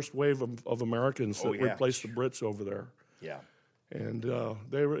that first wave of Americans that replaced the Brits over there. Yeah. And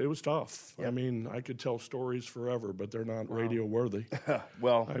it was tough. Yep. I mean, I could tell stories forever, but they're not radio worthy.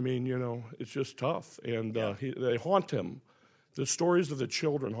 Well, I mean, it's just tough. And they haunt him. The stories of the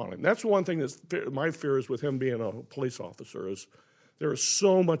children haunt him. That's the one thing my fear is with him being a police officer is there is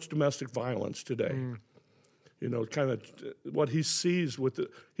so much domestic violence today. Kind of what he sees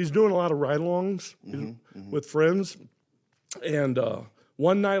he's doing a lot of ride-alongs with friends. And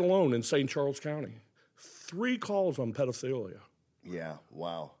one night alone in St. Charles County, 3 calls on pedophilia. Yeah,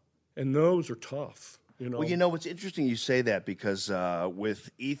 wow. And those are tough. Well, it's interesting you say that because with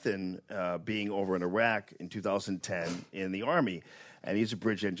Ethan being over in Iraq in 2010 in the Army, and he's a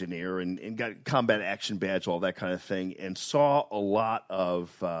bridge engineer and got combat action badge, all that kind of thing, and saw a lot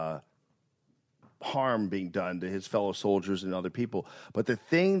of harm being done to his fellow soldiers and other people. But the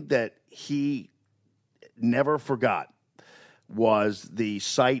thing that he never forgot was the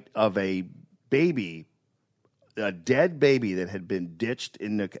sight of a dead baby that had been ditched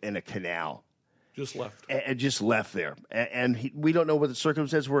in a canal. Just left. And just left there. And we don't know what the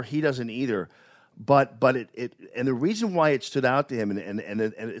circumstances were. He doesn't either. But it and the reason why it stood out to him, and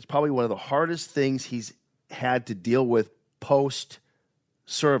it's probably one of the hardest things he's had to deal with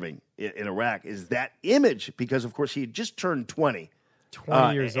post-serving in Iraq, is that image, because, of course, he had just turned 20.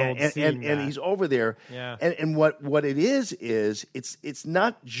 20 years old, and he's over there. Yeah. And what it is it's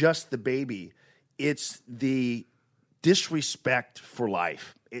not just the baby, it's the disrespect for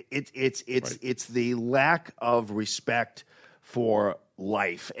life. It's the lack of respect for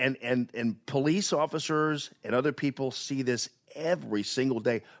life. And police officers and other people see this every single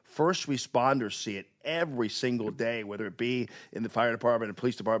day. First responders see it every single day, whether it be in the fire department, and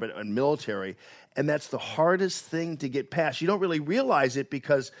police department, and military. And that's the hardest thing to get past. You don't really realize it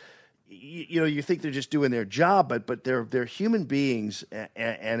because you think they're just doing their job, but they're human beings,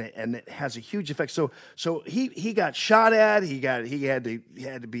 and it has a huge effect. So he got shot at. He had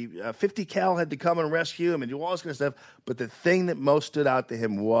to be 50 cal had to come and rescue him and do all this kind of stuff. But the thing that most stood out to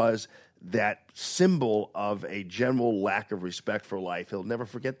him was that symbol of a general lack of respect for life. He'll never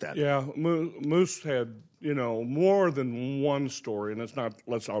forget that. Yeah, Moose had, more than one story, and it's not,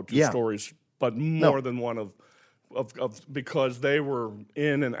 let's out two stories, but more than one of because they were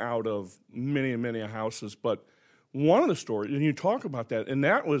in and out of many, many houses. But one of the stories, and you talk about that, and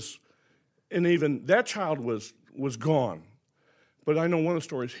that was, and even that child was gone. But I know one of the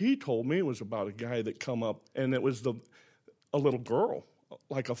stories he told me was about a guy that come up, and it was a little girl,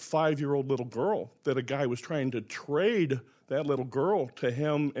 like a 5-year-old little girl, that a guy was trying to trade that little girl to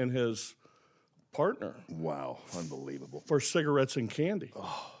him and his partner. Wow, unbelievable. For cigarettes and candy.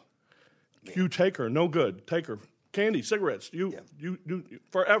 Oh, you take her, no good. Take her, candy, cigarettes. You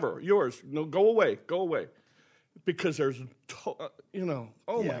forever, yours. No, go away. Because there's,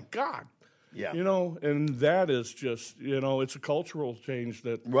 my God. Yeah. And that is just, it's a cultural change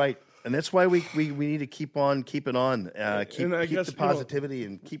that. Right. And that's why we need to keep on keeping on, keep the positivity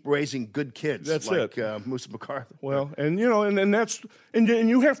and keep raising good kids. That's like it. Moose McCarthy. Well, and that's and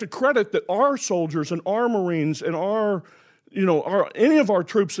you have to credit that our soldiers and our Marines and our any of our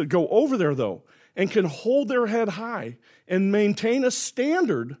troops that go over there though and can hold their head high and maintain a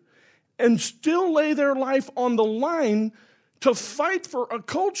standard and still lay their life on the line to fight for a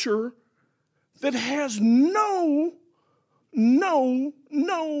culture that has no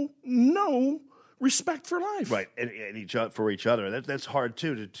respect for life. Right, and for each other. That's hard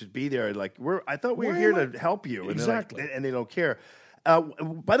too to be there. Like I thought we were here to help you. And exactly, and they don't care.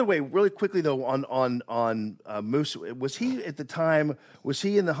 By the way, really quickly though, on Moose, was he at the time? Was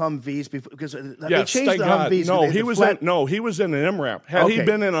he in the Humvees before? Because they changed the Humvees. No, he was in an MRAP. Had he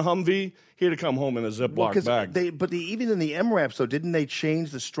been in a Humvee, he'd have come home in a Ziploc bag. Even in the MRAPs though, didn't they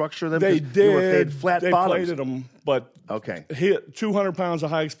change the structure of them? They did. They had flat bottoms. Plated them, but 200 pounds of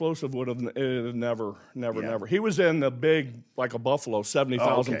high explosive would have never. He was in the big, like a Buffalo,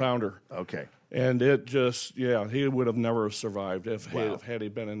 70,000 pounder. Okay. And it just, he would have never survived had he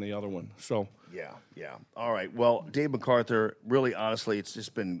been in the other one. So yeah. All right. Well, Dave MacArthur, really, honestly, it's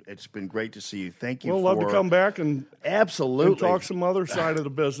been great to see you. Thank you. We'll love to come back and absolutely and talk some other side of the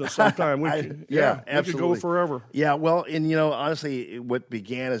business sometime. We could go forever. Yeah. Well, and honestly, what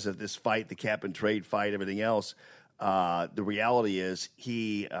began as this fight, the cap and trade fight, everything else. The reality is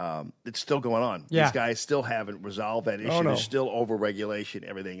it's still going on. Yeah. These guys still haven't resolved that issue. Oh, no. There's still overregulation,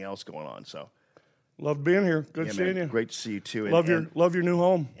 everything else going on. So. Love being here. Good seeing you. Great to see you too. Love your new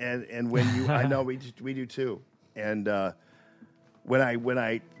home. And when you, I know we do too. And when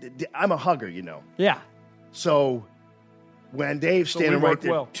I'm a hugger, Yeah. So when Dave's standing right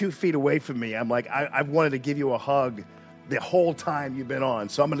there, 2 feet away from me, I'm like, I've wanted to give you a hug the whole time you've been on.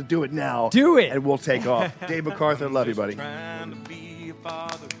 So I'm going to do it now. Do it. And we'll take off. Dave MacArthur, love you, buddy. Trying to be a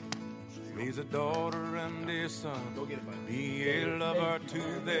father, raise a daughter and a son. Be a lover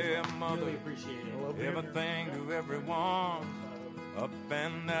to their mother. Everything to everyone. Up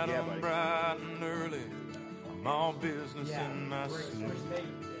and at 'em bright and early. I'm all business in my suit.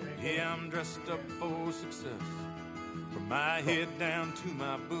 Yeah, I'm dressed up for success. From my head down to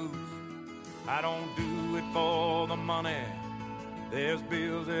my boots. I don't do it for the money. There's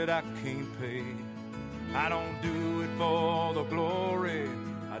bills that I can't pay. I don't do it for the glory.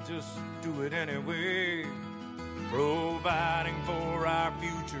 I just do it anyway. Providing for our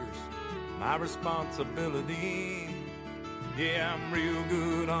futures, my responsibility. Yeah, I'm real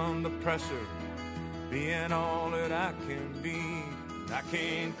good under pressure, being all that I can be. I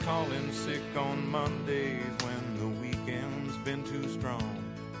can't call in sick on Mondays when the weekend's been too strong.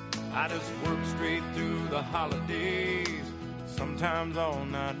 I just work straight through the holidays, sometimes all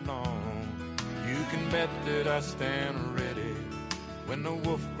night long. You can bet that I stand ready when the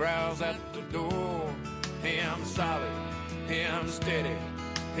wolf growls at the door. Hey, I'm solid, hey, I'm steady,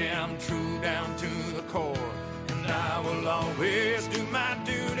 hey, I'm true down to the core. And I will always do my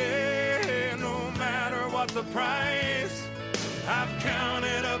duty, no matter what the price. I've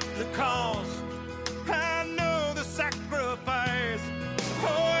counted up the cost, I know the sacrifice. Oh,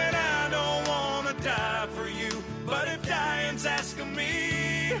 and I don't want to die for you, but if dying's asking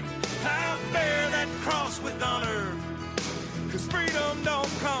me, I'll bear that cross with honor, 'cause freedom don't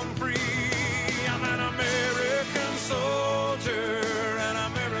come free. I'm an American soldier, an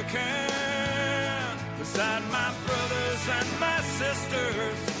American. Beside my brothers and my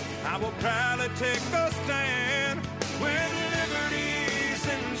sisters, I will proudly take a stand. When liberty's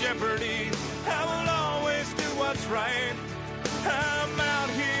in jeopardy, I will always do what's right. I'm out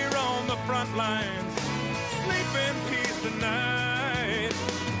here on the front lines, sleep in peace tonight.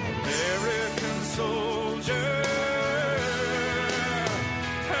 American soldier.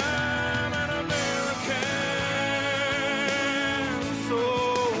 I'm an American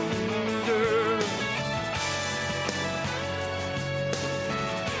soldier.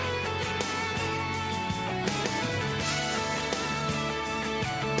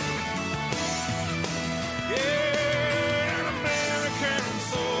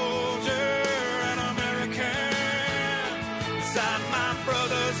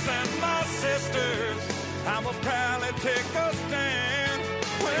 brothers and my sisters, I will proudly take a stand.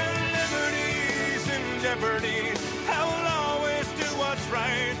 When liberty's in jeopardy, I will always do what's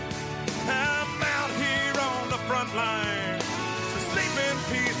right. I'm out here on the front line, so sleep in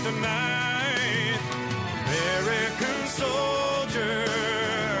peace tonight. American soldier,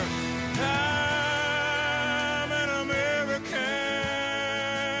 I'm an American.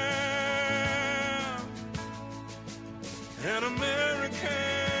 An American.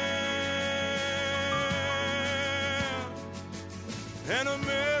 An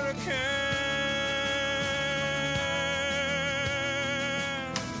American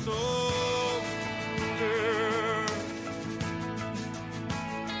soldier.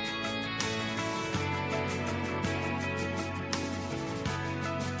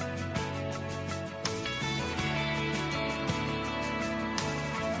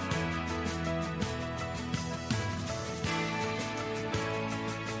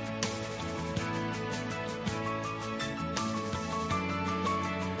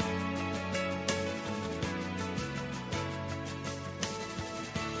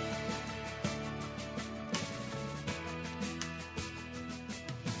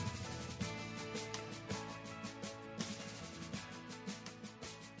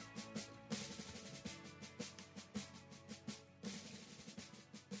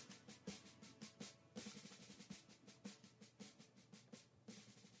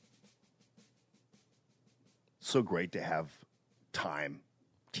 So great to have time.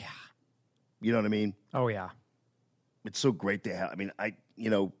 Yeah. You know what I mean? Oh, yeah. It's so great to have. I mean,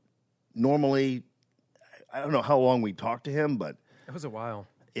 normally, I don't know how long we talked to him, but It was a while.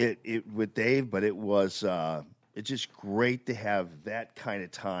 It with Dave, but it was it's just great to have that kind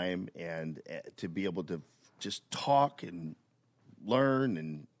of time and to be able to just talk and learn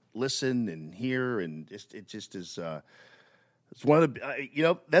and listen and hear, and it just is. It's one of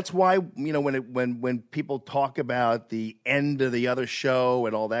the that's why when people talk about the end of the other show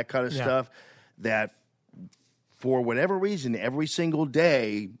and all that kind of stuff, that for whatever reason, every single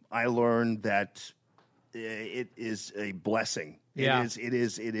day I learn that it is a blessing. Yeah. It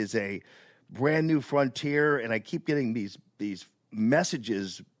is a brand new frontier, and I keep getting these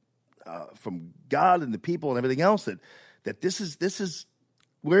messages from God and the people and everything else that this is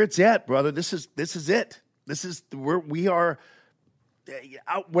where it's at, brother. This is it. This is where we are.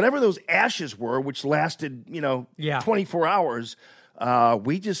 Whatever those ashes were, which lasted 24 hours,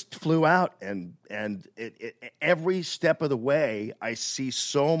 we just flew out, and every step of the way, I see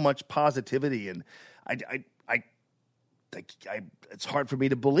so much positivity, and I it's hard for me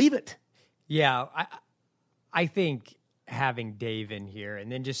to believe it. Yeah, I think having Dave in here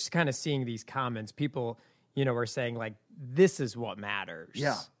and then just kind of seeing these comments, people, are saying like, this is what matters.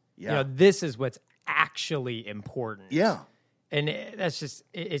 Yeah. This is what's actually important. Yeah. And it's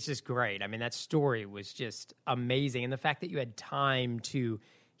just great. I mean, that story was just amazing. And the fact that you had time to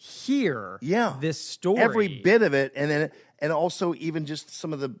hear this story. Every bit of it, and also even just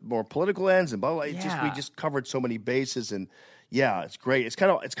some of the more political ends and blah, blah, blah. We just covered so many bases, and it's great. It's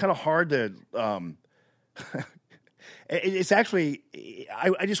kind of hard to it's actually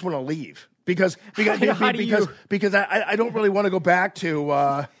I just want to leave because I don't really want to go back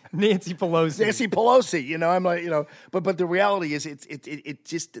to Nancy Pelosi. I'm like, but the reality is it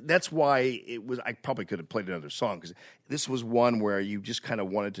just, that's why it was, I probably could have played another song, because this was one where you just kind of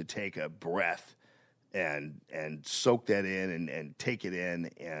wanted to take a breath and soak that in and take it in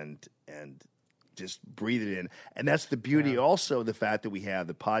and just breathe it in. And that's the beauty also, the fact that we have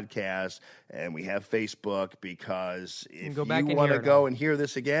the podcast and we have Facebook, because if you want to go and hear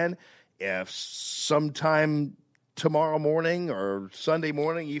this again, if sometime tomorrow morning or Sunday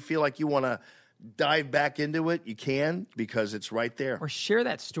morning you feel like you want to dive back into it, you can, because it's right there. Or share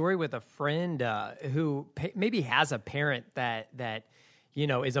that story with a friend who maybe has a parent that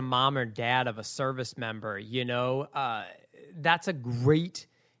is a mom or dad of a service member. That's a great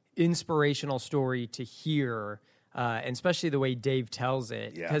inspirational story to hear, and especially the way Dave tells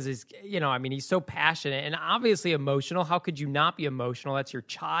it, because he's so passionate and obviously emotional. How could you not be emotional? That's your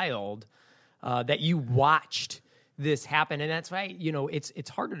child that you watched this happen, and that's why it's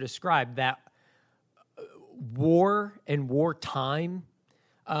hard to describe that war and wartime.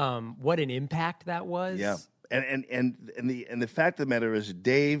 What an impact that was. Yeah, and the fact of the matter is,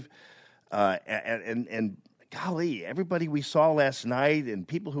 Dave, and golly, everybody we saw last night and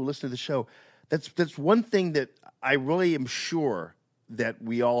people who listen to the show, that's one thing that I really am sure that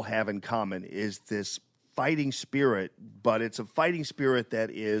we all have in common, is this fighting spirit, but it's a fighting spirit that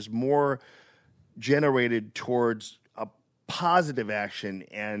is more generated towards a positive action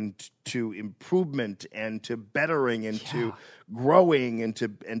and to improvement and to bettering and to growing and to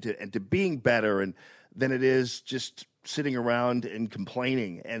being better than it is just sitting around and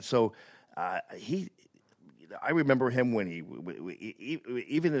complaining. And so I remember him when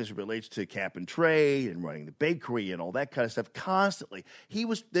even as it relates to cap and trade and running the bakery and all that kind of stuff, constantly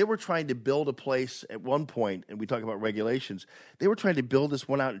they were trying to build a place at one point, and we talk about regulations. They were trying to build this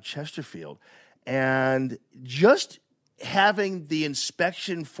one out in Chesterfield, and just having the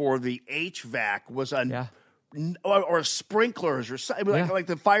inspection for the HVAC was or sprinklers or something like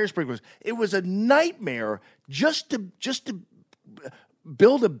the fire sprinklers. It was a nightmare just to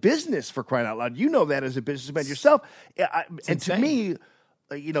build a business, for crying out loud. You know that as a businessman yourself. And to me,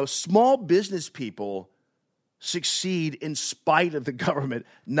 small business people succeed in spite of the government,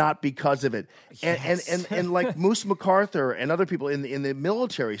 not because of it. And like Moose MacArthur and other people in the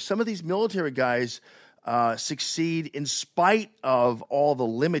military, some of these military guys succeed in spite of all the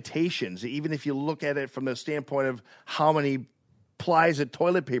limitations, even if you look at it from the standpoint of how many plies of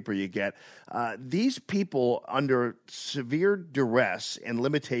toilet paper you get. These people, under severe duress and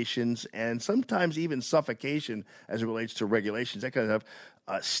limitations and sometimes even suffocation as it relates to regulations, that kind of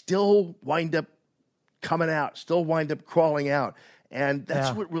stuff, still wind up coming out, still wind up crawling out. And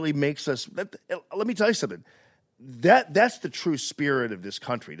that's what really makes us let me tell you something. That's the true spirit of this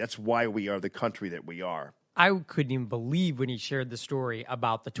country. That's why we are the country that we are. I couldn't even believe when he shared the story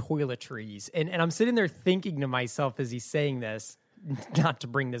about the toiletries. And I'm sitting there thinking to myself as he's saying this, not to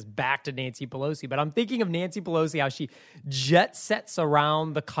bring this back to Nancy Pelosi, but I'm thinking of Nancy Pelosi, how she jet sets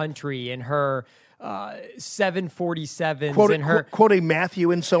around the country in her 747s. Quoting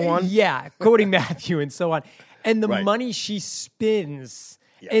Matthew and so on? Yeah, quoting Matthew and so on. And the money she spends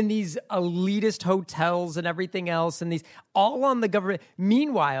in these elitist hotels and everything else, and these all on the government.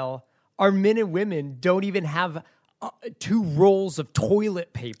 Meanwhile, our men and women don't even have 2 rolls of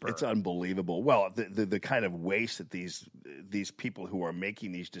toilet paper. It's unbelievable. Well, the kind of waste that these people who are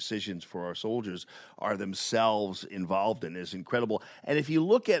making these decisions for our soldiers are themselves involved in is incredible. And if you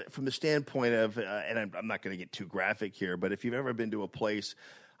look at it from the standpoint of, and I'm not going to get too graphic here, but if you've ever been to a place,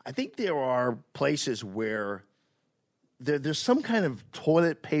 I think there are places where there's some kind of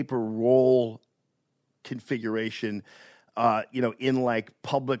toilet paper roll configuration, in like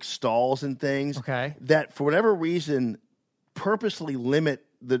public stalls and things that for whatever reason purposely limit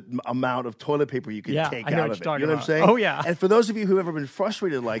the amount of toilet paper you can take out of it. You know what I'm saying? Oh, yeah. And for those of you who have ever been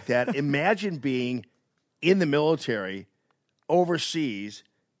frustrated like that, imagine being in the military overseas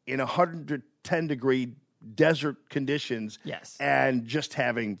in 110-degree desert conditions, and just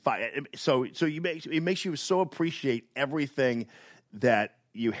having fire. So it makes you so appreciate everything that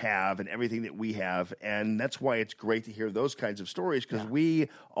you have and everything that we have, and that's why it's great to hear those kinds of stories, because we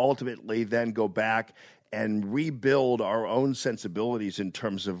ultimately then go back and rebuild our own sensibilities in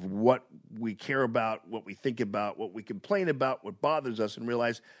terms of what we care about, what we think about, what we complain about, what bothers us, and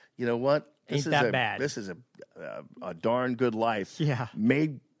realize, you know what, Ain't that bad. This is a darn good life,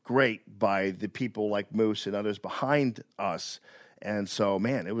 made great by the people like Moose and others behind us. And so,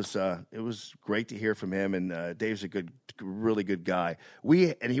 man, it was great to hear from him. And Dave's a really good guy.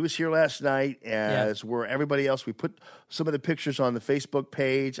 And he was here last night, as were everybody else. We put some of the pictures on the Facebook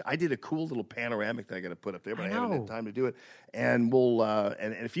page. I did a cool little panoramic that I got to put up there, but I haven't had time to do it. And we'll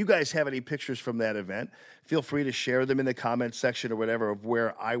and if you guys have any pictures from that event, feel free to share them in the comments section or whatever of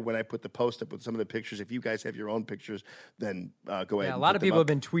when I put the post up with some of the pictures. If you guys have your own pictures, then go ahead. Yeah, and a lot of people up.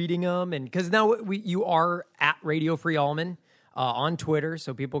 have been tweeting them, and because now you are at Radio Free Allman. On Twitter,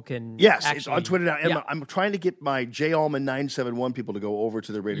 so people can it's on Twitter now. I'm trying to get my J Allman 971 people to go over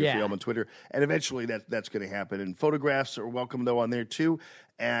to the Radio Free Allman Twitter, and eventually that's going to happen. And photographs are welcome though on there too.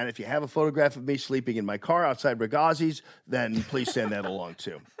 And if you have a photograph of me sleeping in my car outside Regazzi's, then please send that along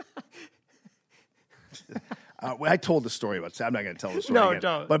too. I told the story about. I'm not going to tell the story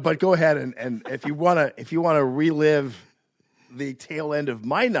again. Don't. But go ahead and if you want to relive the tail end of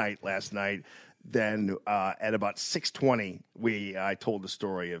my night last night. Then at about 6:20, I told the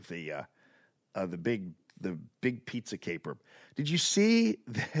story of the big pizza caper. Did you see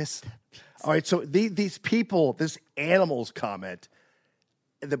this? All right, so these people, this animals comment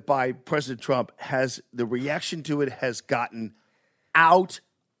that by President Trump the reaction to it has gotten out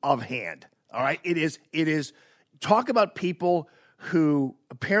of hand. All right, it is talk about people who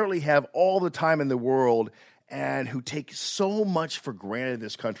apparently have all the time in the world and who take so much for granted in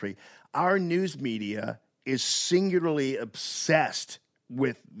this country. Our news media is singularly obsessed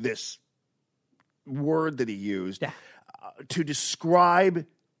with this word that he used to describe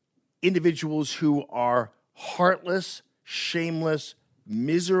individuals who are heartless, shameless,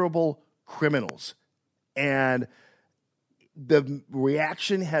 miserable criminals. And the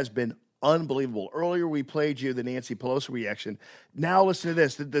reaction has been unbelievable. Earlier, we played you the Nancy Pelosi reaction. Now, listen to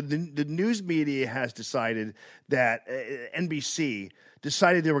this. The news media has decided that NBC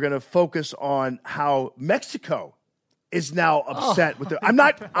decided they were going to focus on how Mexico is now upset with the.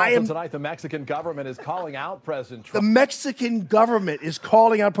 Tonight, the Mexican government is calling out President Trump. The Mexican government is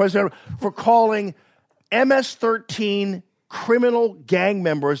calling out President Trump for calling MS-13 criminal gang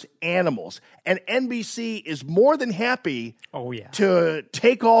members animals. And NBC is more than happy to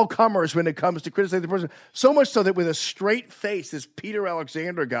take all comers when it comes to criticizing the president. So much so that with a straight face, this Peter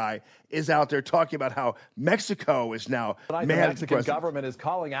Alexander guy is out there talking about how Mexico is now Tonight, mad the at the Mexican president. government is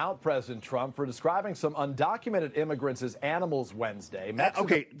calling out President Trump for describing some undocumented immigrants as animals Wednesday.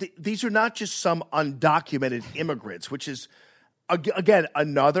 These are not just some undocumented immigrants, which is, again,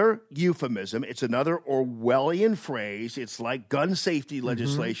 another euphemism. It's another Orwellian phrase. It's like gun safety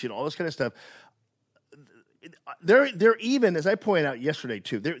legislation, all this kind of stuff. They're even, as I pointed out yesterday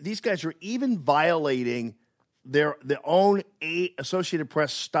too, these guys are even violating their own Associated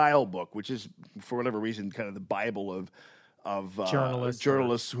Press style book, which is, for whatever reason, kind of the Bible of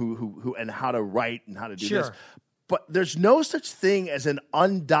journalists who and how to write and how to do this. But there's no such thing as an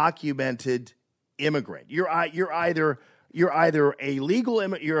undocumented immigrant. You're either a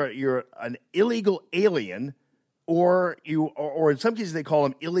legal you're an illegal alien, or in some cases they call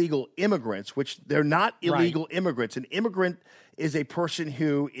them illegal immigrants, which they're not illegal immigrants. An immigrant is a person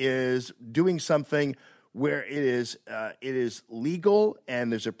who is doing something where it is legal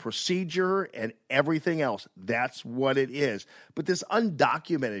and there's a procedure and everything else. That's what it is. But this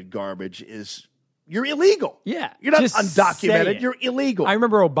undocumented garbage is, you're illegal. Yeah, you're not just undocumented. say it. You're illegal. I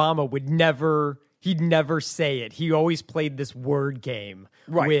remember Obama would never. He'd never say it. He always played this word game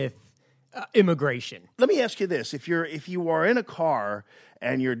with immigration. Let me ask you this: if you are in a car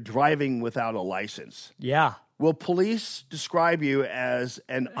and you're driving without a license, will police describe you as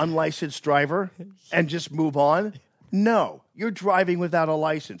an unlicensed driver and just move on? No, you're driving without a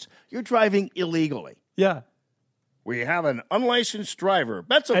license. You're driving illegally. Yeah. We have an unlicensed driver.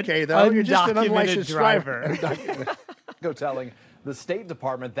 That's okay, though. You're just an unlicensed driver. Go telling the State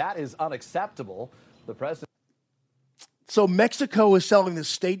Department that is unacceptable. The president. So Mexico is telling the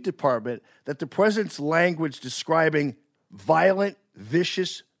State Department that the president's language describing violent,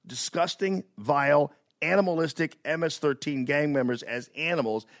 vicious, disgusting, vile, animalistic MS-13 gang members as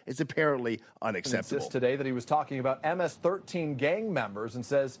animals is apparently unacceptable. Insists today that he was talking about MS-13 gang members and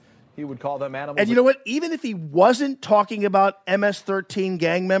says he would call them animals. And you know what? Even if he wasn't talking about MS-13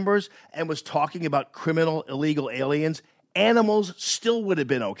 gang members and was talking about criminal illegal aliens, animals still would have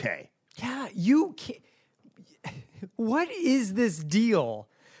been okay. Yeah, you can't. What is this deal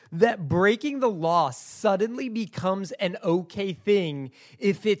that breaking the law suddenly becomes an okay thing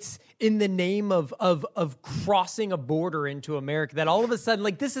if it's in the name of crossing a border into America? That all of a sudden,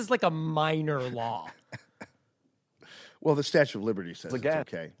 like, this is like a minor law. Well, the Statue of Liberty says it's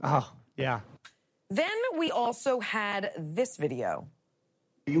okay. Oh, yeah. Then we also had this video.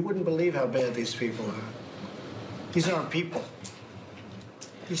 You wouldn't believe how bad these people are. These aren't people.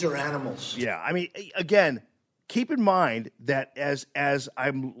 These are animals. Yeah, I mean, again, keep in mind that as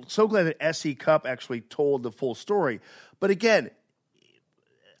I'm so glad that S.E. Cupp actually told the full story. But again,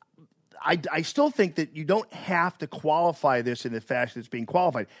 I still think that you don't have to qualify this in the fashion it's being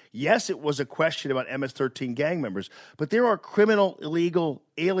qualified. Yes, it was a question about MS-13 gang members, but there are criminal illegal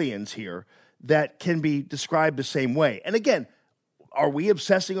aliens here that can be described the same way. And again, are we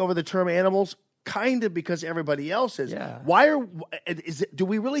obsessing over the term animals? Kind of, because everybody else is. Yeah. Do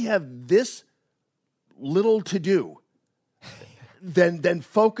we really have this little to do than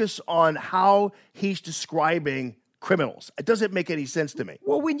focus on how he's describing criminals? It doesn't make any sense to me.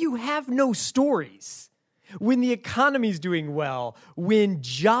 Well, when you have no stories, when the economy's doing well, when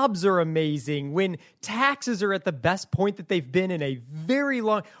jobs are amazing, when taxes are at the best point that they've been in a very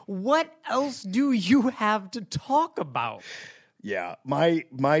long, what else do you have to talk about? Yeah, my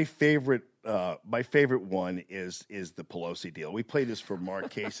favorite one is the Pelosi deal. We played this for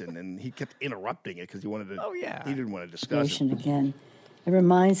Mark Kaysen, and he kept interrupting it because he wanted to. He didn't want to discuss it. Again, it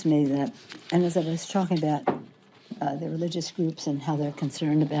reminds me that, and as I was talking about the religious groups and how they're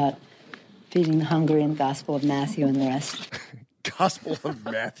concerned about feeding the hungry and the Gospel of Matthew and the rest. Gospel of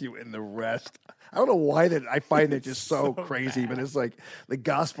Matthew and the rest. I don't know why that I find that just so crazy, but it's like the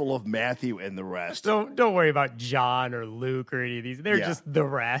Gospel of Matthew and the rest. Don't worry about John or Luke or any of these. They're just the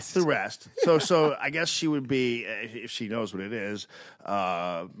rest. The rest. So I guess she would be, if she knows what it is,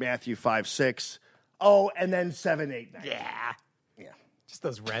 Matthew 5:6. Oh, and then 7, 8, 9. Yeah. Just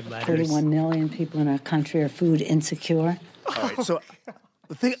those red letters. 31 million people in our country are food insecure. All right, so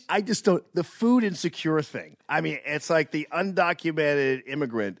The thing I just don't, the food insecure thing. I mean, it's like the undocumented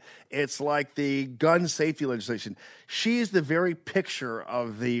immigrant. It's like the gun safety legislation. She is the very picture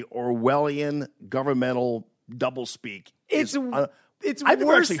of the Orwellian governmental doublespeak. It's I've never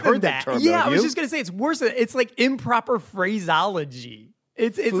worse actually than heard that term. Yeah, though, I was you? just gonna say it's worse. It's like improper phraseology.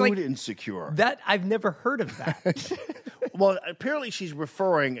 It's food like insecure. that. I've never heard of that. Well, apparently she's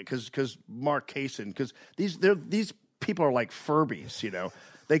referring because Mark Kaysen, because these people are like Furbies, you know.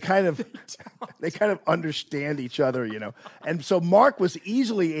 They kind of understand each other, you know. And so Mark was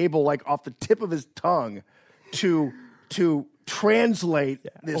easily able, like off the tip of his tongue, to translate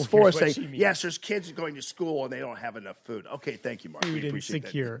this for us, saying, yes, there's kids going to school and they don't have enough food. Okay, thank you, Mark. Food We appreciate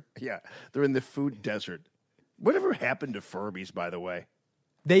insecure. that. Yeah, they're in the food desert. Whatever happened to Furbies, by the way?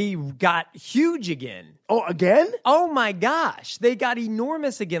 They got huge again. Oh, again? Oh my gosh. They got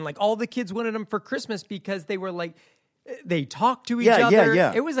enormous again. Like all the kids wanted them for Christmas because they were like, they talked to each other.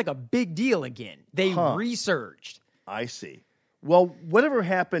 Yeah. It was like a big deal again. They resurged. I see. Well, whatever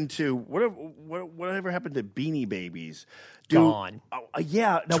happened to whatever happened to Beanie Babies? Gone.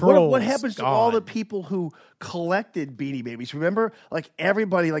 Yeah. Now, Trolls, what happens to all the gone. people who collected Beanie Babies? Remember, like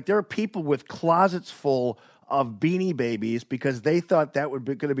everybody, like there are people with closets full of Beanie Babies because they thought that would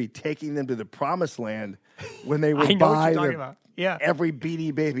be going to be taking them to the promised land when they would I know what buy you're talking about. Yeah. every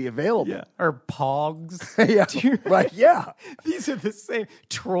Beanie Baby available. Yeah. Or Pogs. Yeah, right. Yeah. These are the same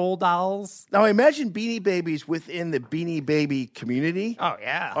troll dolls. Now, imagine Beanie Babies within the Beanie Baby community. Oh,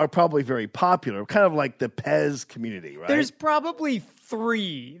 yeah. Are probably very popular, kind of like the Pez community, right? There's probably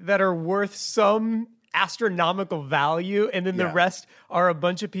 3 that are worth some astronomical value, and then the rest are a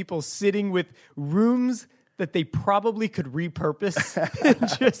bunch of people sitting with rooms that they probably could repurpose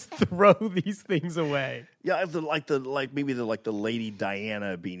and just throw these things away. Yeah, maybe the Lady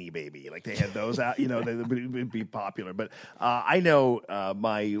Diana Beanie Baby, like they had those out. You know, they would be popular. But I know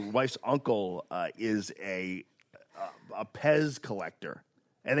my wife's uncle is a Pez collector,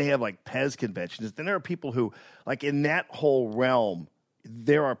 and they have like Pez conventions. Then there are people who, like in that whole realm,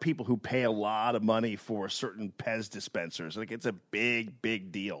 there are people who pay a lot of money for certain Pez dispensers. Like it's a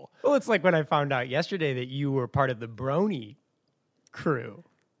big deal. Well, it's like when I found out yesterday that you were part of the Brony crew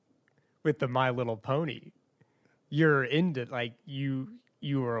with the My Little Pony. You're into, like, you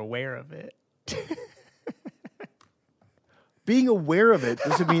were aware of it. Being aware of it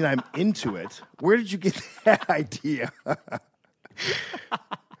doesn't mean I'm into it. Where did you get that idea?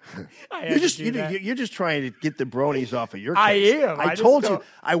 You're just trying to get the bronies off of your case. I am. I told you.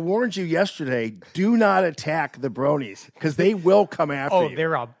 I warned you yesterday. Do not attack the bronies because they will come after you. Oh,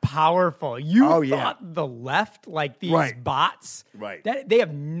 they're powerful. You thought the left, like these bots, right? They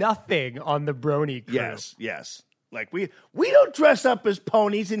have nothing on the Brony crew. Yes. Like we don't dress up as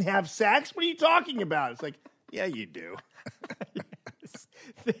ponies and have sex. What are you talking about? It's like, yeah, you do. Yes,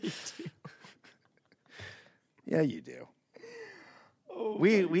 they do. Yeah, you do.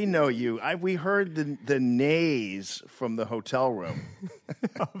 We know you. We heard the nays from the hotel room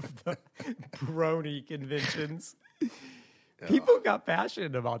of the Brony conventions. People got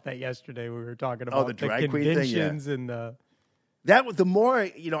passionate about that yesterday. We were talking about the drag queen thing, conventions and the the more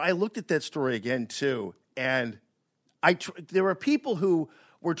I looked at that story again too, and there were people who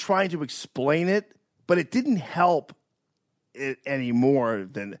were trying to explain it, but it didn't help it any more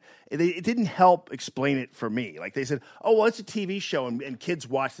than it didn't help explain it for me. Like they said, oh, well, it's a TV show and kids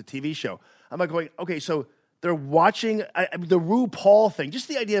watch the TV show. I'm like going, okay, so they're watching the RuPaul thing. Just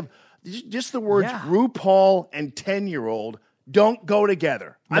the idea of just the words RuPaul and 10-year-old don't go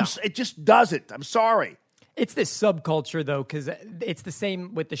together. No. It just doesn't. I'm sorry. It's this subculture though, because it's the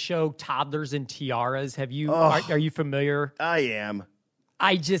same with the show Toddlers and Tiaras. Are you familiar? I am.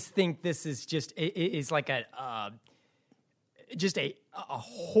 I just think this is just it is like a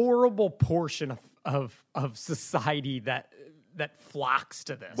horrible portion of society that flocks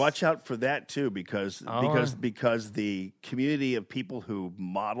to this. Watch out for that too, because the community of people who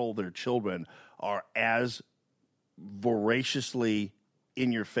model their children are as voraciously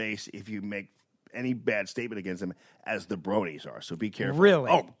in your face if you make any bad statement against them as the bronies are. So be careful. Really?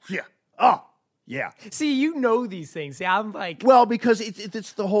 Oh yeah. Oh yeah. See, you know these things. See, I'm like, well, because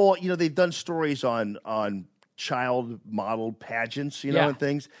it's the whole. They've done stories on child model pageants, and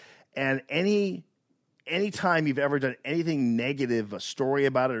things. And any time you've ever done anything negative, a story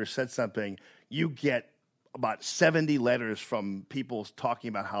about it or said something, you get about 70 letters from people talking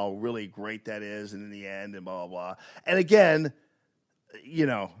about how really great that is, and in the end, and blah, blah, blah. And again,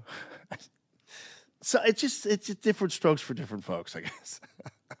 so it's just different strokes for different folks, I guess.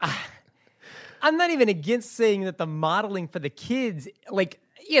 I'm not even against saying that the modeling for the kids, like,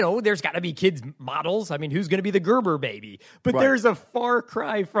 there's got to be kids models. I mean, who's going to be the Gerber baby? But Right. there's a far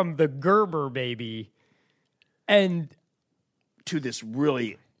cry from the Gerber baby and to this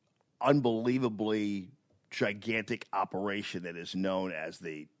really unbelievably gigantic operation that is known as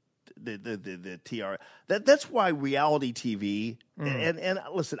the TR. That's why reality TV and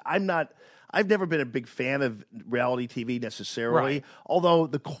listen, I've never been a big fan of reality TV necessarily, Right. although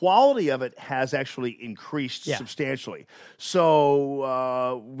the quality of it has actually increased substantially.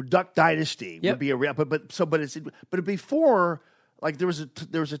 So Duck Dynasty would be a real, but before, like there was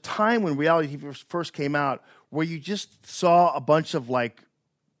a time when reality TV first came out where you just saw a bunch of like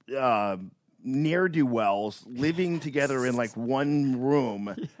ne'er-do-wells living together in like one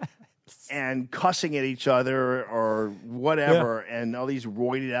room. And cussing at each other or whatever, and all these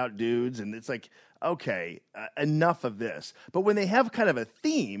roided out dudes, and it's like, okay, enough of this. But when they have kind of a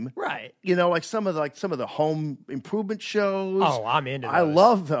theme, right? Like some of the home improvement shows. Oh, I'm into those. I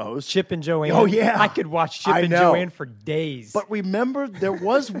love those. Chip and Joanne. Oh yeah, I could watch Chip and Joanne for days. But remember, there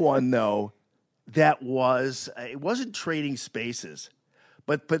was one though that was it wasn't Trading Spaces.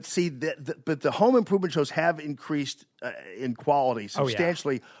 But see, but the home improvement shows have increased in quality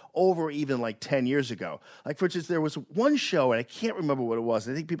substantially over even like 10 years ago. Like, for instance, there was one show, and I can't remember what it was.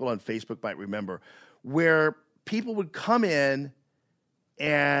 I think people on Facebook might remember, where people would come in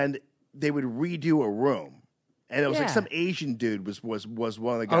and they would redo a room. And it was like some Asian dude was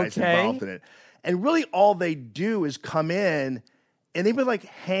one of the guys involved in it. And really all they do is come in and they would like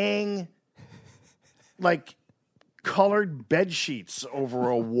hang like colored bed sheets over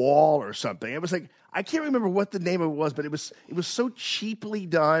a wall or something. It was like, I can't remember what the name of it was, but it was so cheaply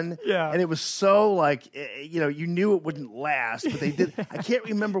done. Yeah. And it was so like, you knew it wouldn't last, but they did. I can't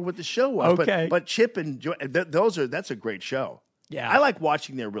remember what the show was, Okay. but Chip and that's a great show. Yeah. I like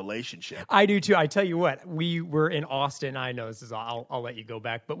watching their relationship. I do too. I tell you what, we were in Austin. I know this is, I'll let you go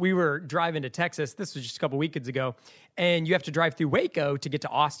back, but we were driving to Texas. This was just a couple weekends ago. And you have to drive through Waco to get to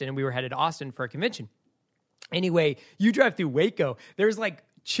Austin. And we were headed to Austin for a convention. Anyway, you drive through Waco. There's like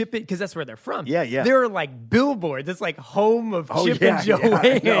Chip, because that's where they're from. Yeah, yeah. There are like billboards. It's like home of Chip yeah, and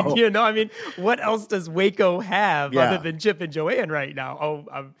yeah, I Joanne. know. I mean, what else does Waco have Yeah. other than Chip and Joanne right now?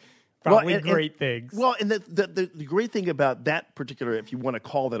 Probably great things. Well, and the great thing about that particular, if you want to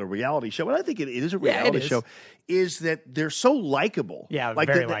call that a reality show, and I think it is a reality show, is that they're so likable. Yeah, like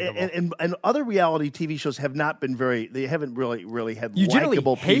very likable. And other reality TV shows have not been they haven't really had You generally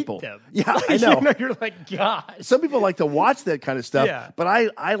likable hate people. them. Yeah, I know. You're like, gosh. Some people like to watch that kind of stuff, Yeah. but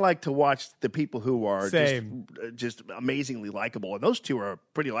I like to watch the people who are Same. just amazingly likable, and those two are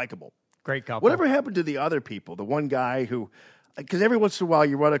pretty likable. Great couple. Whatever happened to the other people? The one guy who, because every once in a while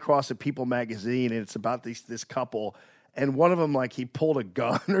you run across a People magazine and it's about this couple, and one of them like he pulled a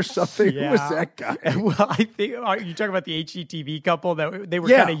gun or something. Who was that guy? Well, I think you talking about the HGTV couple that they were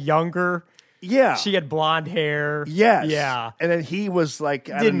Yeah. kind of younger. Yeah, She had blonde hair. yes, Yeah. and then he was like,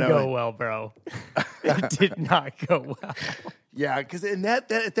 I Didn't don't know. go well, bro. It did not go well. Yeah, because in that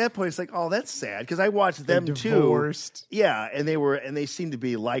at that point it's like, oh, that's sad because I watched them divorced. too. Yeah, and they seemed to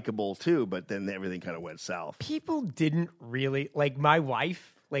be likable too, but then everything kind of went south. People didn't really like my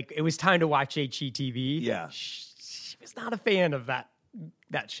wife. Like it was time to watch HGTV. Yeah, she was not a fan of that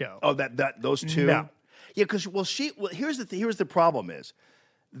show. Oh, those two. No. Yeah, because here's the problem is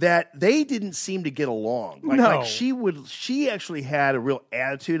that they didn't seem to get along. Like she actually had a real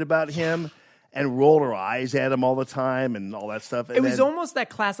attitude about him. And rolled her eyes at him all the time and all that stuff. And it was almost that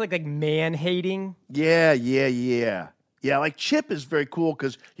classic like man hating. Yeah. Like Chip is very cool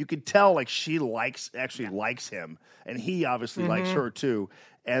because you could tell like she likes him, and he obviously likes her too,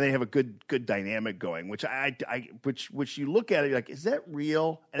 and they have a good dynamic going. Which which you look at it, you're like, is that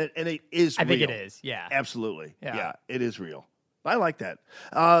real? And it is. I real. think it is. Yeah, absolutely. Yeah, it is real. I like that.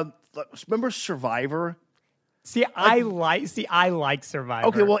 Remember Survivor? I like Survivor.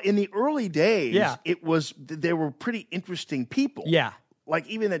 Okay, well, in the early days, Yeah. they were pretty interesting people. Yeah. Like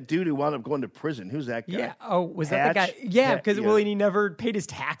even that dude who wound up going to prison. Who's that guy? Yeah. Oh, was that the Hatch? guy? Yeah, because he never paid his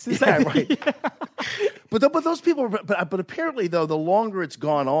taxes. I think. Right. But those people. But apparently though, the longer it's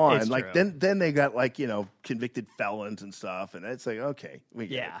gone on, It's like true. then they got like convicted felons and stuff, and it's like okay, we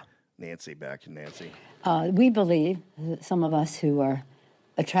get Yeah. it. Nancy, back to Nancy. We believe, some of us who are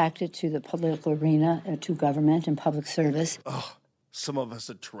attracted to the political arena, to government and public service. Oh, some of us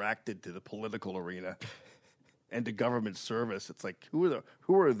attracted to the political arena and to government service. It's like, who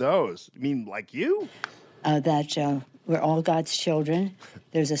are those? You mean like you? That we're all God's children.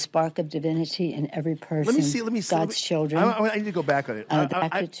 There's a spark of divinity in every person. Let me see. God's children. I need to go back on it.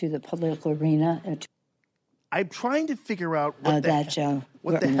 Attracted to the political arena. I'm trying to figure out what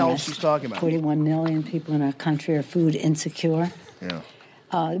the hell she's talking about. 41 million people in our country are food insecure. Yeah.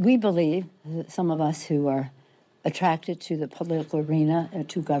 We believe, some of us who are attracted to the political arena,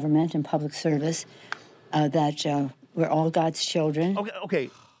 to government and public service, that we're all God's children. Okay.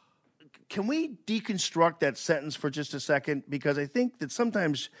 Can we deconstruct that sentence for just a second? Because I think that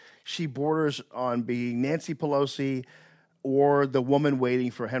sometimes she borders on being Nancy Pelosi or the woman waiting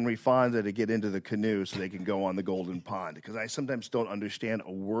for Henry Fonda to get into the canoe so they can go on the Golden Pond. Because I sometimes don't understand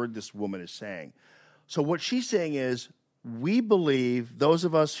a word this woman is saying. So what she's saying is, we believe, those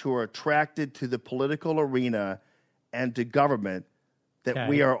of us who are attracted to the political arena and to government, that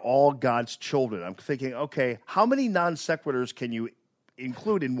we are all God's children. I'm thinking, okay, how many non sequiturs can you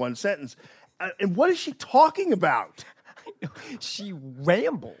include in one sentence? And what is she talking about? She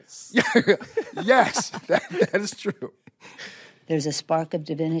rambles. Yes, that is true. There's a spark of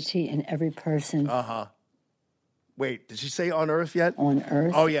divinity in every person. Wait, did she say on earth yet? On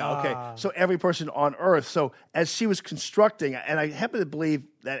earth. Oh, yeah, okay. So every person on earth. So as she was constructing, and I happen to believe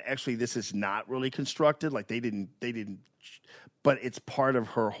that actually this is not really constructed, like they didn't, but it's part of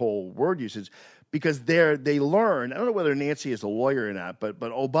her whole word usage, because they learn, I don't know whether Nancy is a lawyer or not, but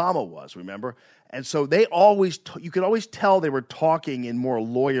Obama was, remember? And so they always, you could always tell they were talking in more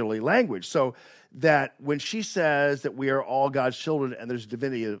lawyerly language. So that when she says that we are all God's children and there's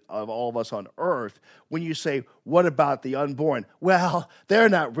divinity of all of us on earth, when you say, what about the unborn? Well, they're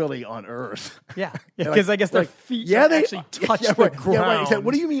not really on earth. Yeah, because I guess their feet actually touch the ground. Yeah, right. Exactly.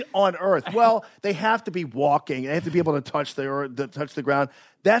 What do you mean on earth? Well, they have to be walking. They have to be able to touch the earth, touch the ground.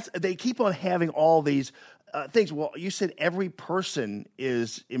 They keep on having all these things. Well, you said every person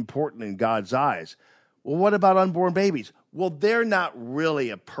is important in God's eyes. Well, what about unborn babies? Well, they're not really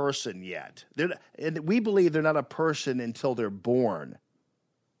a person yet. And we believe they're not a person until they're born.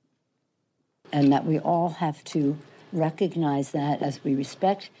 And that we all have to recognize that as we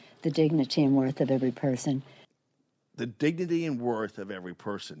respect the dignity and worth of every person. The dignity and worth of every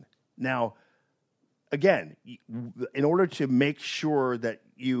person. Now, again, in order to make sure that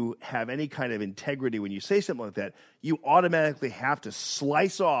you have any kind of integrity when you say something like that, you automatically have to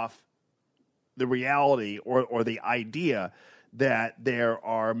slice off the reality or the idea that there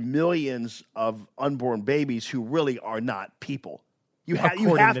are millions of unborn babies who really are not people. You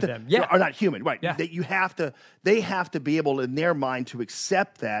have to them. Yeah. Are not human, right? Yeah. They have to be able in their mind to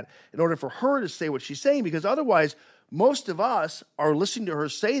accept that in order for her to say what she's saying, because otherwise most of us are listening to her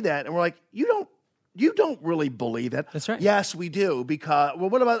say that and we're like, you don't really believe that. That's right. Yes, we do, because well,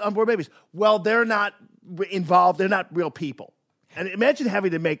 what about unborn babies? Well, they're not involved, they're not real people. And imagine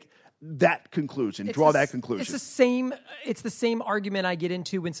having to make that conclusion, draw that conclusion. It's the same argument I get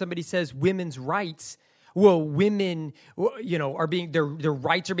into when somebody says women's rights. Well, women, are being their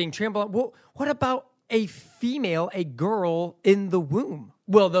rights are being trampled on. Well, what about a girl in the womb?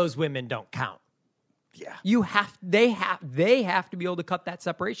 Well, those women don't count. Yeah. They have to be able to cut that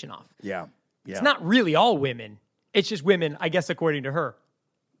separation off. Yeah. It's not really all women. It's just women, I guess, according to her,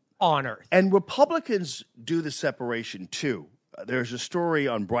 on earth. And Republicans do the separation too. There's a story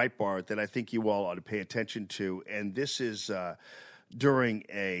on Breitbart that I think you all ought to pay attention to, and this is during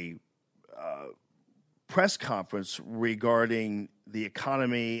a press conference regarding the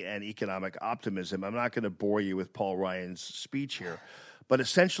economy and economic optimism. I'm not going to bore you with Paul Ryan's speech here, but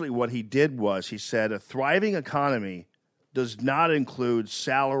essentially what he did was he said a thriving economy does not include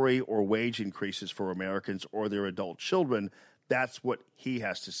salary or wage increases for Americans or their adult children. That's what he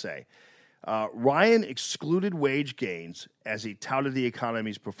has to say. Ryan excluded wage gains as he touted the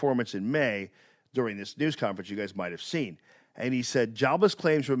economy's performance in May during this news conference you guys might have seen. And he said jobless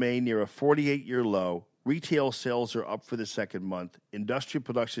claims remain near a 48-year low. Retail sales are up for the second month. Industrial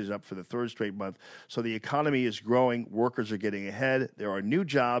production is up for the third straight month. So the economy is growing. Workers are getting ahead. There are new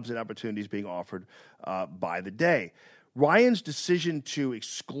jobs and opportunities being offered by the day. Ryan's decision to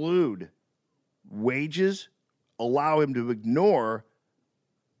exclude wages allow him to ignore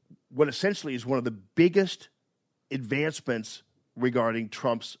what essentially is one of the biggest advancements regarding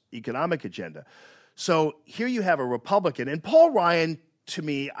Trump's economic agenda. So here you have a Republican, and Paul Ryan, to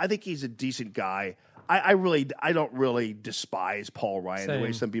me, I think he's a decent guy. I don't really despise Paul Ryan the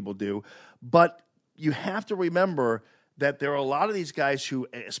way some people do, but you have to remember that there are a lot of these guys who,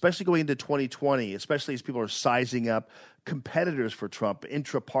 especially going into 2020, especially as people are sizing up competitors for Trump,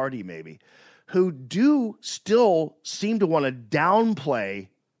 intra-party maybe, who do still seem to want to downplay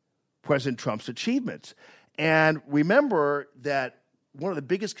President Trump's achievements. And remember that one of the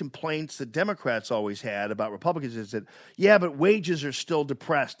biggest complaints that Democrats always had about Republicans is that, yeah, but wages are still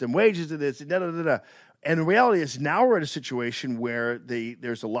depressed and wages are this, and da-da-da-da. And the reality is now we're at a situation where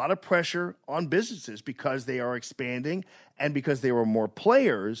there's a lot of pressure on businesses because they are expanding and because there are more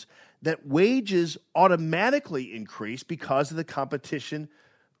players that wages automatically increase because of the competition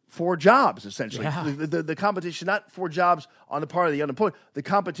for jobs, essentially. Yeah. The competition, not for jobs on the part of the unemployed, the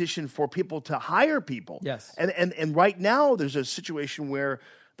competition for people to hire people. Yes. And right now there's a situation where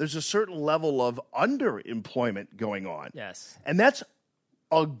there's a certain level of underemployment going on. Yes. And that's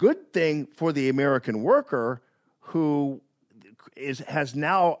a good thing for the American worker who has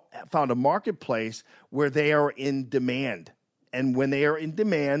now found a marketplace where they are in demand. And when they are in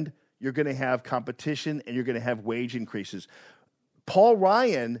demand, you're going to have competition and you're going to have wage increases. Paul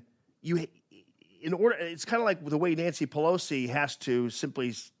Ryan, it's kind of like the way Nancy Pelosi has to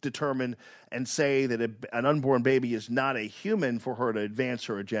simply determine and say that an unborn baby is not a human for her to advance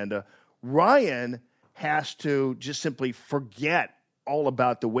her agenda. Ryan has to just simply forget all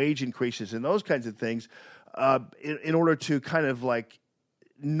about the wage increases and those kinds of things in order to kind of like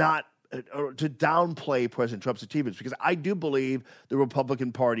not or to downplay President Trump's achievements, because I do believe the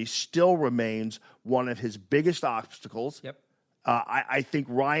Republican Party still remains one of his biggest obstacles. Yep. I think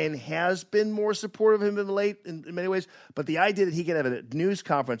Ryan has been more supportive of him late in many ways, but the idea that he can have a news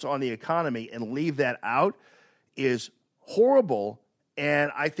conference on the economy and leave that out is horrible,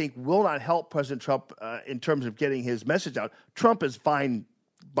 and I think will not help President Trump in terms of getting his message out. Trump is fine,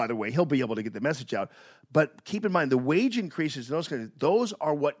 by the way. He'll be able to get the message out. But keep in mind, the wage increases and those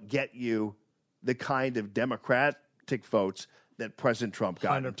are what get you the kind of Democratic votes that President Trump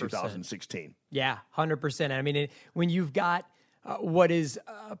got 100%. in 2016. Yeah, 100%. I mean, when you've got what is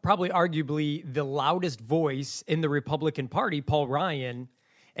probably arguably the loudest voice in the Republican Party, Paul Ryan,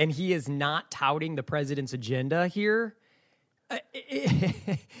 and he is not touting the president's agenda here,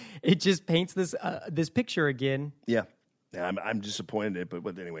 it just paints this picture again. Yeah. Yeah, I'm disappointed in it,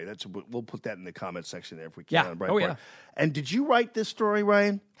 but anyway, we'll put that in the comment section there if we can. Yeah. On Breitbart. Oh, yeah. And did you write this story,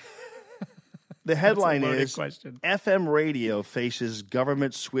 Ryan? The headline loaded is question. FM radio faces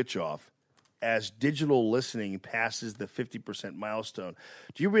government switch off as digital listening passes the 50% milestone.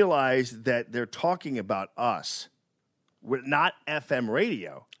 Do you realize that they're talking about us? We're not FM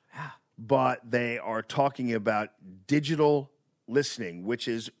radio, but they are talking about digital listening, which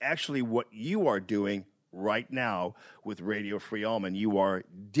is actually what you are doing right now with Radio Free Allman. You are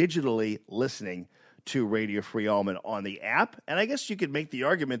digitally listening to Radio Free Allman on the app, and I guess you could make the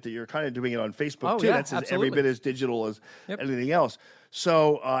argument that you're kind of doing it on Facebook too. Yeah, That's every absolutely. bit as digital as anything else.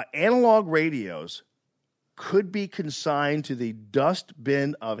 So analog radios could be consigned to the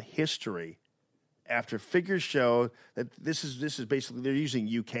dustbin of history after figures show that this is basically, they're using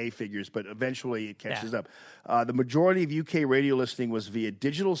UK figures, but eventually it catches up. The majority of UK radio listening was via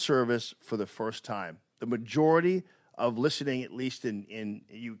digital service for the first time. The majority of listening, at least in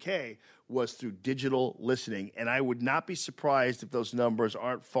UK, was through digital listening. And I would not be surprised if those numbers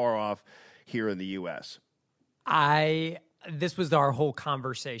aren't far off here in the U.S. This was our whole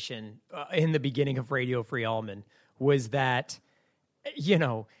conversation in the beginning of Radio Free Allman, was that,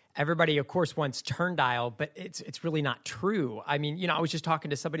 everybody, of course, wants turn dial, but it's really not true. I mean, I was just talking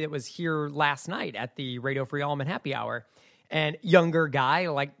to somebody that was here last night at the Radio Free Allman happy hour, and younger guy,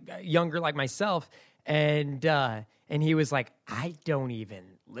 younger like myself, and he was like, I don't even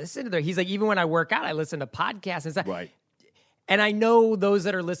listen to them. He's like, even when I work out, I listen to podcasts and stuff. Right. And I know those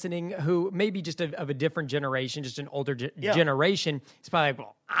that are listening who maybe just of a different generation, just an older generation, it's probably like,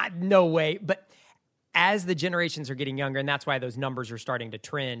 well, no way. But as the generations are getting younger, and that's why those numbers are starting to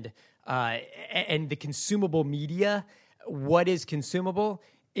trend, and the consumable media, what is consumable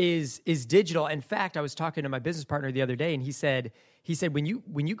is digital. In fact, I was talking to my business partner the other day, and he said when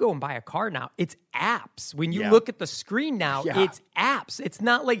you go and buy a car now, it's apps. When you look at the screen now, it's apps. It's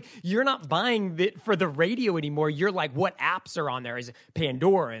not like you're not buying it for the radio anymore. You're like, what apps are on there? Is it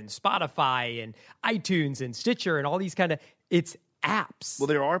Pandora and Spotify and iTunes and Stitcher and all these kind of, it's apps. Well,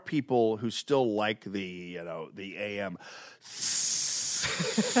 there are people who still like the AM.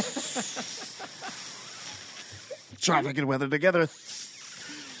 Traffic and weather together.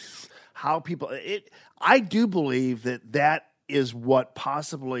 How people I do believe that is what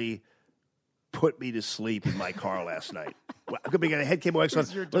possibly put me to sleep in my car last night. I could be a head cable X on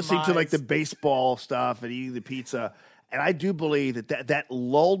listening to like the baseball stuff and eating the pizza, and I do believe that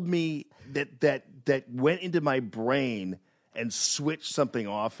lulled me, that went into my brain and switched something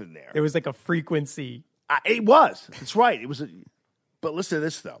off in there. It was like a frequency. It was. That's right. It was. But listen to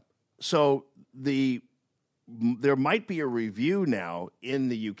this though. So there might be a review now in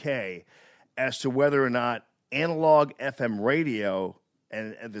the UK as to whether or not analog FM radio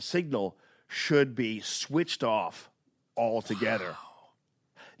and the signal should be switched off altogether. Wow.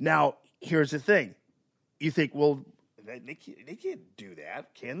 Now, here's the thing. You think, well, they can't do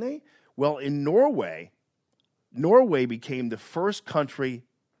that, can they? Well, in Norway became the first country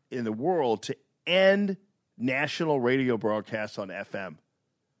in the world to end national radio broadcasts on FM.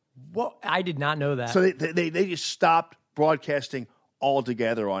 Well, I did not know that. So they just stopped broadcasting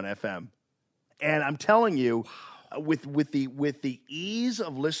altogether on FM. And I'm telling you, with the ease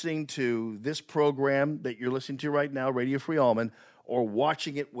of listening to this program that you're listening to right now, Radio Free Allman, or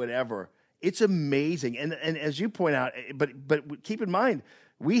watching it, whatever, it's amazing. And as you point out, but keep in mind,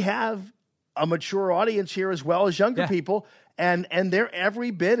 we have a mature audience here as well as younger people, and they're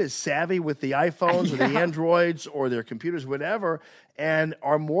every bit as savvy with the iPhones or the Androids or their computers, whatever, and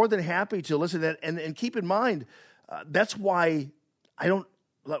are more than happy to listen to that. And keep in mind, that's why I don't.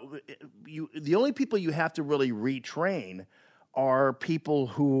 The only people you have to really retrain are people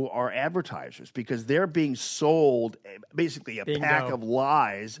who are advertisers, because they're being sold basically a pack of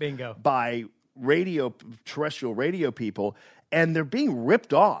lies by terrestrial radio people, and they're being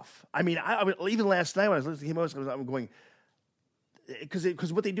ripped off. I mean, even last night when I was listening to him, I'm going,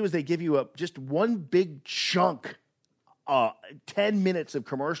 because what they do is they give you just one big chunk, 10 minutes of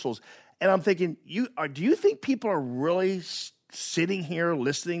commercials, and I'm thinking, do you think people are really sitting here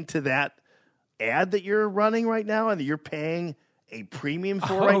listening to that ad that you're running right now and that you're paying a premium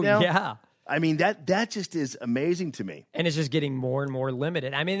for right now? Yeah. I mean, that just is amazing to me. And it's just getting more and more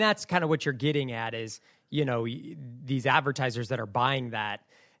limited. I mean, that's kind of what you're getting at is, these advertisers that are buying that,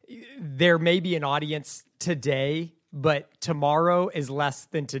 there may be an audience today, but tomorrow is less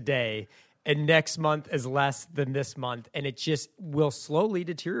than today. And next month is less than this month. And it just will slowly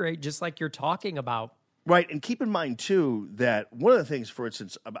deteriorate, just like you're talking about. Right, and keep in mind, too, that one of the things, for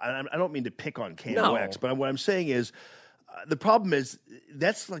instance, I don't mean to pick on KMOX, but what I'm saying is the problem is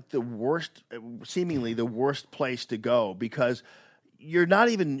that's like the worst, seemingly the worst place to go, because you don't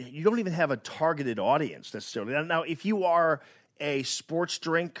even have a targeted audience necessarily. Now, if you are a sports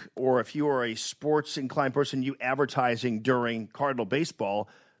drink or if you are a sports-inclined person, you advertising during Cardinal baseball,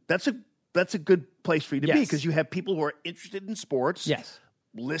 that's a good place for you to be, because you have people who are interested in sports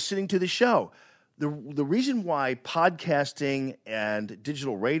listening to the show. The reason why podcasting and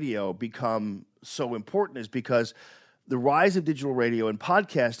digital radio become so important is because the rise of digital radio and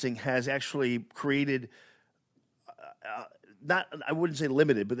podcasting has actually created, I wouldn't say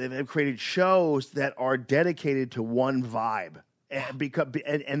limited, but they've created shows that are dedicated to one vibe.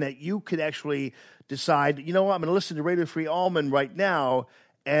 And that you could actually decide, I'm going to listen to Radio Free Allman right now,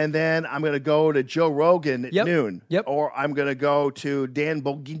 and then I'm going to go to Joe Rogan at noon. Or I'm going to go to Dan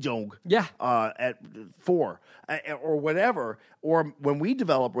Bongijong at 4 or whatever. Or when we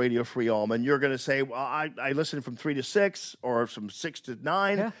develop Radio Free Allman, you're going to say, well, I listen from 3 to 6 or from 6 to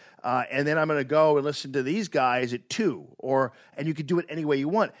 9. And then I'm going to go and listen to these guys at 2. And you can do it any way you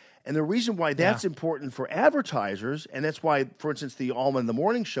want. And the reason why that's important for advertisers, and that's why, for instance, the Allman in the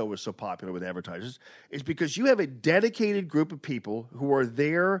Morning Show was so popular with advertisers, is because you have a dedicated group of people who are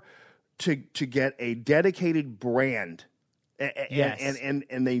there to get a dedicated brand.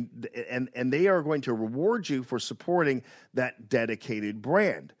 And they are going to reward you for supporting that dedicated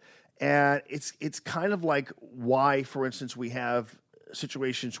brand. And it's kind of like why, for instance, we have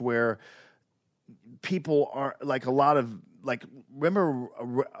situations where people are like a lot of, like, remember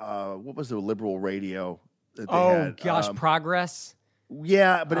what was the liberal radio that they had? Progress.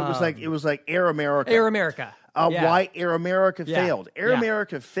 Yeah, but it was like Air America. Air America. Why Air America failed? Air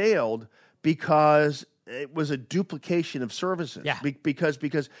America failed because it was a duplication of services. Yeah.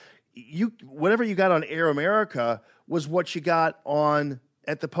 Because whatever you got on Air America was what you got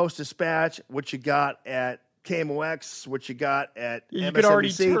at the Post-Dispatch, what you got at KMOX, what you got at MSNBC. You could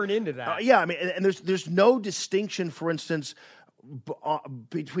already turn into that. I mean, and there's no distinction, for instance,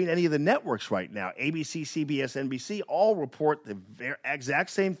 between any of the networks right now. ABC, CBS, NBC all report the exact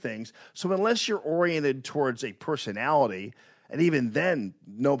same things. So unless you're oriented towards a personality, and even then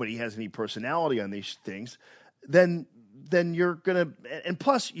nobody has any personality on these things, then you're going to – and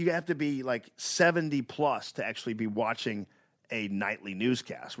plus you have to be like 70 plus to actually be watching a nightly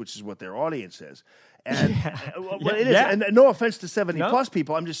newscast, which is what their audience is. And it is. And no offense to 70 plus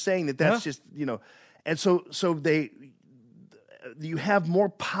people. I'm just saying that's just, and so you have more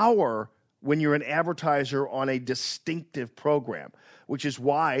power when you're an advertiser on a distinctive program, which is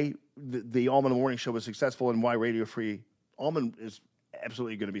why the Allman Morning Show was successful and why Radio Free Allman is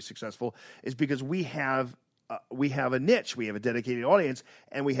absolutely going to be successful, is because we have a niche, we have a dedicated audience,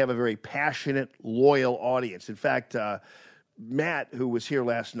 and we have a very passionate, loyal audience. In fact, Matt, who was here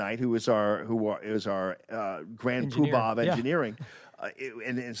last night, who is our grand poobah of engineering,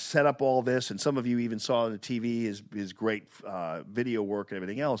 and set up all this, and some of you even saw on the TV his great video work and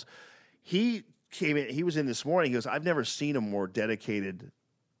everything else. He came in. He was in this morning. He goes, "I've never seen a more dedicated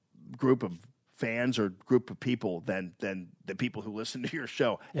group of fans or group of people than the people who listen to your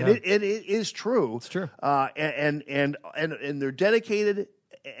show. And Yeah. it is true. It's true. And they're dedicated,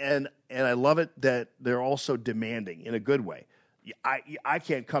 and I love it that they're also demanding in a good way. I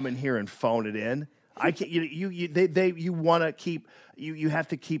can't come in here and phone it in. I can't. You want to keep. You have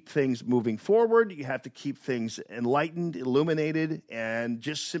to keep things moving forward. You have to keep things enlightened, illuminated, and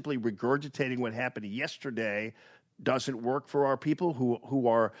just simply regurgitating what happened yesterday doesn't work for our people who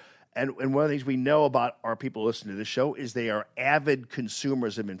are. And one of the things we know about our people listening to this show is they are avid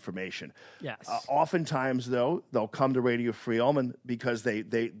consumers of information. Yes. Oftentimes, though, they'll come to Radio Free Allman because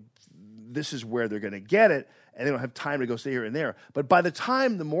this is where they're going to get it, and they don't have time to go stay here and there. But by the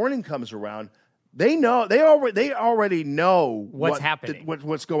time the morning comes around, they already know What's happening,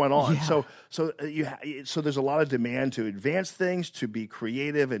 what's going on. Yeah. So there's a lot of demand to advance things, to be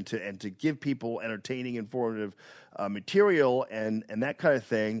creative, and to give people entertaining, informative material, and that kind of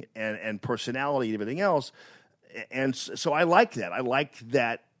thing, and personality and everything else. And so I like that. I like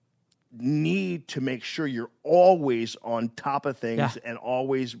that need to make sure you're always on top of things and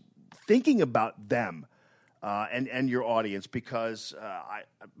always thinking about them. And your audience, because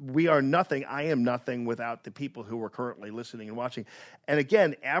we are nothing. I am nothing without the people who are currently listening and watching. And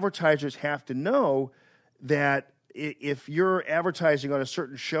again, advertisers have to know that if you're advertising on a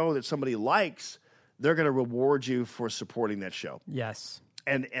certain show that somebody likes, they're going to reward you for supporting that show. Yes.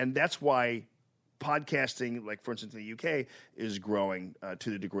 And that's why podcasting, like for instance in the UK, is growing to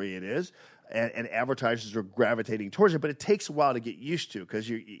the degree it is, and advertisers are gravitating towards it. But it takes a while to get used to, because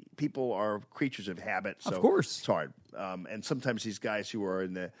people are creatures of habit. So Of course. it's hard. And sometimes these guys who are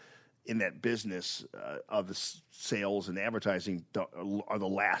in that business of the sales and advertising are the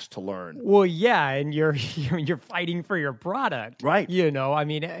last to learn. Well, yeah, and you're fighting for your product, right? I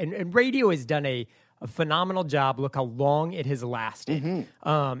mean, and radio has done a phenomenal job. Look how long it has lasted.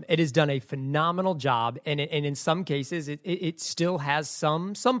 Mm-hmm. It has done a phenomenal job, and in some cases, it still has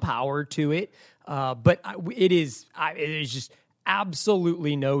some power to it. But it is just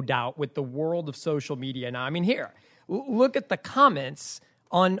absolutely no doubt with the world of social media now. I mean, here, look at the comments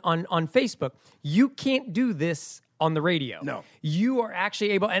on Facebook. You can't do this on the radio. No. You are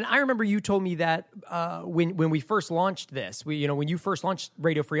actually able, and I remember you told me that when we first launched this, when you first launched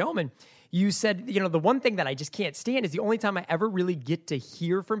Radio Free Allman, you said, the one thing that I just can't stand is the only time I ever really get to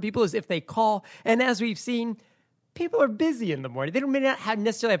hear from people is if they call. And as we've seen, people are busy in the morning. They may not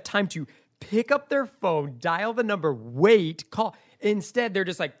necessarily have time to pick up their phone, dial the number, wait, call. Instead, they're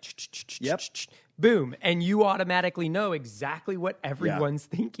just like, boom, and you automatically know exactly what everyone's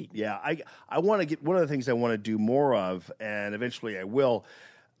thinking. Yeah, I want to get, one of the things I want to do more of, and eventually I will,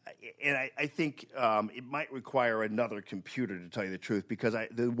 and I think it might require another computer, to tell you the truth, because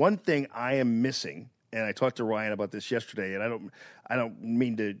the one thing I am missing, and I talked to Ryan about this yesterday, and I don't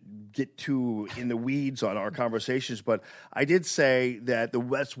mean to get too in the weeds on our conversations, but I did say that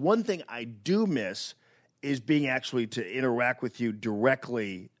that's one thing I do miss is being actually to interact with you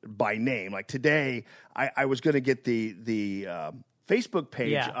directly by name. Like today, I was going to get the Facebook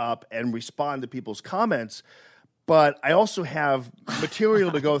page up and respond to people's comments, but I also have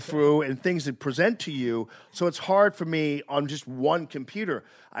material to go through and things to present to you, so it's hard for me on just one computer.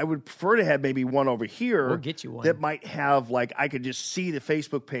 I would prefer to have maybe one over here. We'll get you one. That might have, like, I could just see the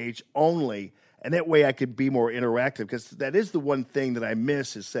Facebook page only, and that way I could be more interactive, because that is the one thing that I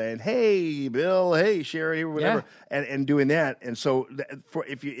miss, is saying, hey, Bill, hey, Sherry, or whatever, and doing that. And so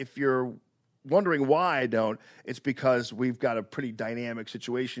if you're wondering why I don't, it's because we've got a pretty dynamic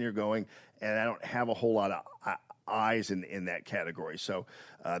situation here going, and I don't have a whole lot of eyes in that category. So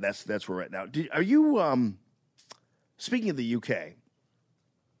that's where we're at now. Are you, speaking of the UK,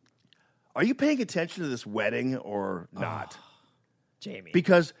 are you paying attention to this wedding or not? Jamie.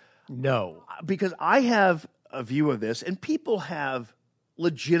 Because I have a view of this, and people have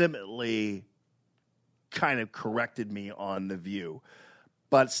legitimately kind of corrected me on the view,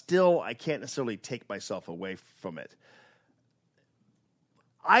 but still I can't necessarily take myself away from it.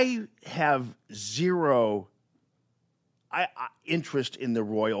 I have zero interest in the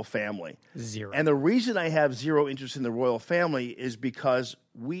royal family. Zero. And the reason I have zero interest in the royal family is because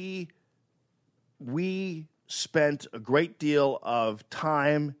we spent a great deal of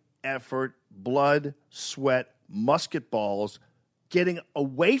time, effort, blood, sweat, musket balls getting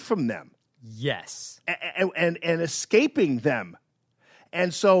away from them. Yes. And escaping them.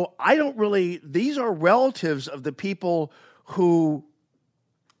 And so I don't really, these are relatives of the people who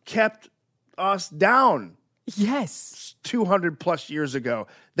kept us down. Yes. 200 plus years ago.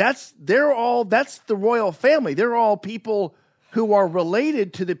 That's the royal family. They're all people who are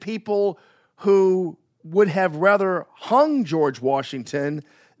related to the people who would have rather hung George Washington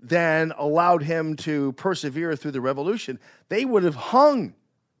than allowed him to persevere through the revolution, they would have hung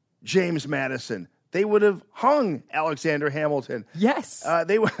James Madison. They would have hung Alexander Hamilton. Yes.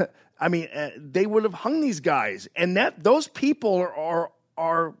 They would have hung these guys. And those people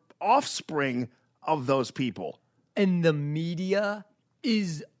are offspring of those people. And the media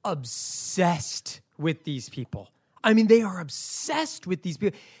is obsessed with these people. I mean, they are obsessed with these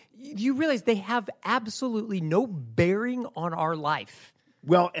people. You realize they have absolutely no bearing on our life.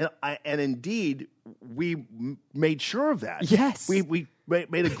 Well, and indeed, we made sure of that. Yes. We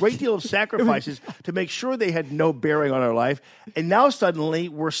made a great deal of sacrifices to make sure they had no bearing on our life. And now suddenly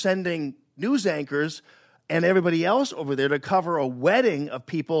we're sending news anchors and everybody else over there to cover a wedding of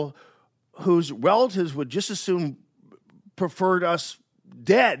people whose relatives would just as soon preferred us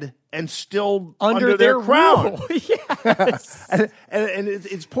dead and still under their crown. Yes. and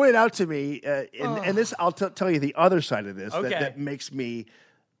it's pointed out to me, and this I'll tell you the other side of this that makes me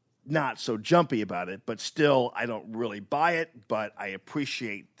not so jumpy about it, but still I don't really buy it, but I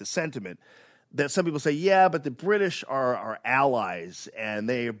appreciate the sentiment. That some people say, yeah, but the British are our allies, and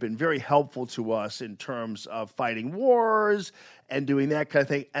they have been very helpful to us in terms of fighting wars and doing that kind of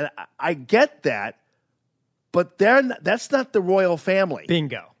thing. And I get that, but that's not the royal family.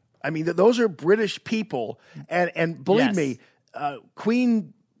 Bingo. I mean, those are British people, and believe me,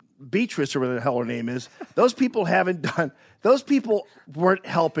 Queen Beatrice, or whatever the hell her name is, those people weren't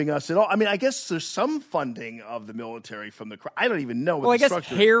helping us at all. I mean, I guess there's some funding of the military from the crown. I don't even know what well, the I guess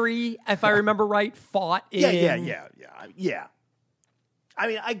structure Harry, if I remember right, fought in... Yeah. I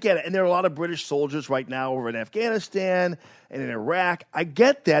mean, I get it. And there are a lot of British soldiers right now over in Afghanistan and in Iraq. I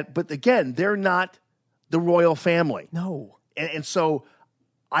get that. But again, they're not the royal family. No. And so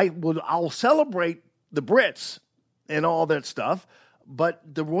I'll celebrate the Brits and all that stuff. But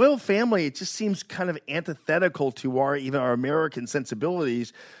the royal family, it just seems kind of antithetical to our American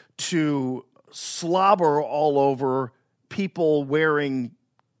sensibilities to slobber all over people wearing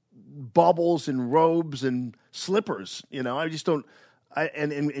baubles and robes and slippers. You know, I just don't,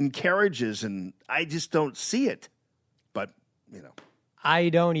 and in carriages, and I just don't see it. But, you know. I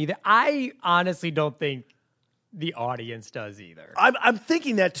don't either. I honestly don't think the audience does either. I'm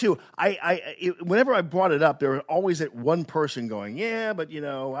thinking that too. Whenever I brought it up, there was always that one person going, "Yeah, but you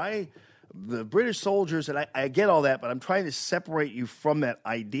know, the British soldiers," and I get all that, but I'm trying to separate you from that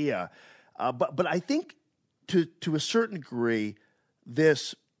idea. But I think to a certain degree,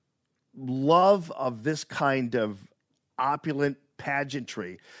 this love of this kind of opulent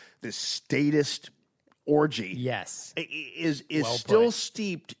pageantry, this statist orgy, yes, is well still put.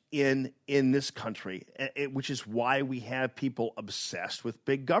 steeped in this country, which is why we have people obsessed with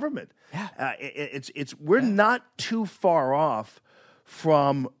big government. Yeah. We're not too far off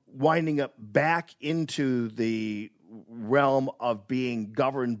from winding up back into the realm of being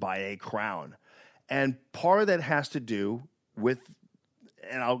governed by a crown, and part of that has to do with.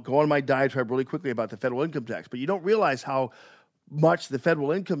 And I'll go on my diatribe really quickly about the federal income tax, but you don't realize how much the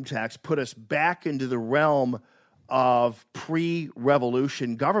federal income tax put us back into the realm of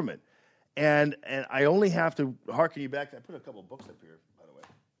pre-revolution government. And I only have to hearken you back. I put a couple of books up here, by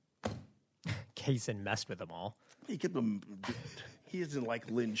the way. Kaysen messed with them all. He isn't like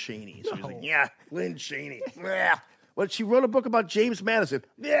Lynn Cheney. So he's like, yeah, Lynn Cheney. Yeah. Well, she wrote a book about James Madison.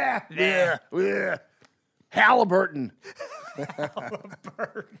 Yeah. Halliburton.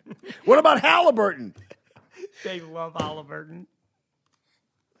 What about Halliburton? They love Halliburton.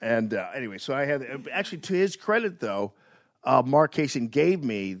 And anyway, so I have actually, to his credit, though, Mark Kaysen gave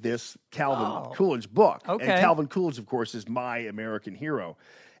me this Calvin Coolidge book. Okay. And Calvin Coolidge, of course, is my American hero,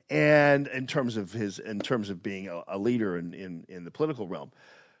 and in terms of being a leader in the political realm,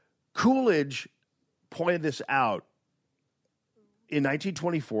 Coolidge pointed this out in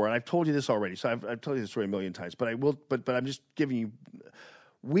 1924, and I've told you this already, so I've told you this story a million times, but I will. But I'm just giving you.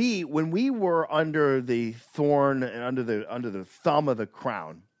 When we were under the thorn and under the thumb of the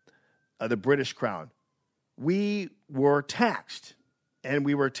crown, the British crown, we were taxed, and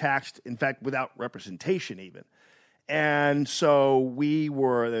we were taxed, in fact, without representation even. And so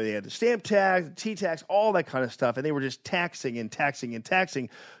they had the stamp tax, the tea tax, all that kind of stuff, and they were just taxing and taxing and taxing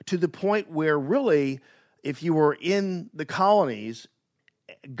to the point where really, if you were in the colonies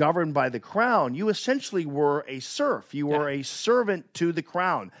governed by the crown, you essentially were a serf. You were a servant to the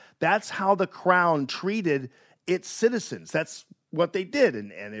crown. That's how the crown treated its citizens. That's what they did.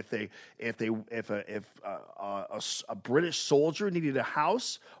 And if a British soldier needed a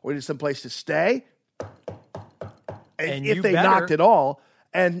house or needed someplace to stay, if they knocked it all,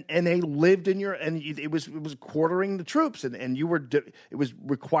 and they lived in your, and it was quartering the troops, and it was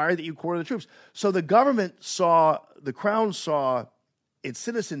required that you quarter the troops. So the crown saw its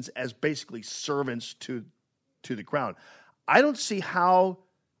citizens as basically servants to the crown. I don't see how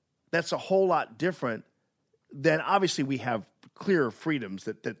that's a whole lot different than, obviously we have clear freedoms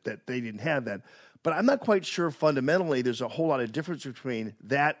that they didn't have then. But I'm not quite sure fundamentally there's a whole lot of difference between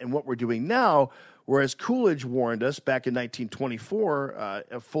that and what we're doing now, whereas Coolidge warned us back in 1924,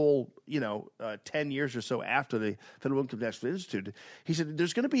 a full 10 years or so after the Federal Income Tax Institute, he said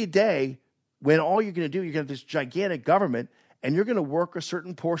there's going to be a day when all you're going to do, you're going to have this gigantic government, and you're going to work a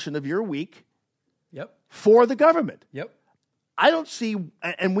certain portion of your week for the government. I don't see,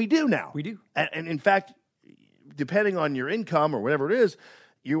 and we do now. We do. And in fact, depending on your income or whatever it is,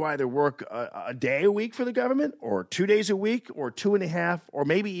 you either work a day a week for the government, or 2 days a week, or 2.5, or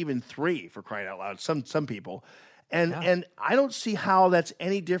maybe even 3, for crying out loud, some people. And I don't see how that's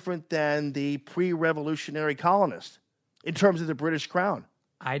any different than the pre-revolutionary colonist in terms of the British crown.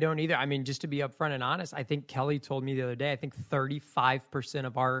 I don't either. I mean, just to be upfront and honest, I think Kelly told me the other day, I think 35%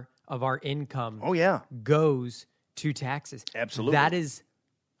 of our income goes to taxes. Absolutely. That is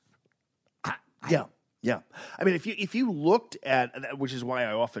Yeah. I mean, if you looked at, which is why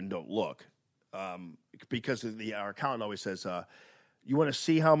I often don't look, because our accountant always says, you want to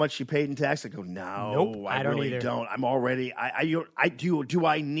see how much you paid in tax? I go, no, Nope, I don't really either. don't. I'm already, do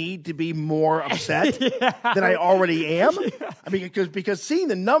I need to be more upset than I already am? I mean, because seeing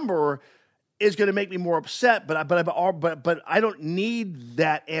the number is going to make me more upset, but I don't need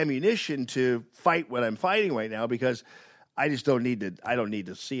that ammunition to fight what I'm fighting right now, because I just don't need to. I don't need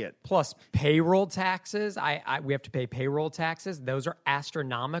to see it. Plus payroll taxes. We have to pay payroll taxes. Those are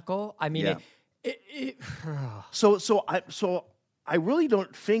astronomical. I mean, So I really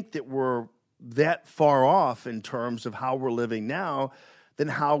don't think that we're that far off in terms of how we're living now than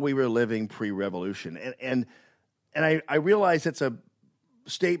how we were living pre-revolution. And I realize it's a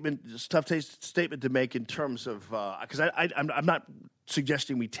tough statement to make in terms of, because I'm not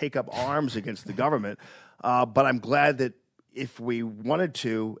suggesting we take up arms against the government, but I'm glad that if we wanted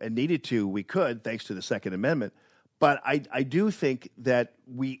to and needed to, we could, thanks to the Second Amendment. But I do think that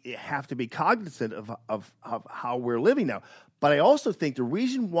we have to be cognizant of how we're living now. But I also think the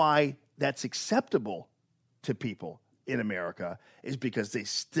reason why that's acceptable to people in America is because they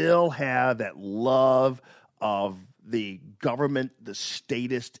still have that love of the government, the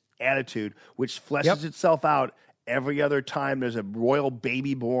statist attitude, which fleshes itself out every other time there's a royal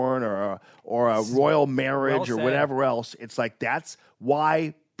baby born or a royal marriage or whatever else. It's like, that's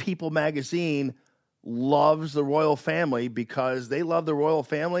why People magazine loves the royal family, because they love the royal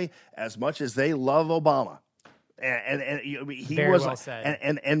family as much as they love Obama. And he Very was well said.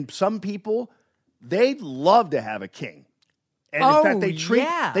 And some people, they'd love to have a king. And in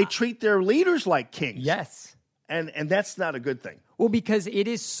fact, they treat their leaders like kings. Yes. And that's not a good thing. Well, because it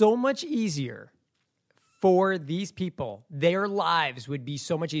is so much easier for these people. Their lives would be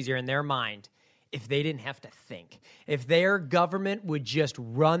so much easier in their mind if they didn't have to think. If their government would just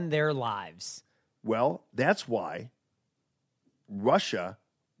run their lives. Well, that's why Russia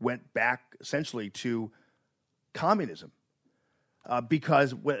went back essentially to communism,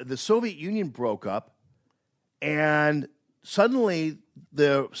 because when the Soviet Union broke up, and suddenly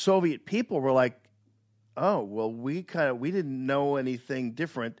the Soviet people were like, oh, well, we didn't know anything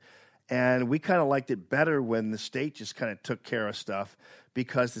different, and we kind of liked it better when the state just kind of took care of stuff,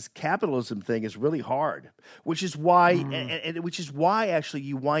 because this capitalism thing is really hard, which is why, and which is why actually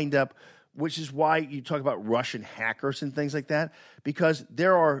you wind up, which is why you talk about Russian hackers and things like that, because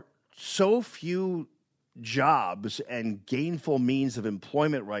there are so few jobs and gainful means of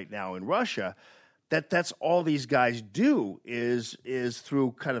employment right now in Russia that's all these guys do is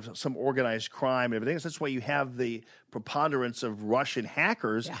through kind of some organized crime and everything. So that's why you have the preponderance of Russian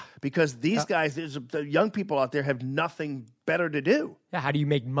hackers, because these guys, the young people out there have nothing better to do. Yeah, how do you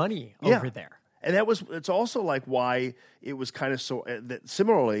make money over there? And it's also like why it was kind of so, that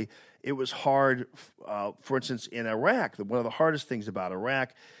similarly, it was hard, for instance, in Iraq. One of the hardest things about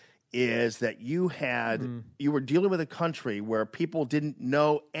Iraq is that you were dealing with a country where people didn't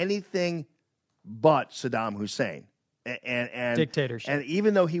know anything but Saddam Hussein, and dictatorship. And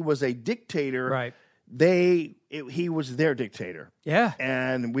even though he was a dictator, right, he was their dictator. Yeah,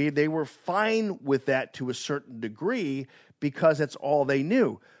 and they were fine with that to a certain degree, because that's all they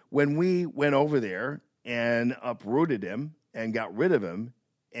knew. When we went over there and uprooted him and got rid of him,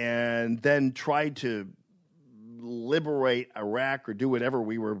 and then tried to liberate Iraq or do whatever,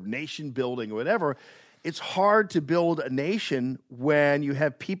 we were nation building or whatever, it's hard to build a nation when you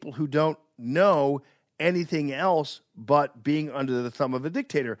have people who don't know anything else but being under the thumb of a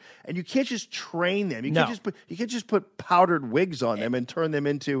dictator. And you can't just train them. You can't just put powdered wigs on them and turn them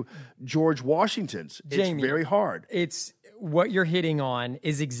into George Washingtons. Jamie, it's very hard. what you're hitting on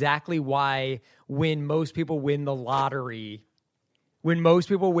is exactly why when most people win the lottery,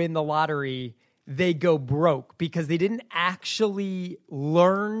 they go broke because they didn't actually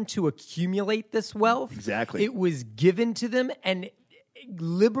learn to accumulate this wealth. Exactly. It was given to them, and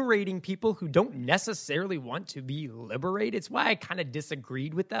liberating people who don't necessarily want to be liberated. It's why I kind of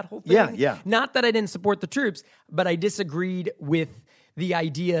disagreed with that whole thing. Yeah. Not that I didn't support the troops, but I disagreed with the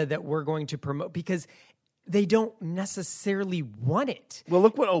idea that we're going to promote because they don't necessarily want it. Well,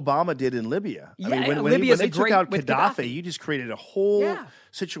 look what Obama did in Libya. Yeah, I mean, when Libya's they a took great- out with Gaddafi, you just created a whole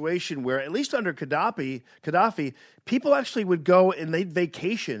situation where, at least under Gaddafi, people actually would go and they'd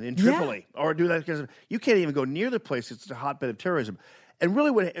vacation in Tripoli or do that because you can't even go near the place. It's a hotbed of terrorism. And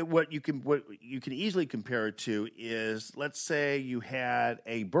really, what you can easily compare it to is, let's say you had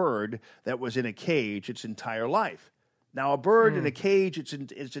a bird that was in a cage its entire life. Now, a bird in a cage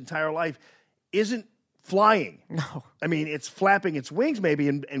its entire life isn't flying. No. I mean, it's flapping its wings maybe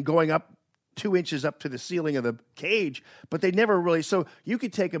and going up 2 inches up to the ceiling of the cage, but they never really. So you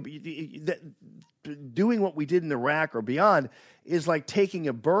could take doing what we did in Iraq or beyond is like taking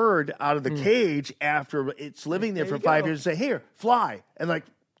a bird out of the cage after it's living there for 5 years and say, here, fly. And like,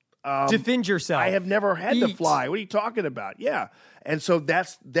 defend yourself. I have never had to Eat. fly. What are you talking about? Yeah. And so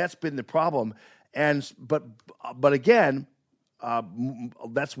that's been the problem. But again,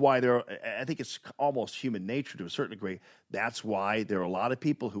 that's why I think it's almost human nature to a certain degree. That's why there are a lot of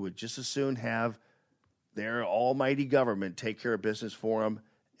people who would just as soon have their almighty government take care of business for them,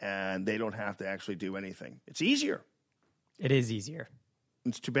 and they don't have to actually do anything. It's easier. It is easier.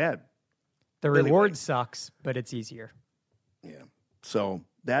 It's too bad. The reward sucks, but it's easier. Yeah. So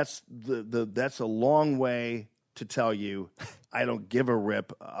that's that's a long way to tell you I don't give a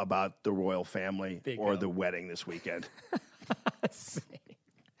rip about the royal family or the wedding this weekend.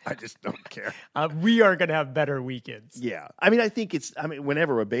 I just don't care. We are going to have better weekends. Yeah. I mean,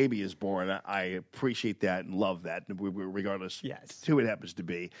 whenever a baby is born, I appreciate that and love that, regardless who it happens to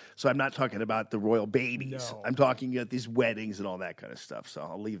be. So I'm not talking about the royal babies. No. I'm talking about these weddings and all that kind of stuff. So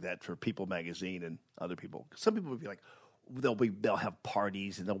I'll leave that for People Magazine and other people. Some people would be like, they'll have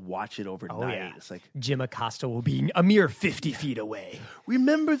parties and they'll watch it overnight. Oh, yeah. It's like Jim Acosta will be a mere 50 feet away.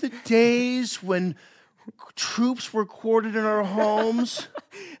 Remember the days when troops were quartered in our homes?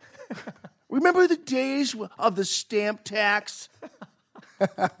 Remember the days of the stamp tax?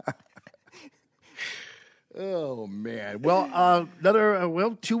 Oh man! Well,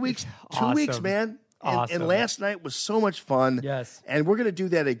 2 weeks. 2 weeks, man. And last night was so much fun. Yes. And we're going to do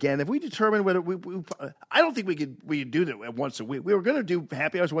that again. If we determine whether I don't think we could do that once a week. We were going to do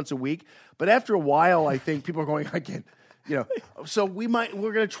happy hours once a week, but after a while, I think people are going, I can't. So we're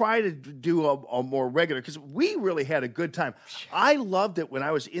going to try to do a more regular, because we really had a good time. I loved it when I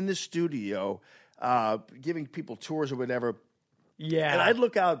was in the studio giving people tours or whatever. Yeah. And I'd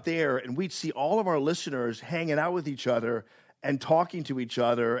look out there and we'd see all of our listeners hanging out with each other and talking to each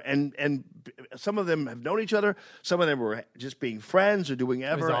other. And some of them have known each other. Some of them were just being friends or doing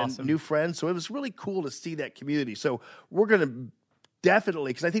ever and new friends. So it was really cool to see that community. So we're going to definitely,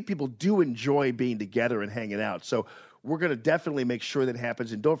 because I think people do enjoy being together and hanging out. So we're going to definitely make sure that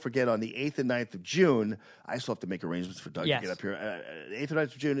happens. And don't forget, on the 8th and 9th of June, I still have to make arrangements for Doug to get up here. 8th and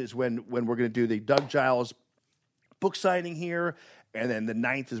 9th of June is when we're going to do the Doug Giles book signing here. And then the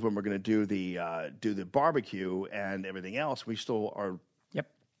 9th is when we're going to do the barbecue and everything else. We still are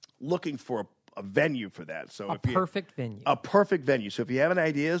looking for a venue for that. So a perfect venue. A perfect venue. So if you have any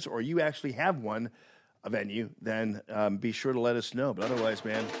ideas or you actually have a venue, then be sure to let us know. But otherwise,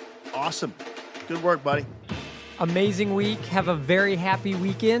 man, awesome. Good work, buddy. Amazing week. Have a very happy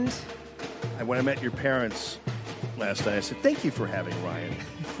weekend. And when I met your parents last night, I said, thank you for having Ryan.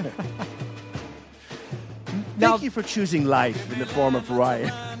 Thank you for choosing life in the form of Ryan.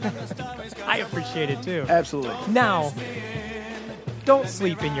 I appreciate it too. Absolutely. Now, don't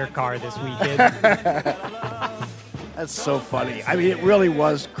sleep in your car this weekend. That's so funny. I mean, it really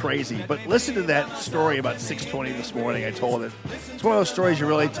was crazy. But listen to that story about 6:20 this morning. I told it. It's one of those stories you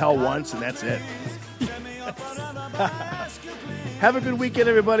really tell once, and that's it. Have a good weekend,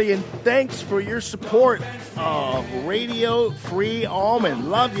 everybody, and thanks for your support of Radio Free Allman.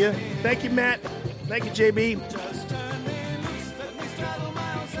 Love you. Thank you, Matt. Thank you, JB.